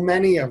so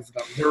many of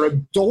them. They're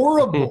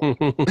adorable.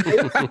 And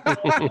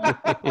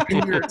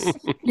they're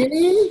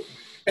skinny.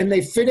 And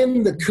they fit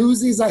in the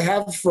koozies I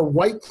have for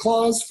White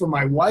Claws for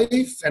my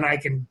wife, and I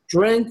can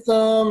drink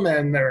them,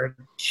 and they're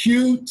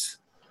cute.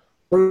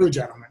 Brew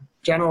Gentleman,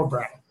 General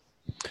Braddock.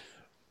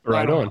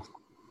 Right on.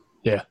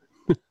 Yeah.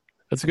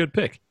 That's a good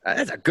pick.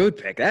 That's a good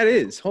pick. That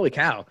is. Holy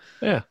cow.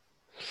 Yeah.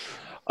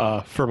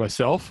 For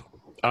myself,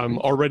 I'm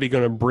already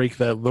going to break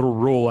that little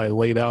rule I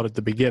laid out at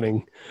the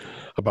beginning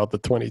about the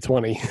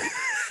 2020.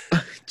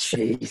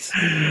 Jeez.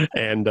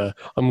 And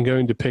I'm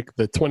going to pick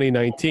the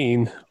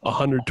 2019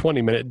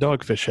 120-minute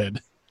Dogfish Head.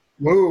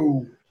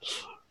 Whoa.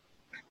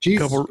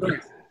 Jesus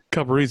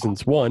Couple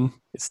reasons. One,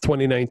 it's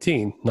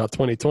 2019, not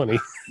 2020.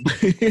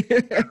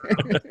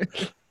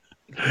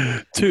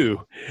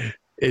 2,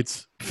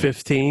 it's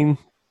 15+%.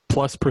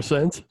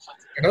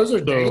 Those are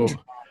So dangerous.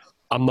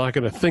 I'm not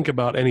going to think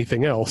about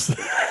anything else.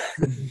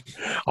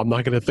 I'm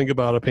not going to think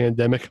about a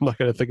pandemic. I'm not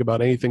going to think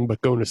about anything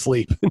but going to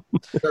sleep.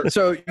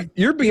 So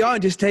you're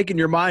beyond just taking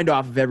your mind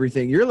off of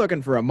everything. You're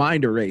looking for a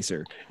mind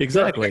eraser.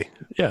 Exactly.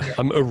 Yeah,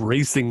 I'm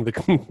erasing the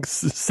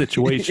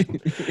situation.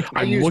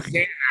 I use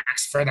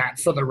Xanax for that,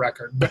 for the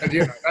record. But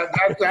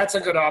that's a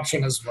good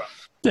option as well.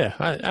 Yeah,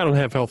 I don't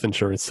have health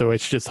insurance, so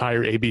it's just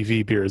higher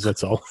ABV beers.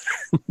 That's all.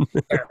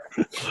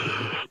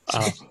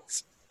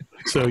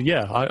 So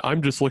yeah,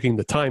 I'm just looking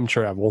to time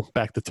travel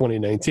back to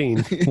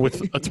 2019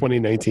 with a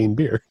 2019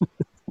 beer.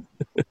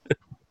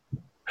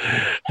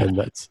 And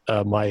that's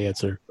my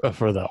answer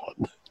for that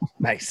one.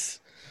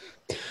 Nice.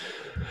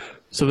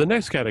 So the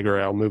next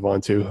category I'll move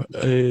on to,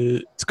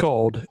 it's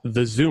called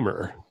the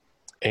Zoomer.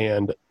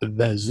 And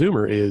the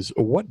Zoomer is,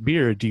 what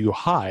beer do you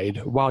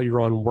hide while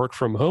you're on work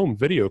from home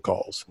video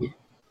calls?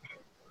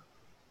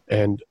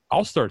 And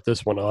I'll start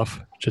this one off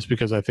just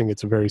because I think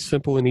it's a very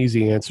simple and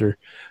easy answer.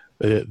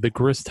 The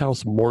Grist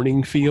House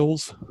Morning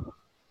Feels.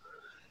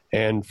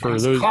 And for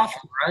it's those, coffee,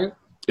 right?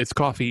 it's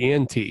coffee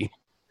and tea.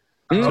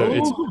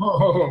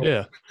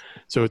 Oh.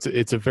 So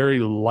it's a very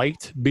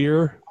light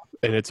beer,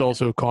 and it's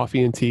also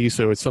coffee and tea.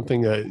 So it's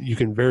something that you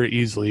can very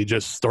easily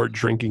just start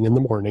drinking in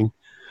the morning,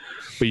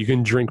 but you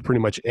can drink pretty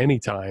much any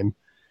time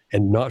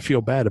and not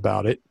feel bad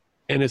about it.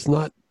 And it's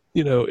not,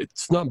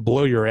 it's not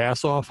blow your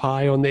ass off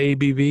high on the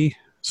ABV.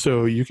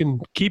 So you can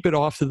keep it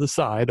off to the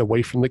side,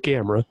 away from the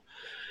camera,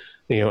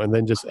 and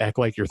then just act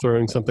like you're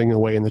throwing something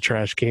away in the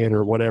trash can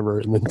or whatever,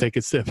 and then take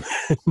a sip.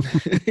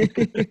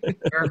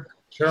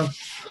 Sure.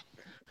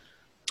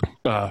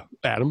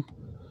 Adam?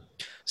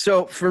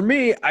 So for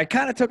me, I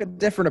kind of took a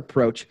different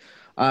approach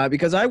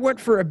because I went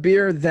for a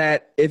beer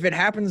that if it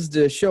happens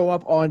to show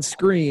up on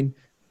screen,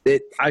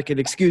 I could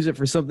excuse it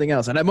for something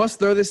else. And I must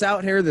throw this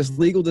out here, this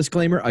legal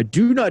disclaimer. I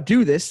do not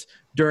do this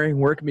during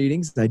work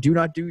meetings. I do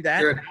not do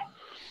that. Good.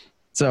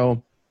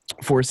 So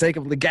for sake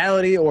of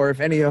legality, or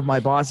if any of my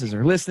bosses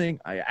are listening,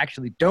 I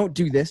actually don't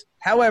do this.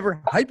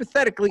 However,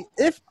 hypothetically,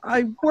 if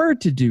I were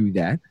to do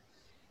that,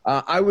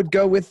 I would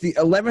go with the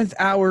 11th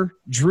Hour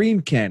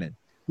Dream Cannon.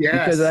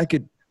 Yes. Because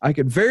I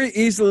could very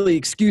easily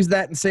excuse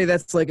that and say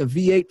that's like a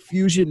V8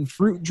 Fusion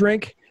fruit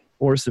drink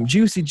or some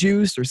juicy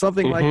juice or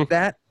something like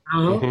that.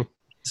 Uh-huh.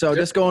 So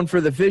just going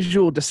for the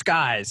visual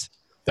disguise.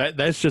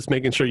 That's just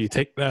making sure you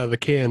take it out of the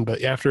can,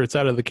 but after it's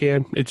out of the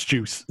can, it's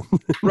juice.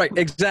 Right,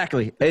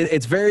 exactly.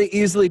 It's very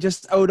easily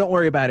just, oh, don't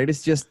worry about it.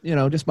 It's just,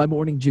 just my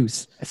morning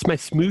juice. That's my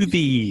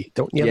smoothie.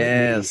 Don't yell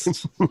Yes.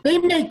 at me. They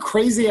make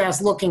crazy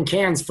ass looking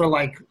cans for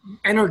like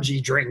energy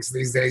drinks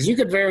these days. You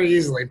could very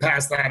easily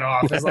pass that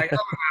off. It's like,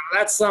 oh,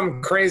 that's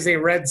some crazy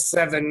Red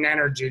 7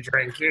 energy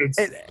drink.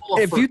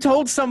 If you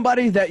told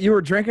somebody that you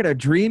were drinking a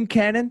Dream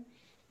Cannon,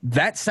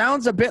 that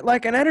sounds a bit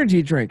like an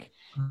energy drink.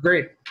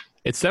 Great.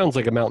 It sounds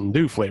like a Mountain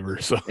Dew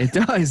flavor. So It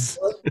does.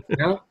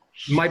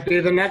 Might be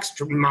the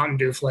next Mountain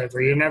Dew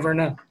flavor. You never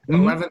know. The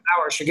 11th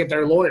Hour should get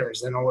their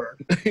lawyers in order.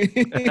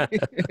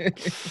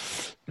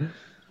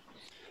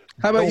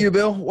 How about you,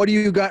 Bill? What do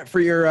you got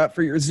for your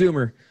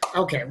Zoomer?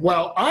 Okay,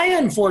 well, I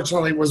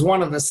unfortunately was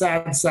one of the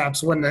sad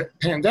saps when the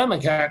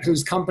pandemic hit,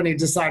 whose company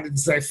decided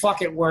to say,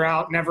 fuck it, we're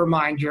out, never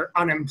mind, you're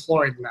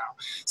unemployed now.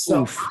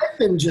 So I've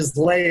been just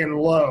laying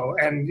low,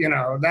 and,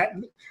 that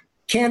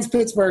Cans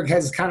Pittsburgh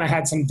has kind of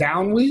had some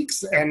down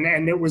weeks,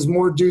 and it was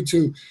more due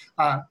to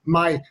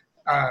my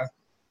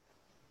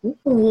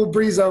we'll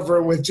breeze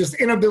over with just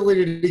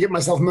inability to get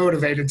myself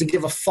motivated to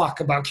give a fuck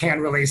about can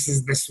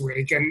releases this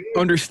week. And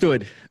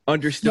Understood.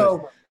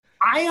 So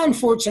I,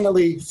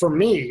 unfortunately, for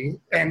me,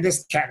 and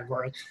this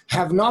category,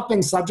 have not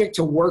been subject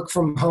to work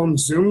from home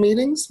Zoom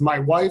meetings. My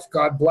wife,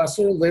 God bless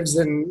her, lives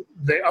in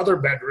the other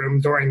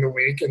bedroom during the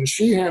week, and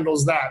she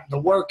handles that, the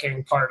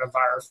working part of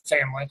our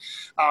family.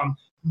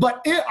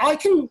 But I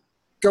can,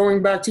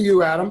 going back to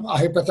you, Adam, a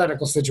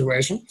hypothetical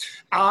situation,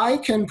 I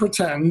can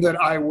pretend that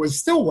I was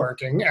still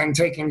working and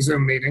taking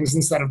Zoom meetings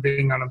instead of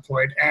being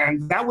unemployed.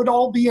 And that would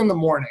all be in the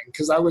morning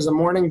because I was a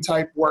morning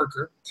type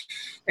worker.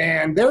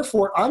 And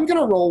therefore, I'm going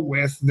to roll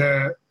with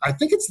I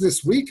think it's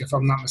this week, if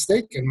I'm not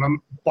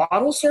mistaken,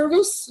 Bottle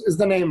Service is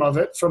the name of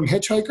it, from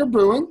Hitchhiker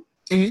Brewing.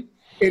 Mm-hmm.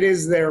 It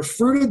is their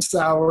fruited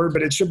sour,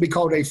 but it should be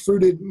called a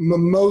fruited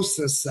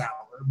mimosa sour,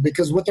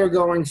 because what they're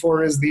going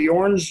for is the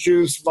orange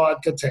juice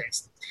vodka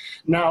taste.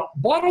 Now,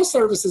 Bottle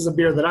Service is a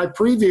beer that I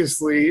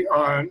previously,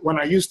 when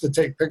I used to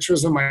take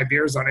pictures of my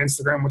beers on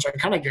Instagram, which I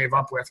kind of gave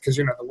up with because,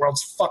 the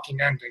world's fucking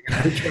ending and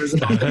who cares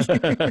about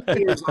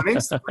beers on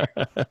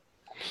Instagram.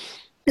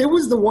 It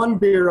was the one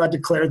beer I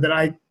declared that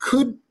I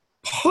could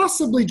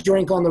possibly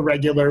drink on the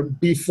regular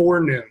before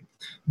noon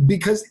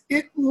because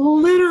it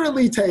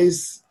literally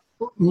tastes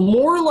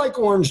more like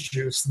orange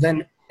juice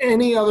than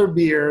any other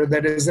beer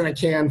that is in a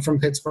can from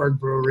Pittsburgh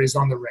breweries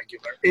on the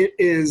regular. It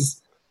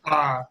is,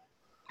 I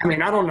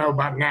don't know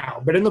about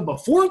now, but in the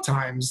before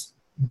times,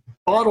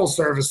 Bottle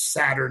Service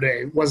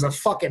Saturday was a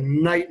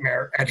fucking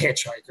nightmare at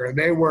Hitchhiker.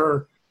 They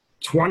were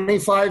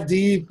 25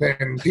 deep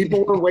and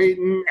people were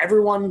waiting.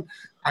 Everyone,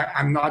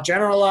 I'm not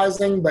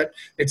generalizing, but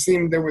it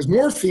seemed there was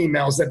more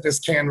females at this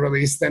can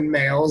release than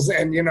males.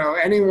 And,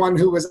 anyone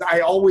who I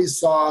always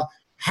saw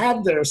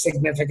had their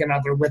significant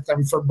other with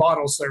them for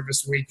Bottle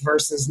Service Week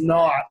versus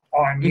not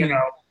on,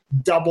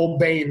 Double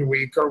Bane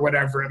Week or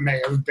whatever it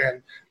may have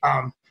been.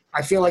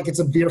 I feel like it's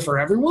a beer for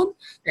everyone,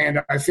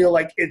 and I feel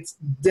like it's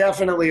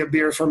definitely a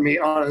beer for me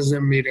on a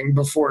Zoom meeting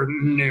before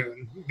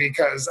noon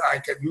because I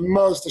could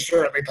most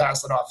assuredly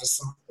pass it off as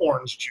some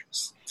orange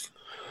juice.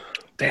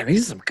 Damn,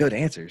 these are some good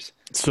answers.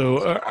 So,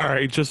 all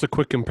right, just a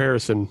quick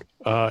comparison.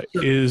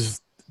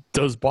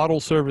 Does Bottle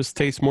Service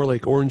taste more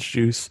like orange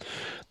juice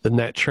than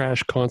that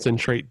trash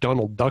concentrate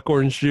Donald Duck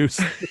orange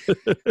juice?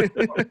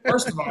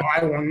 First of all,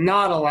 I will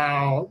not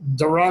allow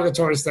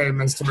derogatory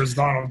statements towards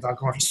Donald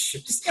Duck orange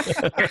juice.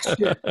 That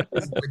shit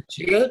is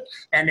legit,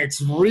 and it's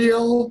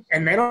real,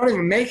 and they don't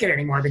even make it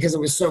anymore because it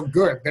was so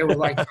good. They were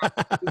like,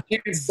 you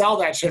can't sell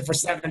that shit for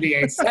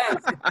 78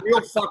 cents. It's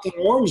real fucking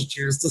orange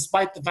juice,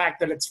 despite the fact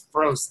that it's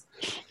frozen.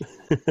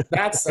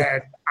 That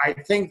said, I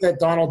think that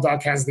Donald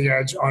Duck has the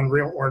edge on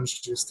real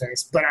orange juice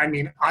taste. But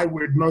I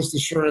would most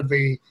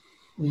assuredly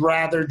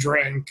rather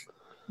drink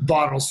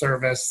Bottle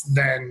Service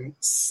than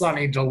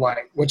Sunny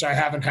Delight, which I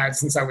haven't had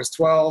since I was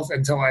 12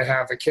 until I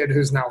have a kid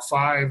who's now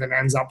 5 and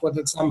ends up with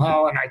it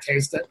somehow. And I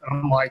taste it and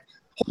I'm like,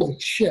 holy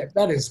shit,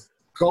 that is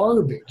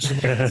garbage.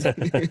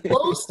 It's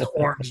close to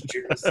orange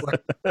juice.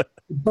 It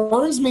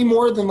burns me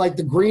more than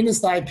the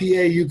greenest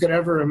IPA you could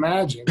ever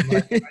imagine.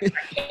 I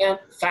can't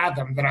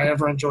fathom that I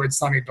ever enjoyed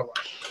Sunny Delight.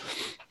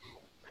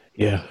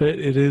 Yeah,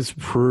 it is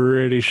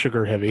pretty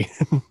sugar heavy.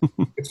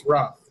 It's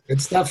rough.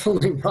 It's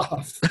definitely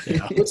rough.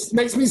 Yeah. Which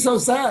makes me so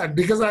sad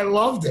because I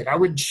loved it. I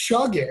would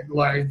chug it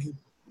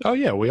Oh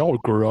yeah, we all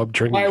grew up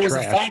drinking I was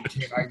a trash. fat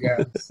kid, I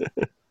guess.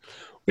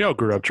 We all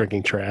grew up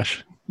drinking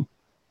trash.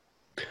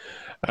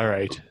 All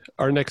right.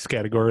 Our next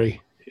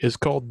category is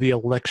called the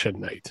election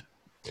night.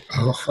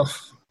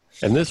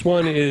 And this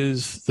one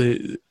is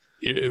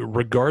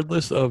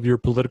regardless of your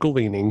political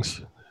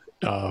leanings,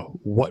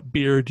 what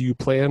beer do you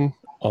plan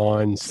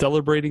on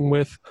celebrating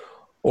with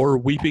or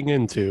weeping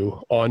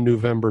into on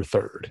November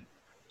 3rd?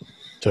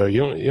 So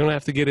you don't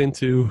have to get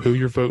into who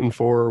you're voting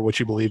for, what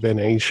you believe in,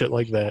 any shit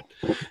like that.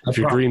 If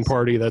you're Green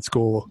Party, that's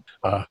cool.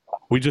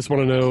 We just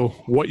want to know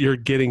what you're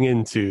getting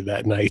into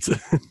that night.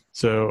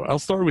 So I'll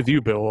start with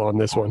you, Bill, on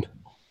this one.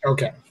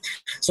 Okay.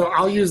 So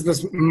I'll use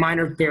this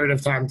minor period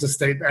of time to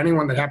state to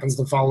anyone that happens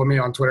to follow me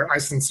on Twitter, I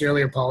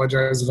sincerely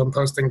apologize if I'm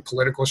posting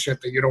political shit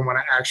that you don't want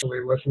to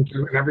actually listen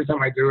to. And every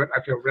time I do it,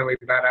 I feel really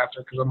bad after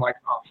because I'm like,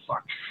 oh,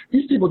 fuck.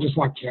 These people just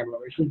want can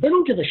releases. They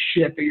don't give a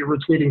shit that you're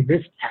retweeting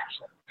this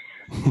asshole.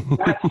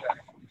 That's it.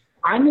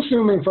 I'm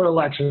assuming for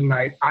election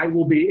night, I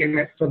will be in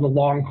it for the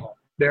long haul.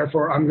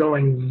 Therefore, I'm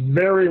going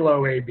very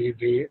low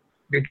ABV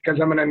because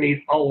I'm going to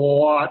need a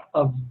lot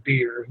of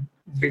beer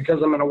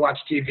because I'm going to watch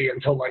TV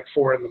until like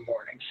 4 in the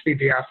morning. See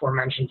the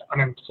aforementioned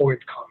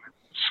unemployed comment.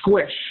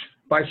 Squish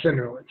by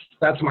Cinderlands.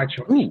 That's my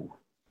choice. Ooh.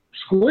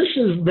 Squish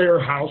is their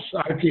house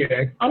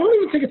IPA. I don't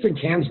even think it's in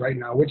cans right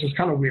now, which is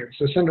kind of weird.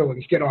 So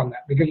Cinderlands, get on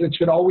that because it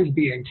should always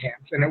be in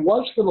cans. And it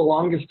was for the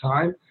longest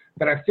time,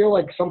 but I feel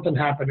like something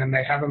happened and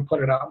they haven't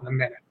put it out in a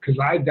minute because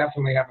I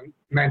definitely haven't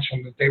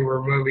mentioned that they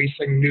were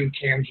releasing new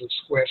cans of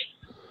Squish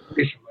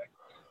recently.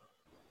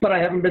 But I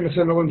haven't been to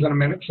Cinderlands in a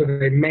minute, so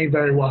they may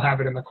very well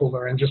have it in the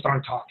cooler and just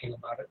aren't talking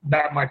about it.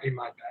 That might be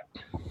my bet.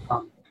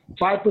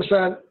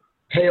 5%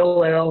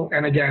 pale ale,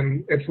 and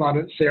again, it's not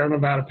a Sierra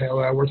Nevada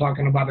pale ale. We're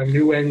talking about a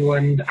New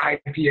England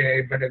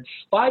IPA, but it's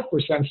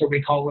 5%, so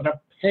we call it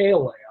a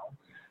pale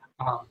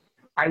ale.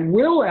 I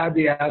will add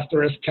the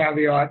asterisk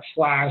caveat /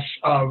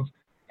 of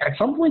at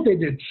some point they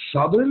did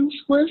Southern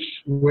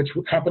Squish, which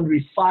happened to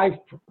be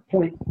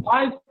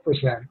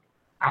 5.5%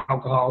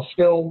 alcohol,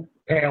 still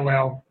pale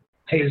ale.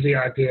 Hazy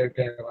IPA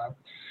pale ale.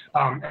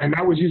 And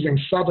that was using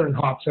Southern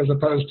hops as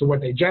opposed to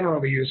what they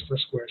generally use for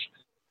Squish.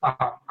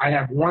 I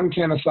have 1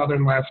 can of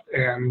Southern left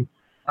and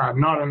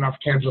not enough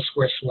cans of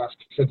Squish left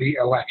for the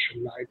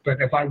election night.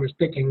 But if I was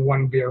picking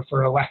one beer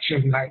for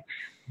election night,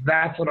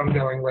 that's what I'm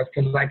going with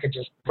because I could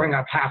just bring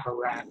up half a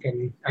rack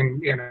and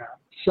you know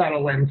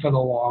settle in for the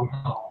long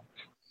haul.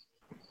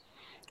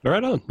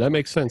 Right on. That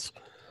makes sense.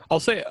 I'll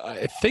say,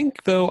 I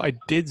think, though, I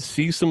did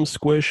see some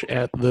Squish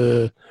at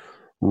the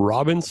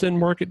Robinson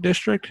Market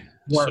District.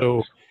 Word.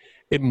 So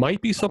it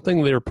might be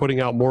something they're putting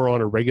out more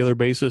on a regular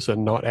basis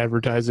and not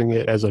advertising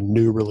it as a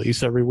new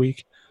release every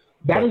week.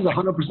 That is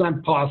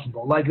 100%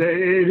 possible. Like,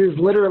 it is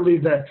literally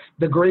the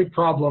great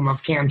problem of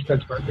Cans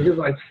Pittsburgh. Because,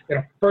 like, you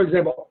know, for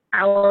example,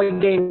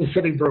 Allegheny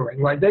City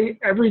Brewing, like, they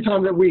every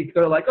time that week,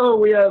 they're like, oh,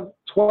 we have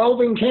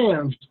 12 in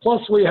cans,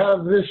 plus we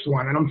have this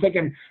one. And I'm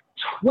thinking,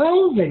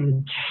 12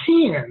 in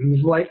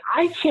cans? Like,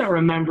 I can't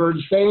remember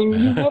saying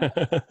you have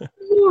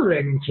 4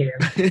 in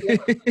cans.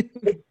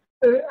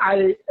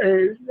 I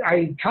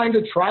kind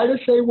of try to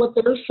say what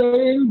they're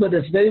saying, but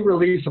if they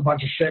release a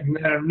bunch of shit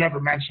and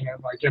never mention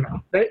it, like, you know,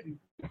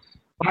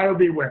 buyer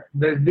beware.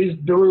 These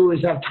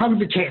breweries have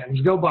tons of cans.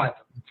 Go buy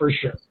them for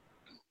sure.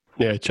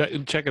 Yeah, check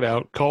it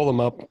out. Call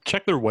them up.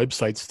 Check their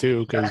websites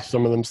too, because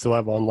some of them still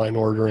have online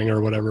ordering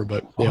or whatever.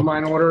 But yeah.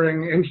 Online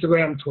ordering,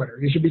 Instagram, Twitter.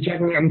 You should be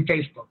checking on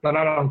Facebook, but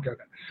I don't go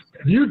there.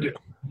 If you do,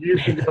 you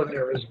should go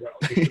there as well.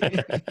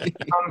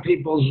 Some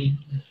people's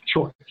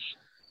choice.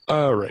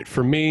 All right,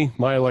 for me,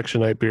 my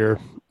election night beer,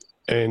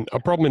 and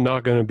I'm probably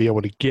not going to be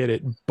able to get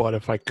it, but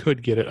if I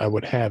could get it, I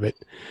would have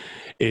it.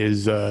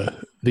 Is the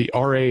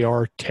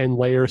RAR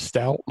 10-layer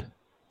stout.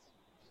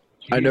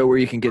 I know where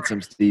you can get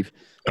some, Steve.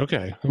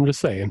 Okay, I'm just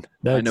saying.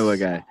 I know a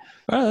guy.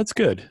 That's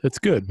good. That's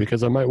good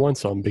because I might want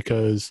some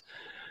because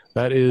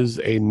that is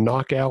a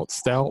knockout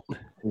stout.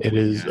 It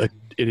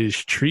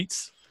is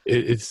treats.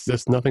 It's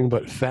just nothing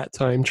but fat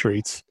time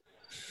treats.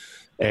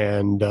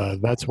 And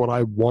that's what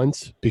I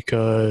want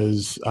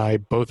because I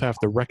both have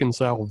to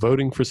reconcile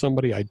voting for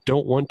somebody I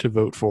don't want to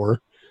vote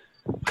for,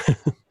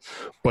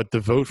 but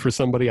to vote for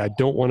somebody I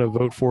don't want to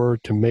vote for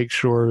to make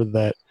sure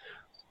that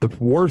the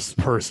worst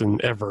person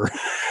ever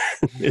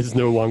is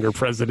no longer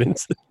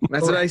president.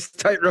 That's a nice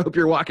tightrope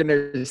you're walking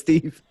there,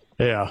 Steve.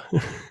 Yeah.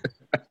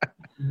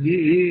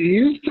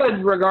 You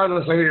said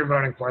regardless of who you're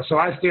voting for, so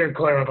I steered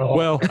clear of the whole.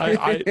 Well,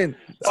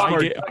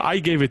 I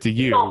gave it to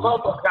you. Don't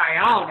vote this guy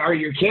out. Are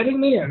you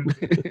kidding me?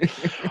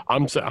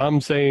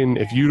 I'm saying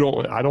if you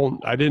don't, I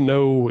didn't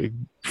know.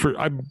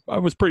 I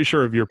was pretty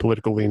sure of your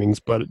political leanings,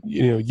 but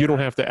you don't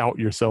have to out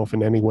yourself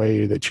in any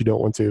way that you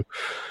don't want to.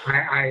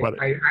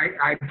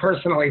 I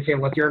personally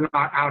feel if you're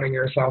not outing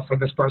yourself for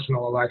this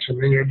personal election,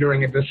 then you're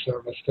doing a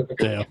disservice to the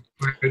country.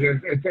 Yeah.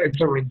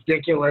 It's a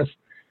ridiculous,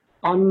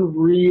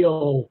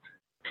 unreal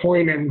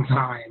point in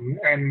time,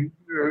 and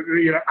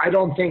I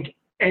don't think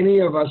any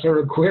of us are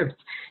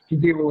equipped to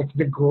deal with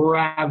the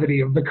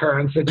gravity of the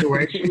current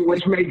situation,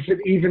 which makes it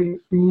even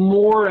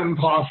more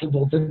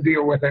impossible to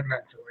deal with it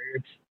mentally.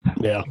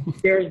 Yeah.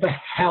 Scares the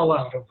hell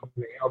out of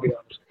me, I'll be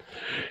honest.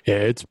 Yeah,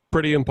 it's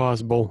pretty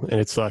impossible, and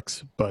it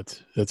sucks,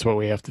 but that's what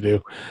we have to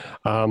do.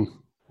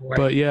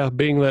 But yeah,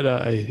 being that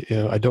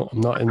I'm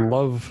not in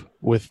love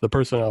with the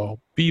person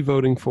I'll be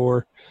voting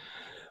for,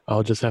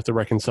 I'll just have to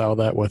reconcile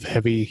that with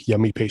heavy,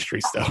 yummy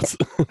pastry stouts.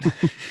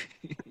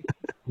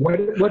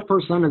 What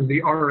percent is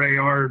the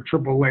RAR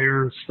triple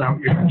layer stout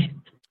you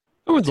mentioned?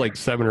 That one's like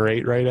 7 or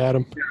 8, right,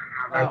 Adam?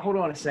 Hold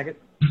on a second.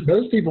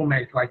 Those people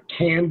make like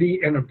candy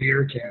in a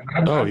beer can.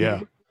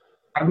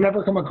 I've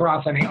never come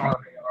across any RAR,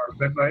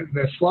 but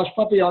the slush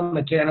puppy on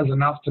the can is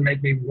enough to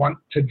make me want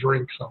to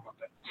drink some of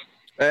it.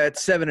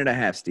 It's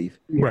 7.5, Steve.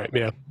 Right,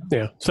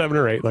 yeah. 7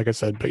 or 8, like I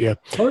said, but yeah.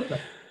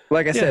 Perfect.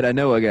 Like I said, I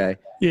know a guy.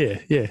 Yeah.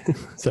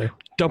 So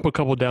dump a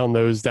couple down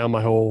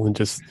my hole and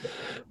just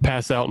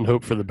pass out and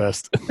hope for the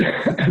best.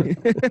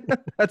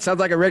 That sounds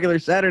like a regular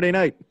Saturday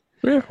night.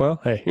 Yeah, well,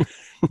 hey.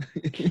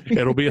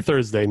 It'll be a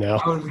Thursday now.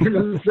 I was going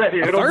to say,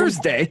 A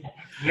Thursday?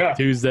 Yeah.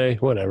 Tuesday,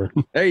 whatever.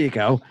 There you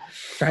go.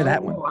 Try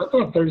that one. I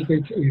thought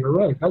Thursday too. You're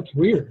right. That's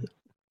weird.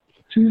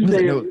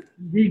 Tuesday.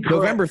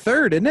 November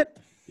 3rd, isn't it?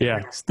 Yeah,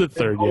 it's the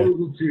 3rd, yeah.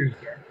 Tuesday.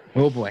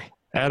 Oh, boy.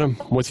 Adam,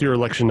 what's your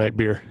election night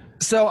beer?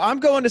 So I'm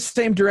going the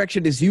same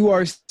direction as you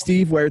are,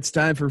 Steve, where it's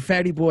time for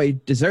Fatty Boy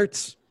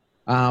desserts.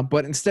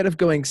 But instead of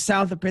going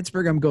south of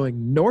Pittsburgh, I'm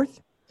going north.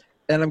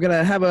 And I'm going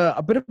to have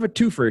a bit of a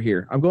twofer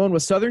here. I'm going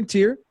with Southern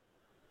Tier.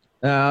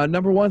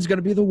 Number one is going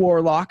to be the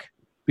Warlock,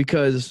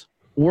 because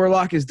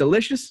Warlock is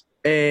delicious,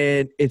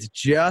 and it's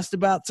just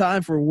about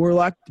time for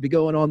Warlock to be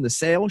going on the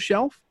sale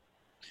shelf,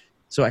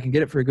 so I can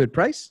get it for a good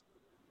price,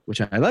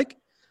 which I like.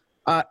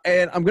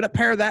 And I'm going to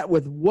pair that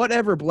with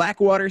whatever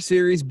Blackwater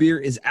Series beer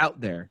is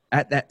out there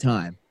at that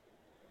time.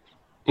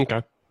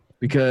 Okay.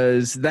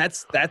 Because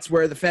that's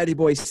where the Fatty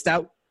Boy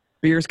Stout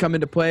beers come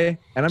into play,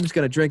 and I'm just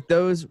going to drink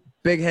those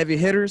big heavy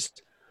hitters.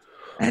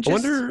 I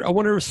wonder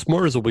if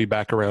S'mores will be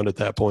back around at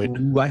that point.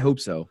 Ooh, I hope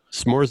so.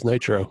 S'mores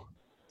Nitro.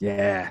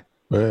 Yeah.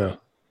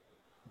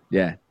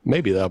 Yeah.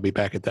 Maybe that'll be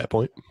back at that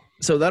point.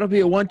 So that'll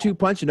be a 1-2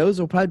 punch, and those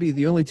will probably be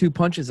the only 2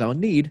 punches I'll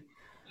need.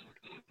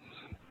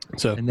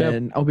 So, and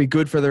then I'll be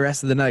good for the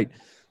rest of the night.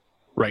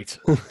 Right.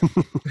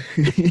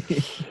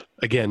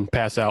 Again,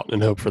 pass out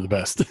and hope for the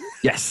best.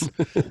 Yes.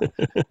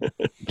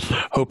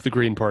 Hope the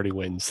Green Party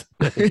wins.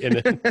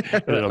 An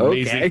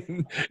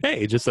amazing,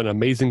 Hey, just an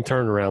amazing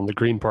turnaround. The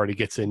Green Party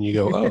gets in. You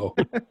go, oh.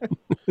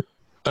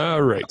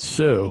 All right.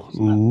 So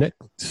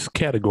next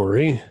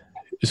category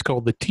is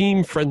called the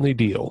Team Friendly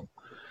Deal.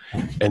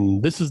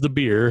 And this is the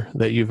beer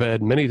that you've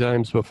had many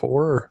times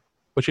before,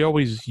 but you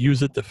always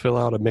use it to fill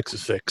out a mix of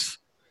 6.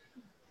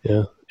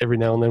 Yeah. Every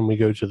now and then we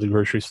go to the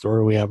grocery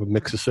store, we have a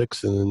mix of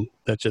 6, and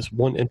that just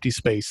one empty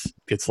space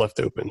gets left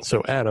open.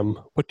 So, Adam,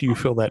 what do you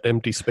fill that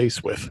empty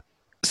space with?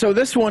 So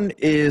this one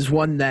is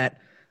one that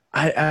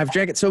I've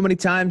drank it so many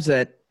times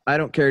that I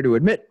don't care to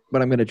admit,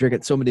 but I'm going to drink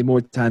it so many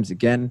more times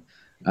again.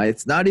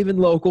 It's not even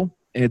local.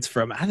 It's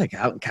from, I think,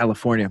 out in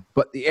California.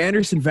 But the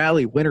Anderson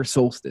Valley Winter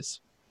Solstice.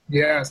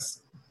 Yes.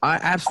 I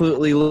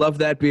absolutely love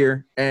that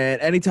beer.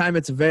 And anytime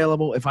it's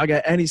available, if I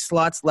got any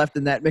slots left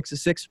in that mix of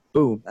 6,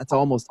 boom, that's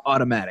almost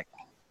automatic.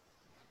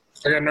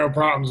 I got no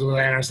problems with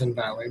Anderson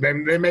Valley. They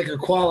make a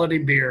quality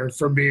beer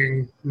for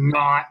being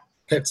not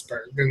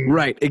Pittsburgh. And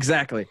right,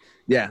 exactly.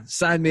 Yeah,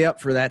 sign me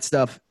up for that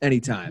stuff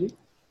anytime.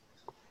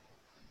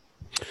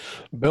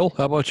 Bill,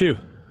 how about you?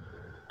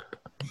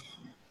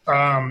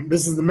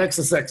 This is the mix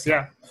of 6,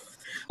 yeah.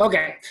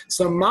 Okay,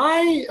 so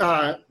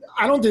I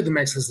don't do the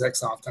mix of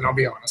 6 often, I'll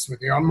be honest with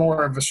you. I'm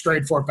more of a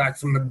straight 4-pack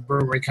from the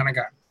brewery kind of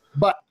guy.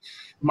 But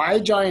my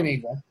Giant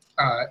Eagle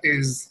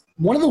is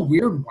one of the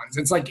weird ones.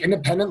 It's like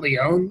independently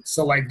owned,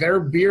 so like their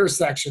beer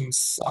section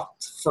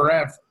sucked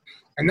forever.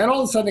 And then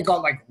all of a sudden it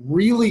got like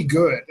really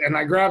good, and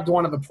I grabbed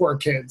one of the poor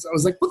kids. I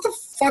was like, what the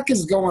fuck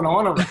is going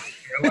on around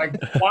here?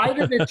 Like, why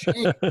did it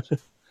change?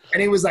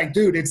 And he was like,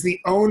 dude, it's the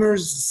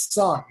owner's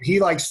son. He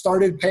like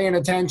started paying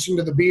attention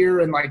to the beer,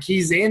 and like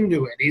he's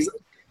into it.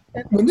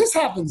 When this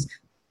happens,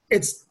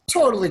 it's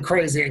totally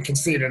crazy and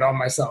conceited on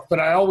myself. But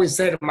I always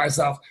say to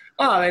myself,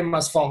 oh, they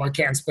must follow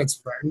Cans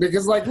Pittsburgh.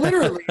 Because like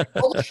literally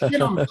all the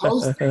shit I'm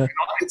posting,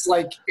 it's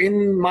like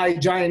in my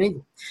Giant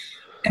Eagle.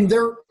 And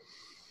they're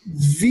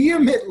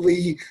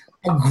vehemently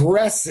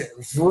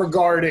aggressive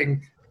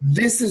regarding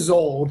this is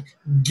old,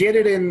 get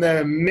it in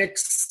the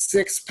mixed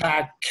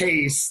 6-pack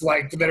case,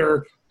 like that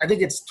are, I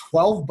think it's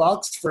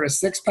 $12 for a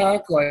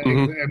 6-pack, like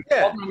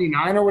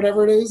 $12.99 or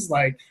whatever it is.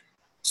 Like,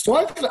 so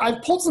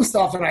I've pulled some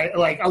stuff, and I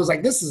was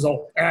like, this is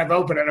old, and I've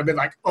opened it and I've been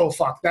like, oh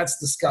fuck, that's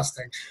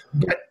disgusting.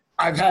 But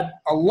I've had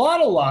a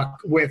lot of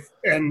luck with,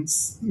 and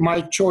my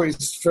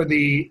choice for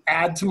the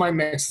add to my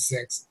mix of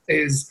 6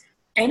 is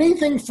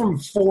anything from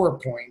 4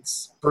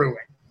 Points Brewing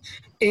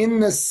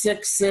in the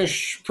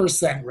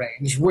 6-ish%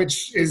 range,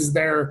 which is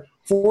their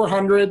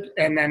 400,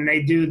 and then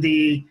they do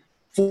the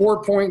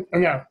 4th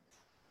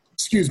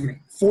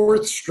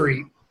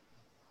Street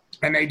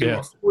And they do Yeah.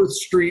 a 4th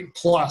Street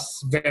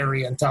Plus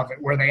variant of it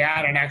where they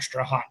add an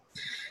extra hot.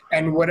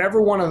 And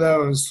whatever one of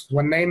those,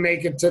 when they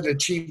make it to the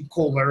cheap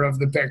cooler of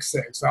the Pick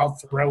Six, I'll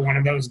throw one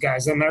of those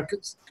guys in there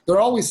because they're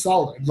always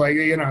solid. Like,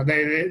 you know,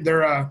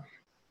 they're a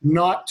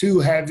not too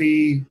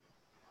heavy,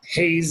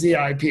 hazy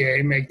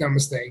IPA, make no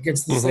mistake.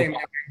 It's the same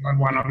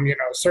one I'm, you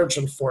know,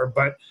 searching for.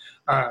 But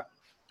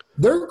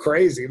they're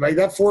crazy. Like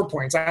that 4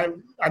 points. I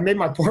made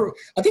my poor,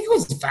 I think it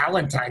was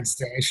Valentine's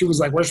Day. She was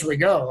like, where should we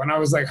go? And I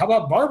was like, how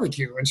about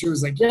barbecue? And she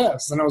was like,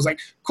 yes. And I was like,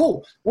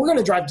 cool. We're going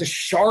to drive to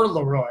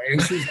Charleroi.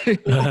 And she's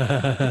like,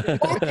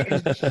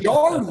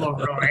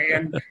 Charleroi.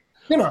 And,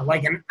 you know,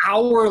 like an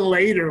hour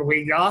later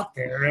we got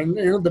there and,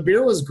 you know, the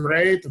beer was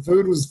great. The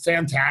food was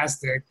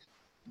fantastic.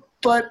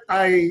 But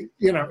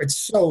you know, it's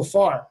so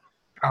far.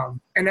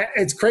 And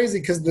it's crazy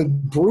because the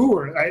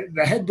brewer,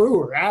 the head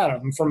brewer,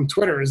 Adam, from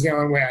Twitter is the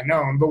only way I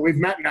know him, but we've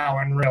met now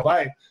in real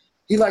life.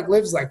 He like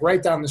lives like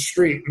right down the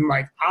street. And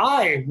like,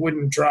 I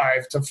wouldn't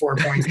drive to 4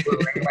 Points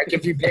Brewing, like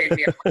if you paid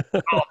me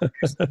 $100.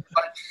 But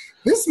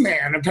this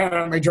man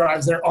apparently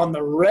drives there on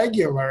the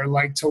regular,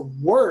 like to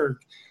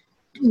work.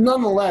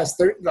 Nonetheless,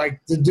 they're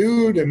like the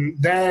dude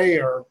and they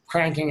are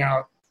cranking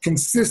out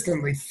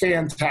consistently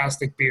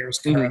fantastic beers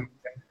currently.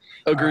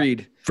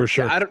 Agreed. For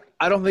sure.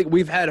 I don't think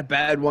we've had a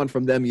bad one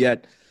from them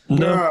yet.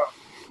 No.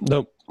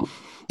 Nope.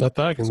 Not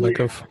that I can think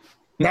of.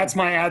 That's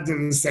my add to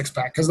the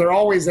 6-pack because they're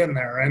always in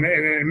there. And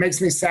it makes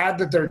me sad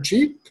that they're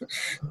cheap,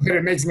 but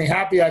it makes me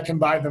happy I can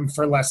buy them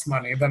for less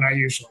money than I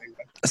usually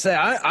would. Say,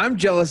 I'm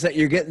jealous that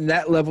you're getting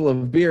that level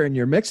of beer in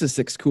your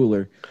Mix-a-Six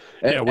cooler.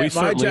 Yeah, we at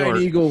my certainly Giant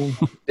are. Eagle,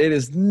 it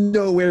is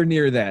nowhere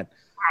near that.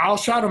 I'll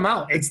shout them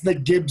out. It's the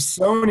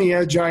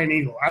Gibsonia Giant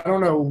Eagle. I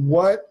don't know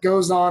what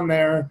goes on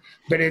there,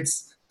 but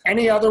it's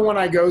any other one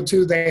I go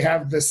to, they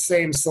have the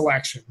same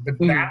selection. But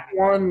that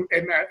one,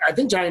 and I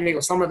think Giant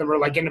Eagle, some of them are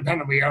like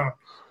independently owned.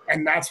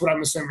 And that's what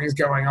I'm assuming is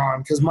going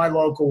on. Because my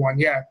local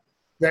one,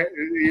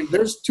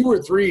 there's 2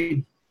 or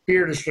 3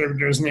 beer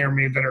distributors near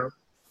me that are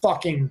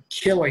fucking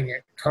killing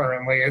it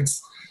currently.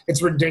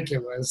 It's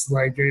ridiculous.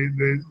 Like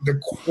the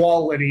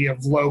quality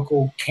of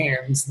local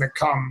cans that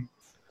come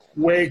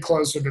way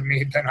closer to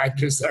me than I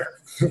deserve.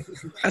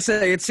 I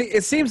say it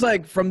seems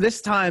like from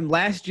this time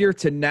last year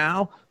to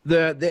now,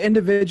 the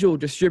individual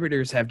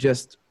distributors have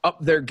just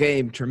upped their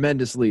game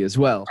tremendously as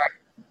well.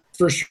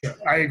 For sure.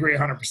 I agree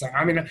 100%.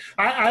 I mean,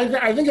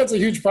 I think that's a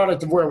huge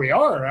product of where we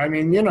are. I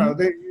mean, you know,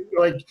 they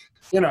like,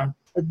 you know,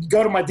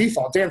 go to my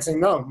default, Dancing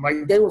Gnome.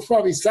 Like they were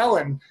probably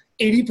selling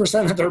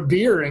 80% of their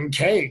beer in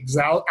kegs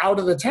out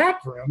of the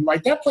tap room.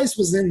 Like that place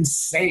was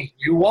insane.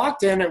 You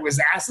walked in, it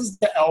was asses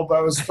to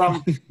elbows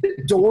from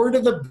the door to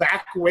the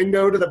back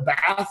window to the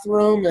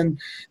bathroom. And,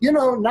 you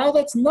know, now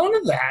that's none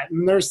of that.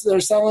 And they're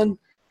selling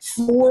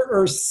 $4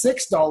 or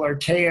 $6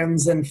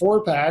 cans and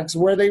 4-packs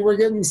where they were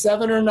getting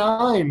 7 or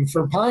 9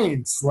 for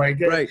pints. Like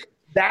Right.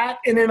 that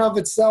in and of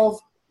itself,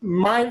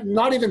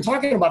 not even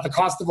talking about the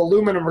cost of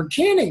aluminum or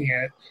canning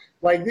it.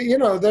 Like, you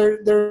know,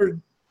 they're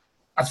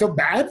I feel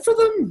bad for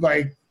them,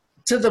 like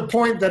to the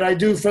point that I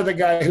do for the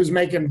guy who's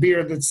making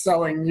beer that's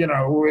selling, you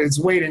know, its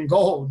weight in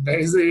gold.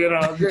 Basically, you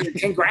know,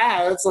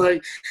 congrats.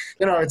 Like,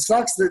 you know, it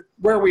sucks that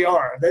where we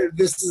are.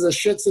 This is a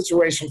shit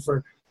situation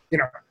for, you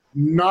know,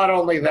 not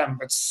only them,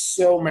 but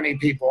so many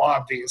people,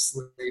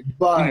 obviously.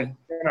 But,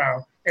 you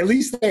know, at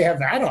least they have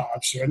that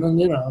option.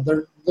 And, you know,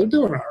 they're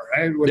doing all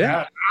right with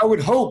that. I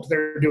would hope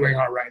they're doing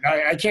all right.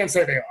 I can't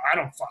say they are. I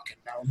don't fucking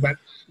know. But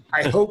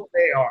I hope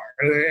they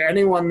are.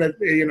 Anyone that,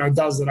 you know,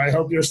 does it, I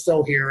hope you're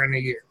still here in a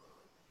year.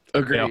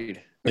 Agreed.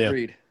 Yeah.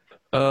 Agreed.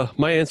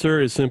 My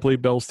answer is simply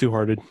Bell's Two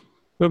Hearted.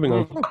 Moving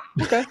on.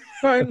 Okay.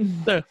 All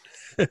right.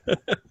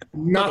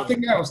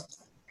 Nothing else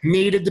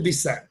needed to be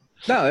said.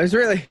 No, there's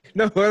really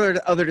no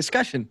other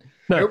discussion.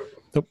 No.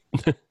 Nope.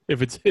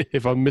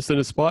 If I'm missing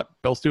a spot,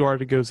 Bell's Two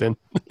Hearted goes in.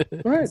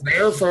 It's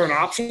there for an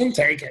option,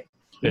 take it.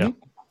 Yeah.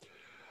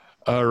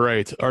 All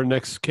right. Our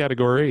next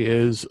category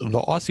is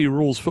the Aussie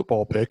Rules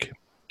football pick.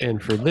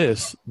 And for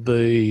this,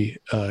 the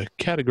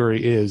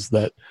category is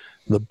that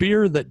the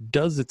beer that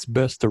does its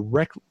best to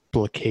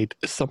replicate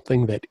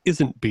something that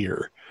isn't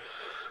beer.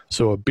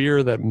 So a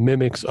beer that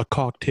mimics a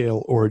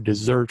cocktail or a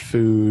dessert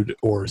food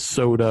or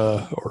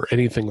soda or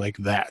anything like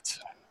that.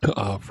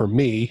 For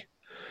me,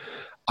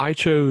 I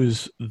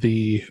chose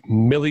the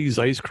Millie's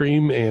Ice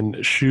Cream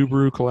and Shoe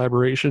Brew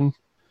collaboration.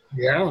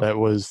 Yeah. That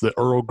was the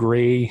Earl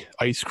Grey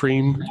ice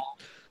cream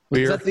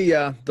beer. Is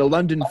that the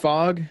London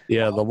Fog?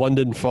 Yeah, the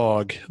London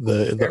Fog,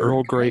 the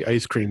Earl Grey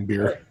ice cream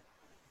beer.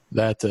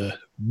 That,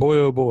 boy,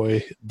 oh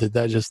boy, did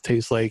that just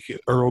taste like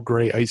Earl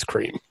Grey ice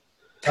cream.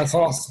 That's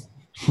awesome.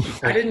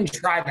 I didn't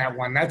try that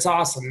one. That's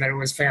awesome. That it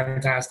was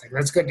fantastic.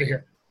 That's good to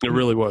hear. It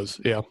really was,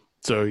 yeah.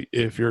 So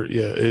if you're,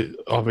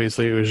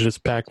 obviously it was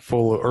just packed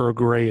full of Earl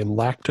Grey and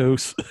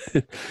lactose.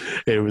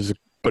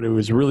 But it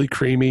was really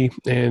creamy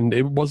and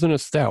it wasn't a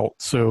stout.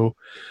 So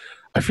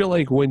I feel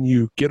like when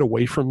you get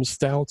away from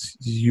stouts,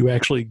 you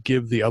actually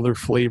give the other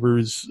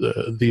flavors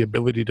the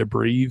ability to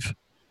breathe.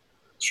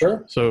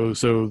 Sure.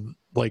 So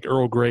like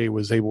Earl Grey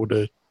was able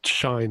to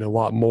shine a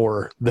lot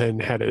more than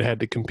had it had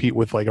to compete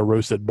with like a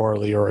roasted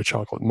barley or a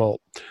chocolate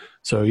malt.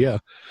 So yeah,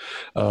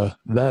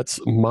 that's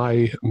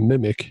my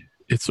Mimic.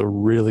 It's a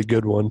really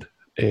good one,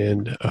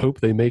 and I hope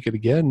they make it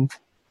again.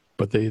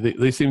 But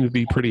they seem to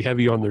be pretty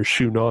heavy on their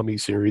Shunami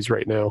series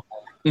right now.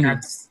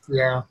 That's,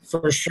 yeah,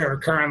 for sure.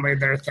 Currently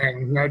their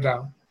thing, no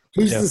doubt.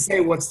 Who's to say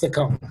what's to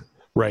come?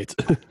 Right.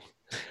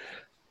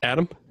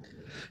 Adam?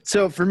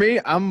 So for me,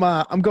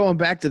 I'm going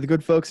back to the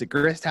good folks at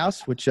Grist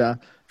House, which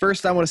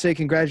first I want to say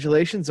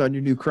congratulations on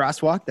your new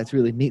crosswalk. That's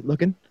really neat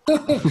looking. Right?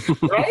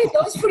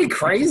 That was pretty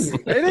crazy.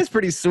 It is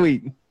pretty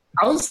sweet.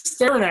 I was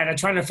staring at it,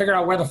 trying to figure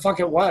out where the fuck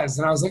it was,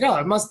 and I was like, "Oh,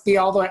 it must be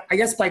all the way." I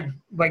guess like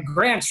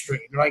Grant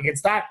Street, like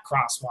it's that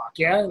crosswalk,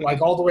 yeah,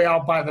 like all the way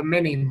out by the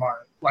Mini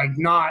Mart, like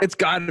not. It's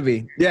got to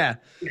be, yeah.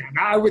 Yeah,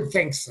 I would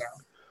think so.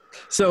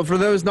 So for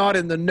those not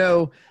in the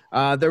know,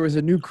 there was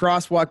a new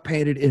crosswalk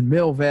painted in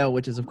Millvale,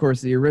 which is of course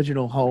the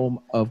original home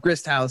of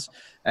Grist House,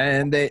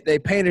 and they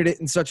painted it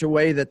in such a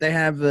way that they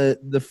have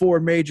the four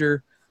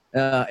major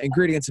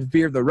ingredients of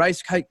beer: the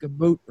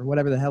Reinheitsgebot, or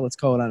whatever the hell it's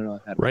called. I don't know.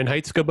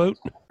 Reinheitsgebot?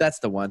 That's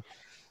the one.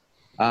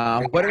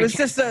 But it was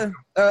just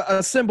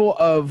a symbol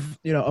of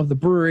the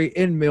brewery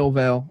in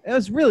Millvale. It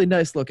was really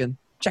nice looking.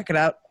 Check it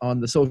out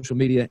on the social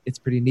media. It's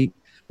pretty neat.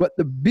 But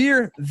the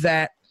beer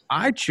that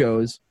I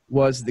chose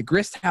was the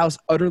Grist House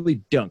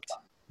Utterly Dunked,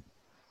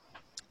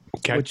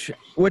 which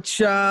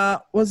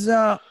was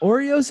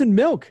Oreos and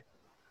milk.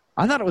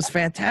 I thought it was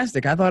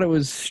fantastic. I thought it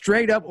was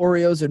straight up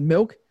Oreos and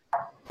milk.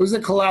 It was a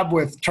collab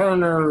with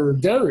Turner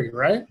Dairy,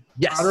 right?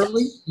 Yes.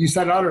 Utterly? You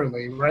said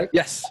Utterly, right?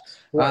 Yes.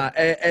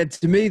 And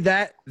to me,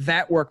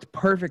 that worked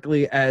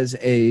perfectly as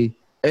an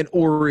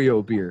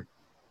Oreo beer.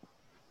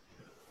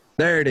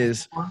 There it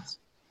is.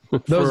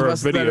 Those for of our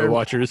us video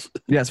watchers.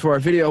 Yes, for our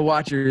video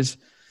watchers.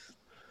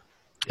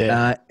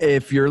 Yeah.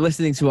 If you're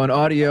listening to on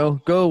audio,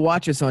 go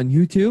watch us on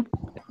YouTube.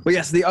 But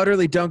yes, the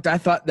Utterly Dunked, I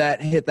thought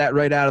that hit that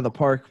right out of the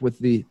park with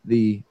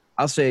the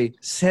I'll say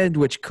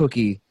sandwich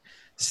cookie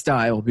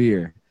style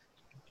beer.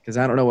 Because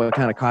I don't know what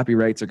kind of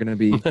copyrights are going to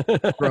be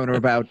thrown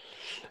about.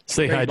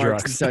 Say Hydrox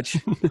Hydrox. and such.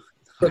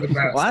 For the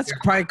best. Well, that's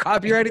probably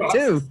copyrighted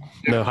too.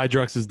 No,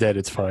 Hydrox is dead.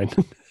 It's fine.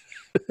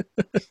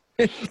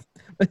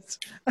 It's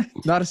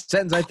not a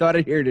sentence I thought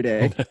I'd hear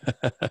today.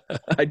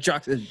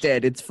 Hydrox is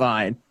dead. It's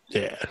fine.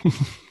 Yeah.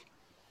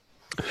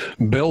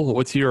 Bill,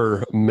 what's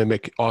your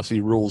Mimic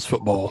Aussie Rules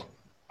football?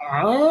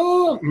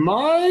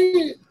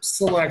 My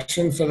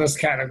selection for this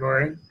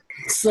category.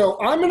 So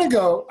I'm going to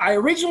go. I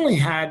originally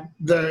had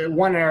the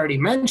one I already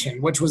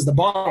mentioned, which was the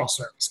bottle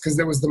service, because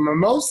there was the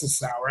mimosa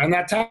sour, and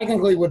that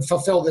technically would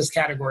fulfill this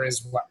category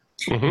as well.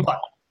 Mm-hmm.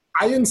 But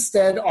I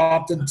instead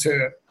opted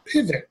to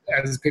pivot,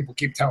 as people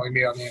keep telling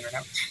me on the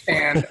internet,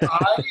 and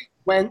I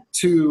went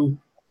to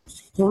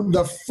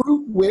the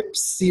Fruit Whip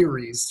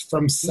series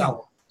from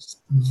Cellar.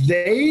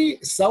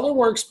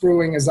 Cellarworks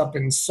Brewing is up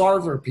in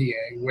Sarver,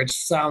 PA, which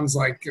sounds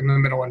like in the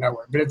middle of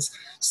nowhere, but it's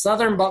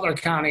southern Butler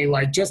County,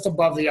 like just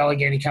above the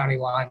Allegheny County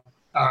line.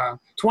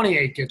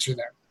 28 gets you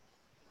there.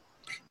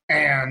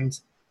 And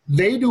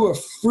they do a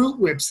Fruit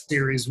Whip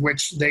series,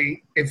 which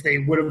they, if they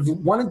would have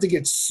wanted to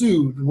get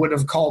sued, would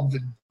have called the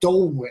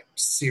Dole Whip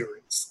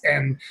series.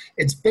 And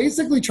it's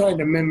basically trying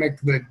to mimic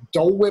the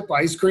Dole Whip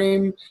ice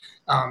cream.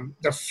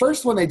 The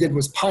first one they did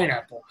was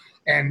pineapple.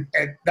 And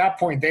at that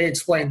point, they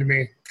explained to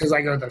me, because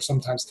I go there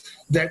sometimes,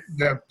 that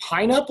the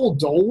pineapple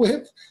Dole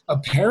Whip,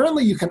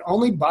 apparently you can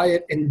only buy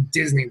it in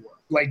Disney World.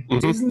 Like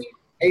Disney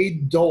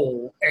made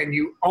Dole, and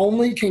you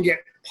only can get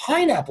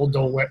pineapple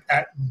Dole Whip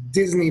at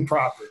Disney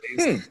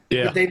properties.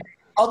 Yeah. But they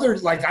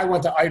like I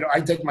went to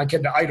I take my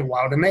kid to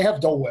Idlewild, and they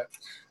have Dole Whip.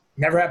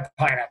 Never had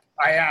pineapple.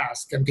 I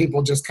ask, and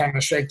people just kind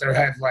of shake their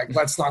head like,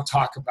 let's not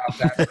talk about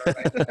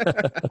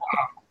that.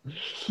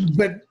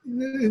 But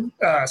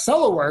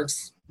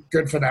Cellarworks,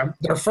 good for them.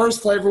 Their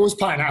first flavor was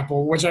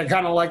pineapple, which I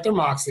kind of like their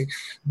Moxie,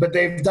 but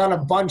they've done a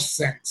bunch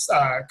since.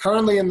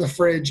 Currently in the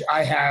fridge,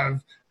 I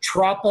have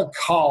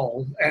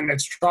Tropical, and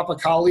it's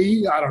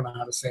Tropicali. I don't know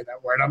how to say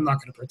that word. I'm not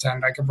going to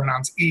pretend I can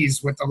pronounce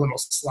E's with a little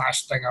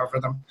slash thing over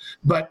them.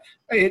 But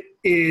it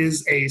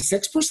is a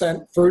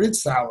 6% fruited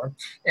sour,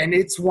 and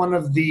it's one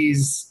of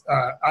these,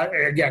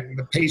 again,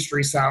 the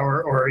pastry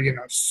sour or,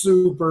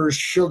 super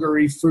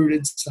sugary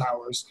fruited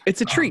sours.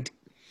 It's a treat.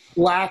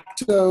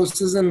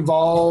 Lactose is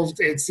involved.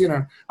 It's,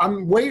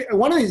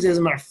 one of these days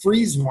I'm going to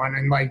freeze one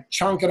and like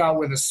chunk it out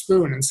with a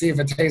spoon and see if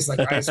it tastes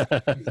like ice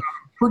cream. I'm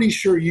pretty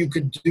sure you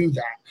could do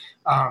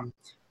that.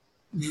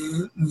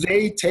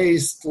 They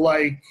taste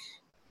like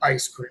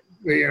ice cream,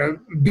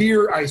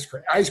 beer, ice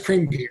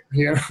cream beer.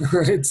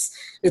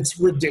 It's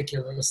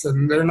ridiculous,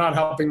 and they're not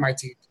helping my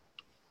teeth.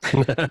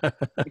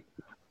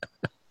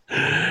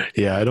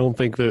 Yeah, I don't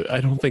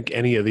think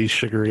any of these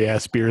sugary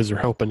ass beers are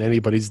helping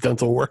anybody's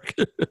dental work.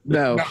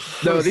 No,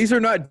 these are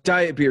not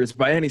diet beers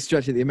by any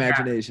stretch of the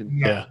imagination.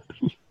 Yeah.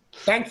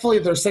 Thankfully,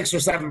 they're 6 or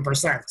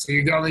 7%. So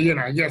you go, you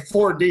get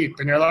 4 deep,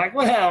 and you're like,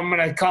 well, I'm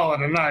gonna call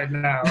it a night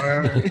now.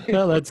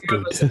 Well, that's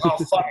good. How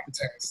fun it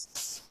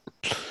tastes.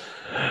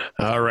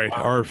 All right,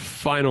 our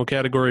final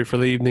category for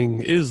the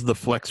evening is the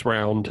flex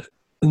round,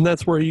 And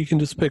that's where you can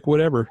just pick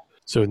whatever.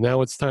 So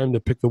now it's time to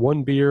pick the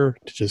one beer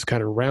to just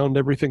kind of round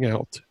everything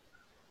out.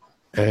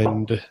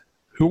 And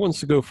who wants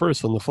to go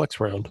first on the flex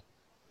round?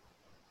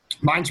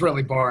 Mine's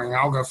really boring.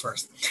 I'll go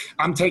first.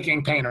 I'm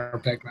taking Painter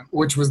Pigment,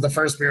 which was the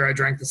first beer I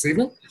drank this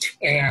evening.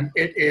 And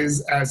it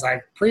is, as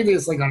I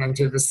previously gone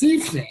into this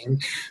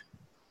evening,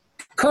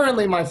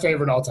 currently my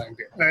favorite all-time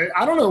beer.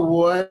 I don't know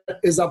what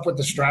is up with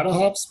the Strata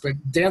hops, but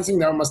Dancing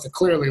Gnome must have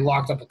clearly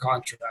locked up a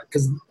contract,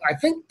 because I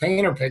think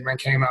Painter Pigment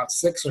came out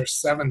 6 or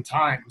 7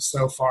 times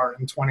so far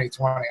in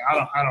 2020. I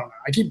don't know.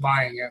 I keep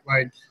buying it.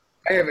 Like,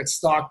 I have it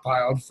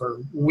stockpiled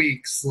for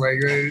weeks. Like,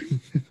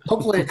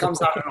 hopefully it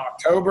comes out in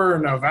October or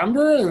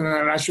November, and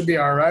then I should be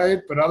all right.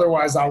 But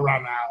otherwise, I'll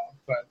run out.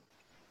 But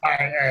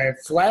I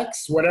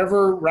flex,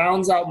 whatever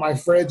rounds out my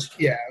fridge.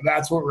 Yeah,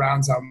 that's what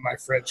rounds out my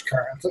fridge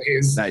currently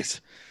is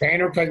Nice.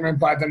 Painter Pigment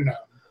by the Gnome.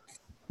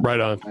 Right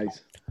on. Nice.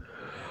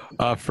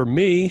 For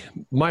me,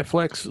 my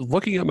flex,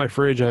 looking at my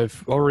fridge,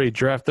 I've already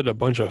drafted a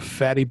bunch of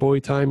Fatty Boy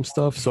Time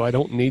stuff, so I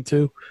don't need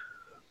to.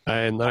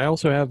 And I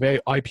also have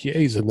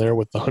IPAs in there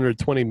with the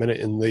 120-minute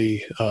and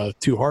the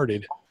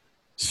Two-Hearted.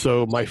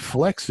 So my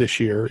flex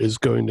this year is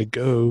going to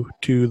go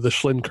to the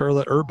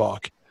Schlenkerla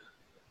Erbach.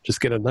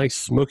 Just get a nice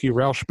smoky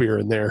Rausch beer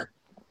in there.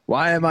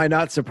 Why am I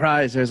not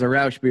surprised there's a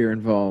Rausch beer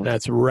involved?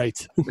 That's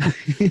right.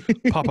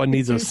 Papa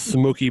needs a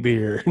smoky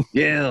beer.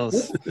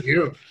 Yes.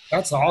 You.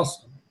 That's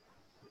awesome.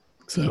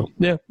 So,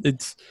 yeah,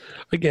 it's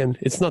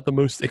not the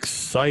most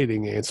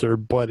exciting answer,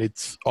 but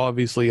it's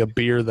obviously a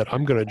beer that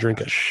I'm going to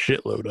drink a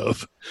shitload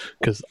of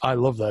because I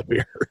love that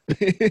beer.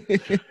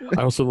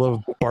 I also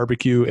love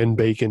barbecue and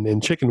bacon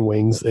and chicken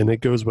wings, and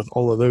it goes with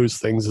all of those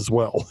things as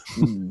well.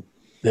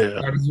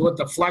 Yeah, That is what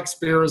the flex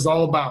beer is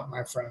all about,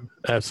 my friend.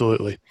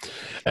 absolutely.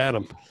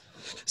 Adam.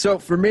 So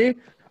for me,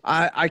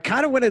 I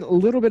kind of went a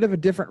little bit of a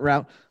different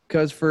route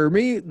because for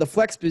me, the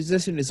flex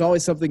position is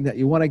always something that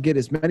you want to get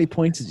as many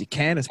points as you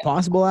can as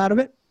possible out of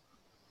it.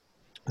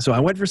 So I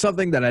went for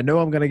something that I know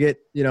I'm going to get,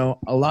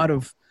 a lot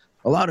of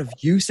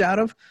use out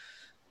of.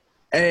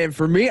 And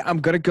for me, I'm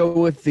going to go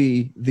with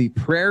the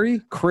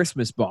Prairie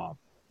Christmas Bomb.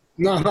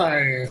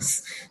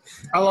 Nice.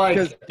 I like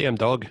it. Damn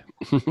dog.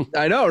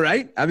 I know,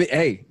 right? I mean,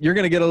 hey, you're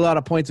going to get a lot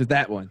of points with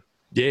that one.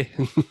 Yeah.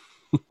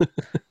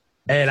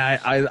 And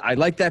I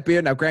like that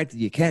beer. Now, granted,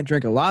 you can't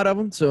drink a lot of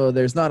them, so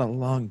there's not a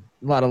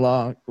lot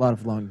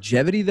of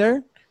longevity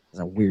there.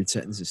 That's a weird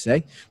sentence to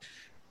say,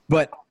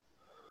 but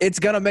it's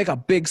gonna make a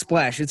big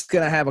splash. It's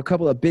gonna have a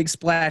couple of big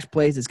splash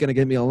plays. It's gonna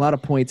give me a lot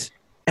of points.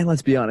 And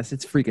let's be honest,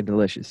 it's freaking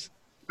delicious.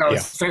 No,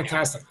 it's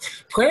fantastic.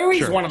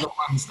 Prairie's one of the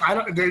ones.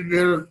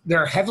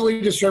 They're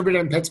heavily distributed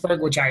in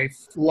Pittsburgh, which I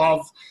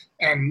love,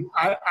 and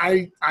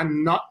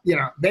I'm not.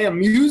 They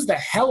amuse the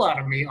hell out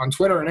of me on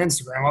Twitter and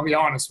Instagram. I'll be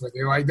honest with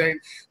you. Like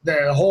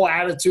the whole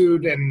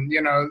attitude and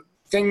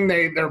thing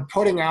they're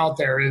putting out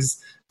there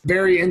is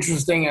very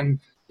interesting and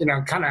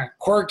kind of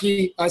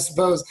quirky, I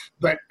suppose.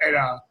 But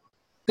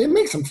they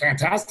make some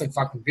fantastic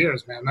fucking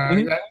beers, man.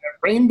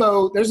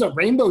 There's a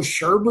rainbow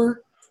sherbet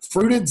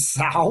fruited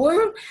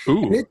sour.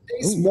 Ooh. And it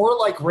tastes more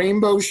like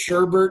rainbow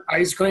sherbet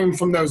ice cream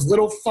from those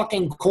little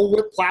fucking Cool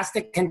Whip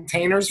plastic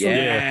containers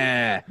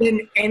than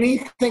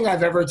anything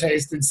I've ever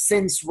tasted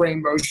since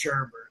rainbow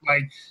sherbet.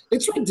 Like,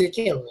 it's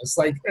ridiculous.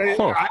 Like,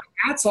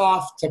 hats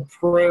off to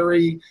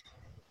Prairie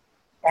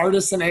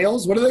Artisan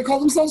Ales. What do they call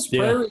themselves?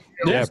 Prairie Ales?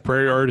 Yeah,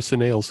 Prairie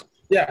Artisan Ales.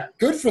 Yeah,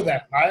 good for them.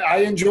 I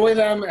enjoy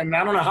them, and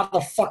I don't know how the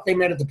fuck they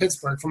made it to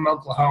Pittsburgh from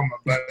Oklahoma,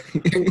 but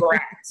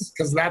congrats,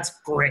 because that's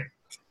great.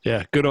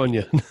 Yeah, good on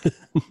you.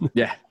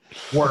 Yeah.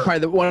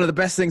 Probably one of the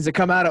best things to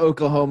come out of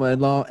Oklahoma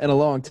in a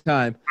long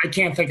time. I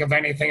can't think of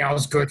anything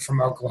else good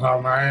from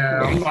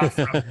Oklahoma. I'm not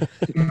from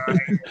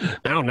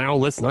Now,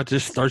 let's not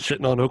just start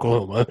shitting on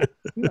Oklahoma.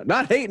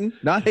 Not hating.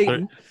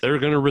 They're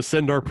going to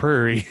rescind our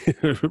prairie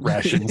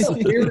rations. It's a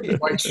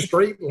weird,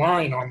 straight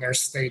line on their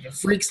state. It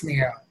freaks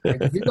me out.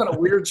 Like, if you've got a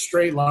weird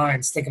straight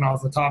line sticking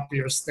off the top of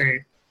your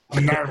state,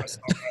 I'm nervous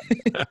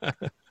already.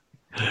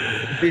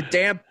 The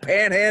damn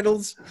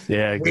panhandles.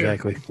 Yeah,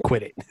 exactly.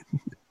 Quit it.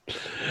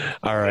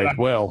 All right.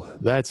 Well,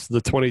 that's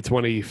the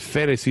 2020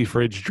 Fantasy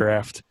Fridge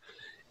Draft.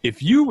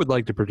 If you would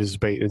like to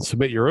participate and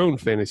submit your own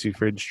Fantasy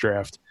Fridge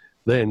Draft,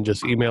 then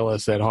just email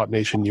us at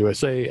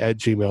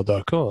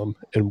hotnationusa@gmail.com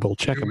and we'll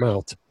check them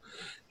out.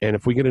 And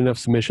if we get enough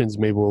submissions,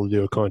 maybe we'll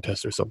do a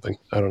contest or something.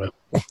 I don't know.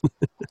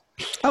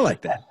 I like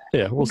that.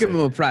 Yeah, we'll give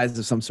them a prize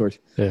of some sort.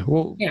 Yeah,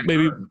 well,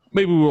 maybe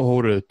we'll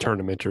hold a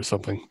tournament or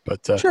something.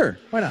 But sure,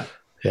 why not?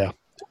 Yeah.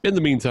 In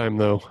the meantime,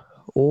 though,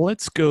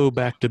 let's go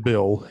back to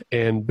Bill.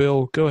 And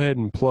Bill, go ahead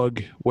and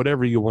plug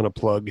whatever you want to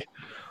plug.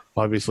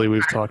 Obviously,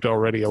 we've talked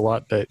already a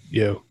lot that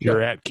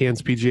you're at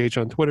Cans PGH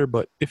on Twitter,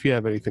 but if you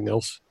have anything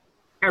else.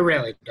 I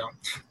really don't.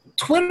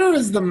 Twitter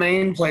is the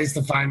main place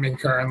to find me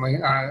currently.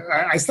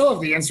 I still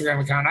have the Instagram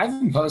account. I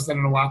haven't posted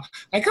in a while.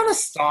 I kind of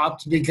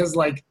stopped because,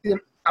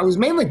 I was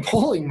mainly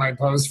pulling my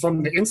posts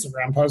from the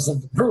Instagram posts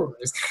of the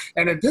breweries.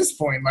 And at this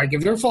point, like,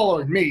 if you're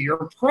following me,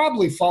 you're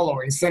probably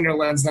following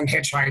Cinderlands and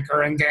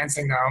Hitchhiker and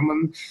Dancing Gnome.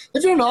 And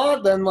if you're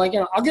not, then, like,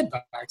 I'll get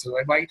back to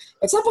it. Like,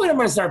 at some point, I'm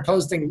going to start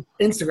posting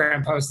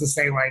Instagram posts to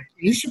say, like,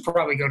 you should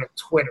probably go to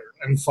Twitter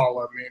and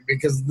follow me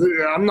because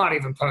I'm not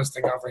even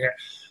posting over here.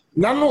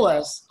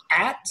 Nonetheless,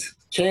 at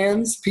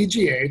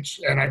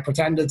CansPGH, and I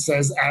pretend it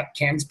says at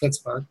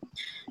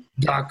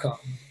CansPittsburgh.com.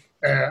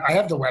 I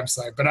have the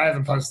website, but I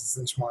haven't posted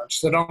since March,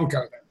 so don't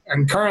go there.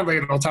 And currently,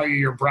 it'll tell you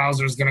your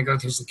browser is going to go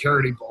through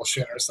security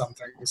bullshit or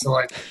something. So,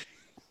 like,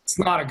 it's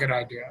not a good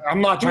idea.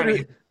 I'm not trying to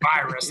get a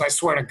virus, I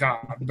swear to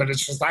God, but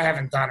it's just I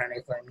haven't done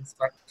anything.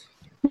 But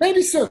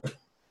maybe soon.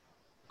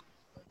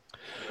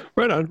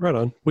 Right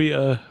on. We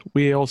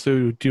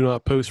also do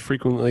not post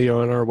frequently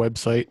on our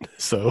website,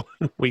 so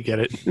we get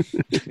it.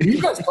 You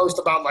guys post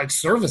about like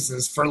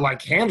services for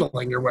like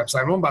handling your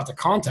website. I'm about to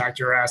contact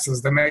your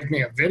asses to make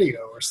me a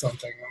video or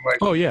something. I'm like,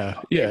 oh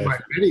yeah.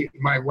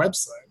 my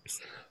website.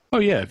 Oh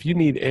yeah, if you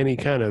need any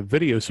kind of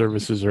video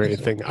services or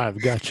anything,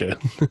 I've got you.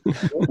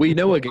 We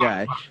know a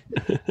guy.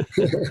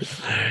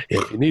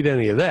 If you need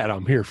any of that,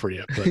 I'm here for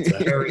you. But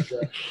Very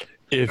good.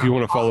 if you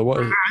want to follow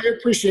what I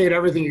appreciate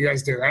everything you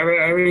guys do.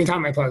 Every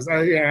time I post,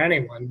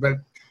 anyone, but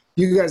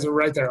you guys are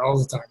right there all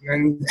the time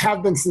and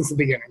have been since the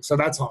beginning. So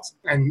that's awesome.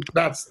 And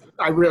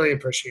I really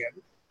appreciate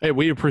it. Hey,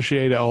 we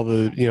appreciate all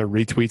the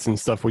retweets and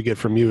stuff we get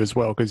from you as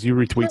well, because you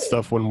retweet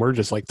stuff when we're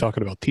just like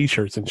talking about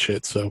T-shirts and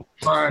shit. So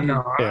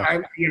no, yeah.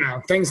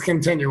 Things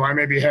continue. I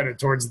may be headed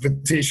towards the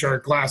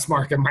T-shirt glass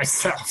market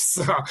myself,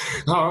 so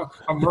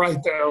I'm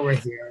right there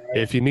with you. Right?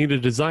 If you need a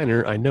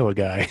designer, I know a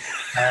guy.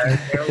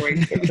 There we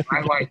go.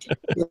 I like it.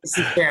 This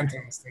is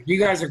fantastic. You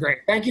guys are great.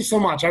 Thank you so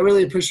much. I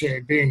really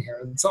appreciate being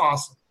here. It's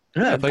awesome.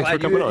 Yeah, thanks for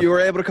coming on. You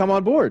were able to come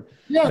on board.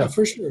 Yeah,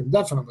 for sure,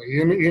 definitely.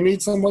 You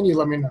need someone, you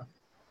let me know.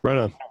 Right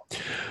on.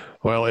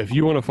 Well, if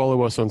you want to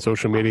follow us on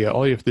social media,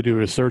 all you have to do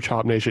is search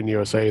Hop Nation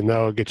USA, and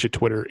that'll get you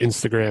Twitter,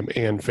 Instagram,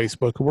 and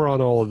Facebook. We're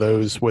on all of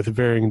those with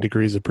varying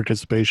degrees of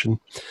participation.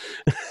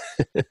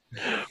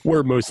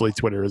 We're mostly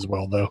Twitter as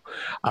well, though.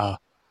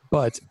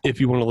 But if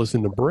you want to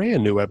listen to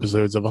brand new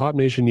episodes of the Hop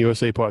Nation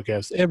USA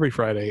podcast every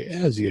Friday,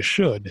 as you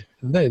should,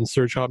 then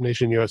search Hop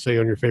Nation USA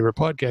on your favorite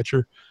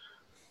podcatcher.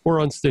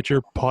 We're on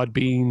Stitcher,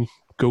 Podbean,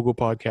 Google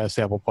Podcasts,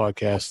 Apple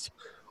Podcasts,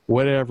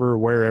 whatever,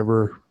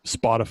 wherever,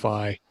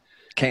 Spotify.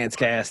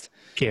 Canscast.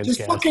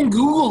 Just fucking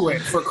Google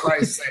it, for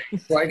Christ's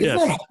sake. Like,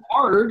 it's not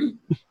hard.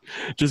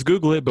 Just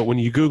Google it, but when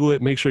you Google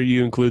it, make sure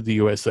you include the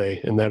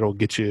USA, and that'll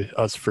get you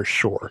us for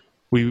sure.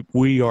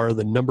 We are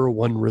the number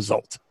one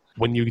result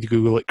when you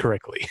Google it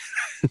correctly.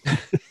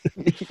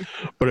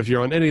 But if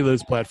you're on any of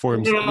those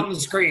platforms... Put it on the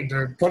screen,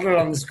 dude. Put it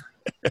on the screen.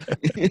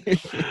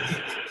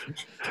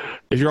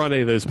 If you're on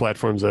any of those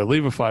platforms, though,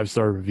 leave a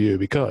 5-star review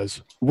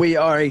because... We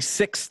are a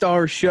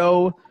 6-star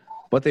show,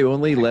 but they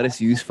only let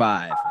us use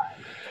 5.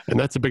 And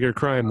that's a bigger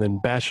crime than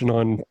bashing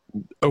on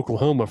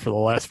Oklahoma for the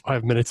last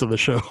 5 minutes of the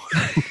show.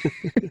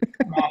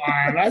 Come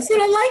on. I said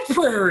I like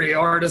Prairie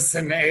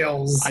Artisan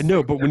Ales. I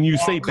know, but when you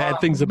say bad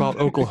things about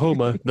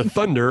Oklahoma, the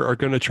Thunder are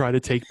going to try to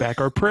take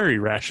back our prairie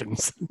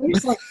rations.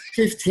 There's like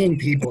 15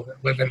 people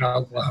that live in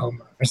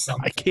Oklahoma or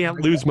something. I can't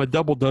lose my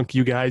double dunk,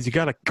 you guys. You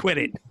got to quit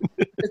it.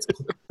 It's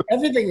cool.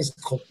 Everything is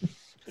cool.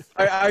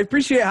 I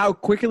appreciate how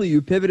quickly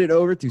you pivoted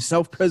over to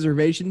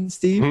self-preservation,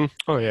 Steve.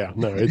 Mm-hmm. Oh yeah,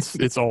 no,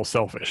 it's all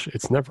selfish.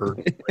 It's never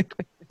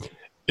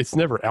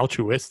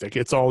altruistic.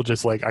 It's all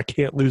just like I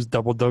can't lose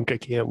double dunk. I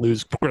can't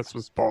lose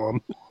Christmas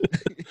bomb.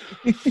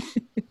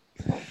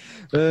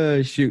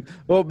 Shoot.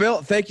 Well,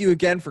 Bill, thank you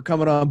again for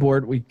coming on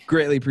board. We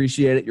greatly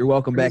appreciate it. You're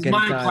welcome back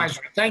anytime. My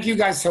pleasure. Thank you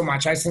guys so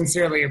much. I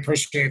sincerely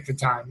appreciate the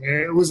time.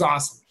 It was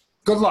awesome.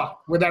 Good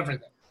luck with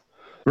everything.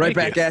 Right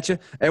back at you.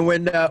 And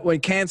when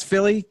Cans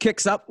Philly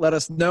kicks up, let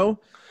us know.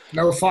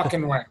 No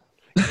fucking way.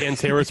 Cans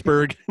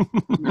Harrisburg.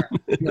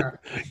 No.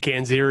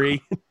 Cans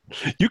Erie.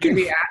 You can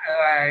maybe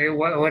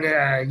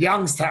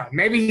Youngstown.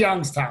 Maybe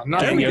Youngstown.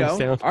 There we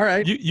go. All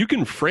right. You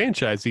can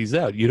franchise these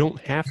out. You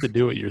don't have to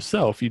do it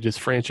yourself. You just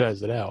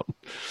franchise it out.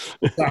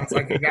 Sounds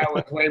like a guy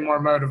with way more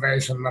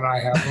motivation than I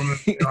have. Let me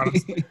be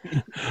honest.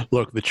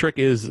 Look, the trick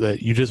is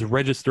that you just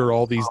register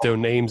all these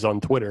domains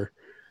on Twitter.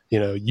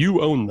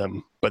 You own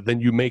them, but then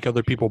you make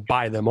other people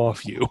buy them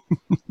off you.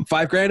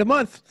 $5,000 a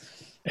month.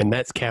 And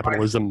that's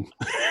capitalism.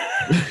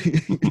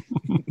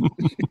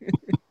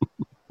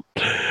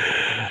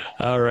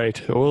 All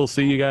right. We'll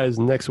see you guys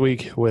next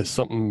week with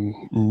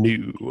something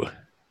new.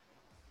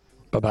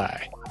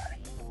 Bye-bye.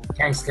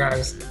 Thanks,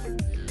 guys.